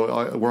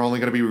 So we're only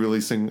going to be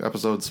releasing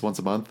episodes once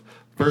a month.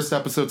 First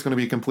episode's going to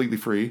be completely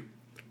free.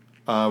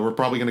 We're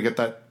probably going to get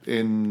that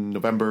in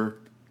November.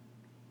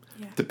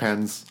 Yeah.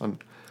 Depends on.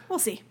 We'll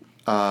see.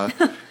 And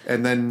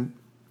then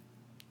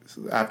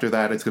after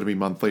that, it's going to be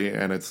monthly,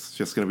 and it's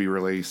just going to be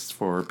released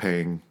for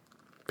paying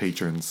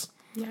patrons.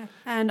 Yeah,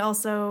 and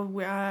also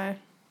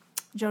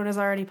Jonah's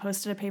already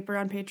posted a paper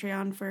on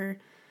Patreon for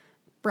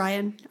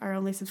Brian, our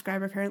only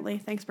subscriber currently.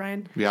 Thanks,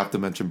 Brian. We have to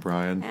mention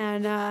Brian.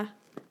 And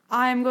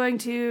I'm going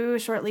to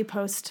shortly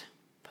post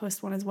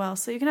one as well,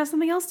 so you can have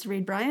something else to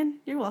read, Brian.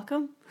 You're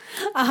welcome.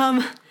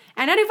 And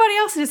anybody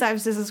else who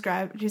decides to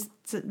subscribe,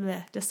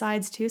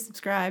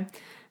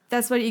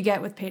 that's what you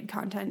get with paid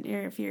content.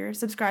 If you're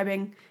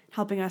subscribing,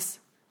 helping us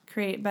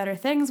create better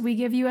things, we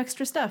give you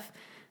extra stuff.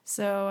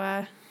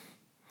 So,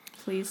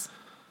 please.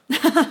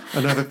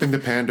 Another thing to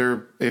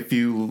pander, if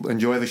you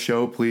enjoy the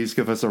show, please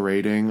give us a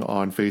rating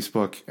on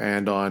Facebook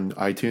and on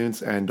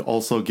iTunes, and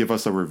also give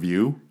us a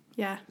review.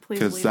 Yeah, please.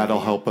 Because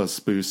that'll help us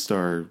boost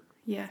our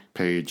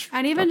page.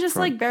 And even just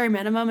bare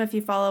minimum, if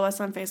you follow us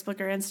on Facebook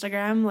or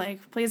Instagram,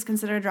 please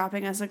consider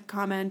dropping us a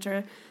comment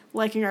or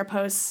liking our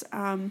posts.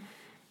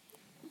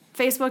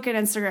 Facebook and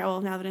Instagram,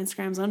 well, now that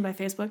Instagram's owned by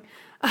Facebook,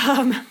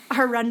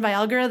 are run by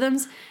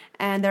algorithms,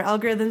 and their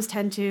algorithms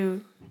tend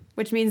to,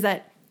 which means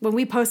that when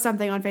we post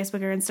something on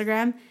Facebook or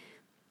Instagram,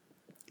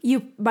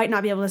 you might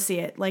not be able to see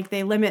it. Like,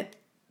 they limit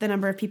the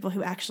number of people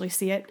who actually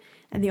see it,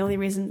 and the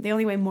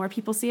only way more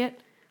people see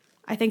it,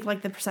 I think,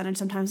 like, the percentage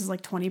sometimes is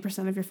like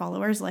 20% of your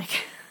followers. Like,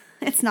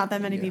 it's not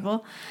that many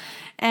people.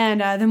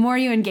 And the more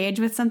you engage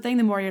with something,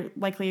 the more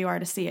likely you are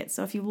to see it.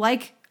 So if you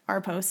like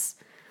our posts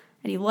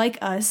and you like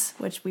us,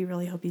 which we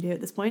really hope you do at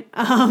this point,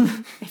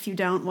 if you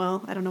don't,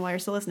 well, I don't know why you're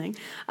still listening,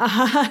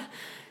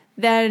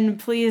 then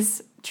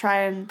please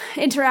try and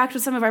interact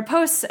with some of our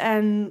posts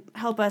and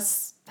help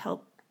us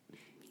help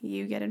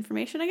you get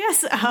information, I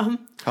guess.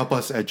 Help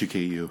us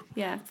educate you.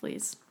 Yeah,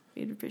 please.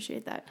 We'd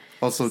appreciate that.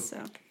 Also,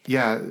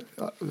 yeah,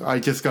 I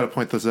just got to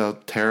point this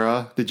out.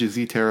 Tara, did you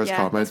see Tara's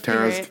comment?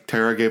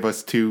 Tara gave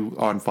us 2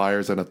 on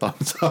fires and a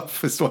thumbs up.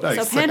 Is what I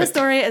said. So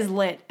Pandastoria is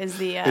lit. Is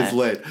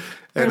lit,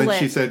 and then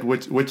she said,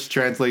 which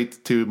translates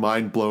to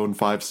mind blown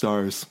 5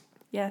 stars.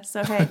 Yeah.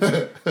 So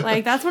hey,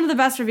 like, that's one of the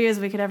best reviews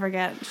we could ever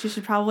get. She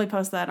should probably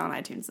post that on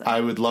iTunes, though. I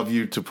would love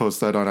you to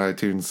post that on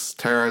iTunes.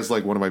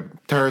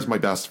 Tara's my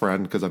best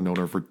friend because I've known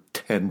her for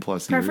 10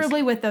 plus years.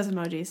 Preferably with those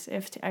emojis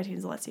if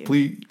iTunes lets you.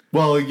 Please,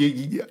 well,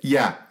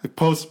 yeah,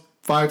 post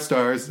 5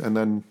 stars and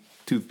then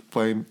 2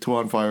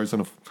 on fires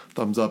and a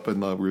thumbs up in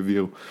the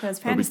review. Because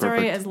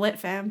Pandastoria is lit,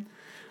 fam.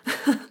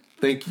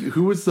 Thank you.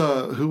 Who was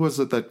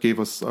it that gave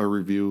us our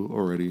review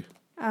already?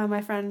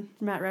 My friend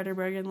Matt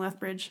Rederberg in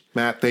Lethbridge.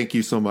 Matt, thank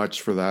you so much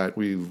for that.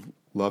 We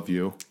love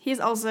you. He's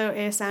also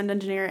a sound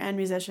engineer and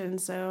musician,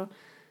 so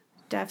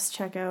devs,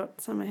 check out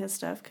some of his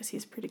stuff because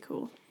he's pretty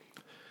cool.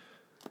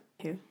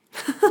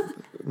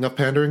 Enough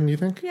pandering, you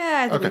think?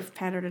 Yeah, I think we've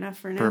pandered enough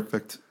for now.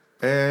 Perfect.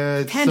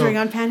 Pandering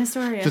on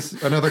Pandastoria.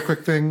 Just another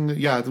quick thing.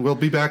 Yeah, we'll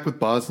be back with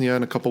Bosnia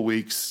in a couple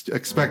weeks.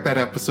 Expect that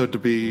episode to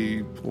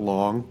be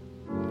long.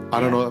 I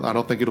don't know. I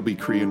don't think it'll be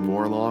Korean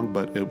War long,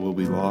 but it will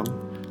be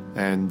long.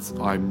 And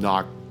I'm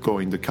not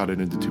going to cut it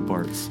into 2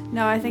 parts.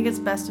 No, I think it's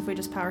best if we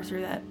just power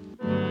through that.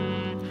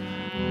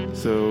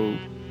 So,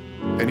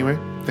 anyway,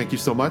 thank you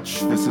so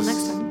much. Until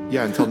next time.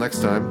 Yeah, until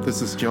next time.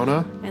 This is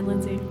Jonah. And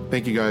Lindsay.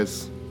 Thank you,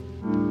 guys.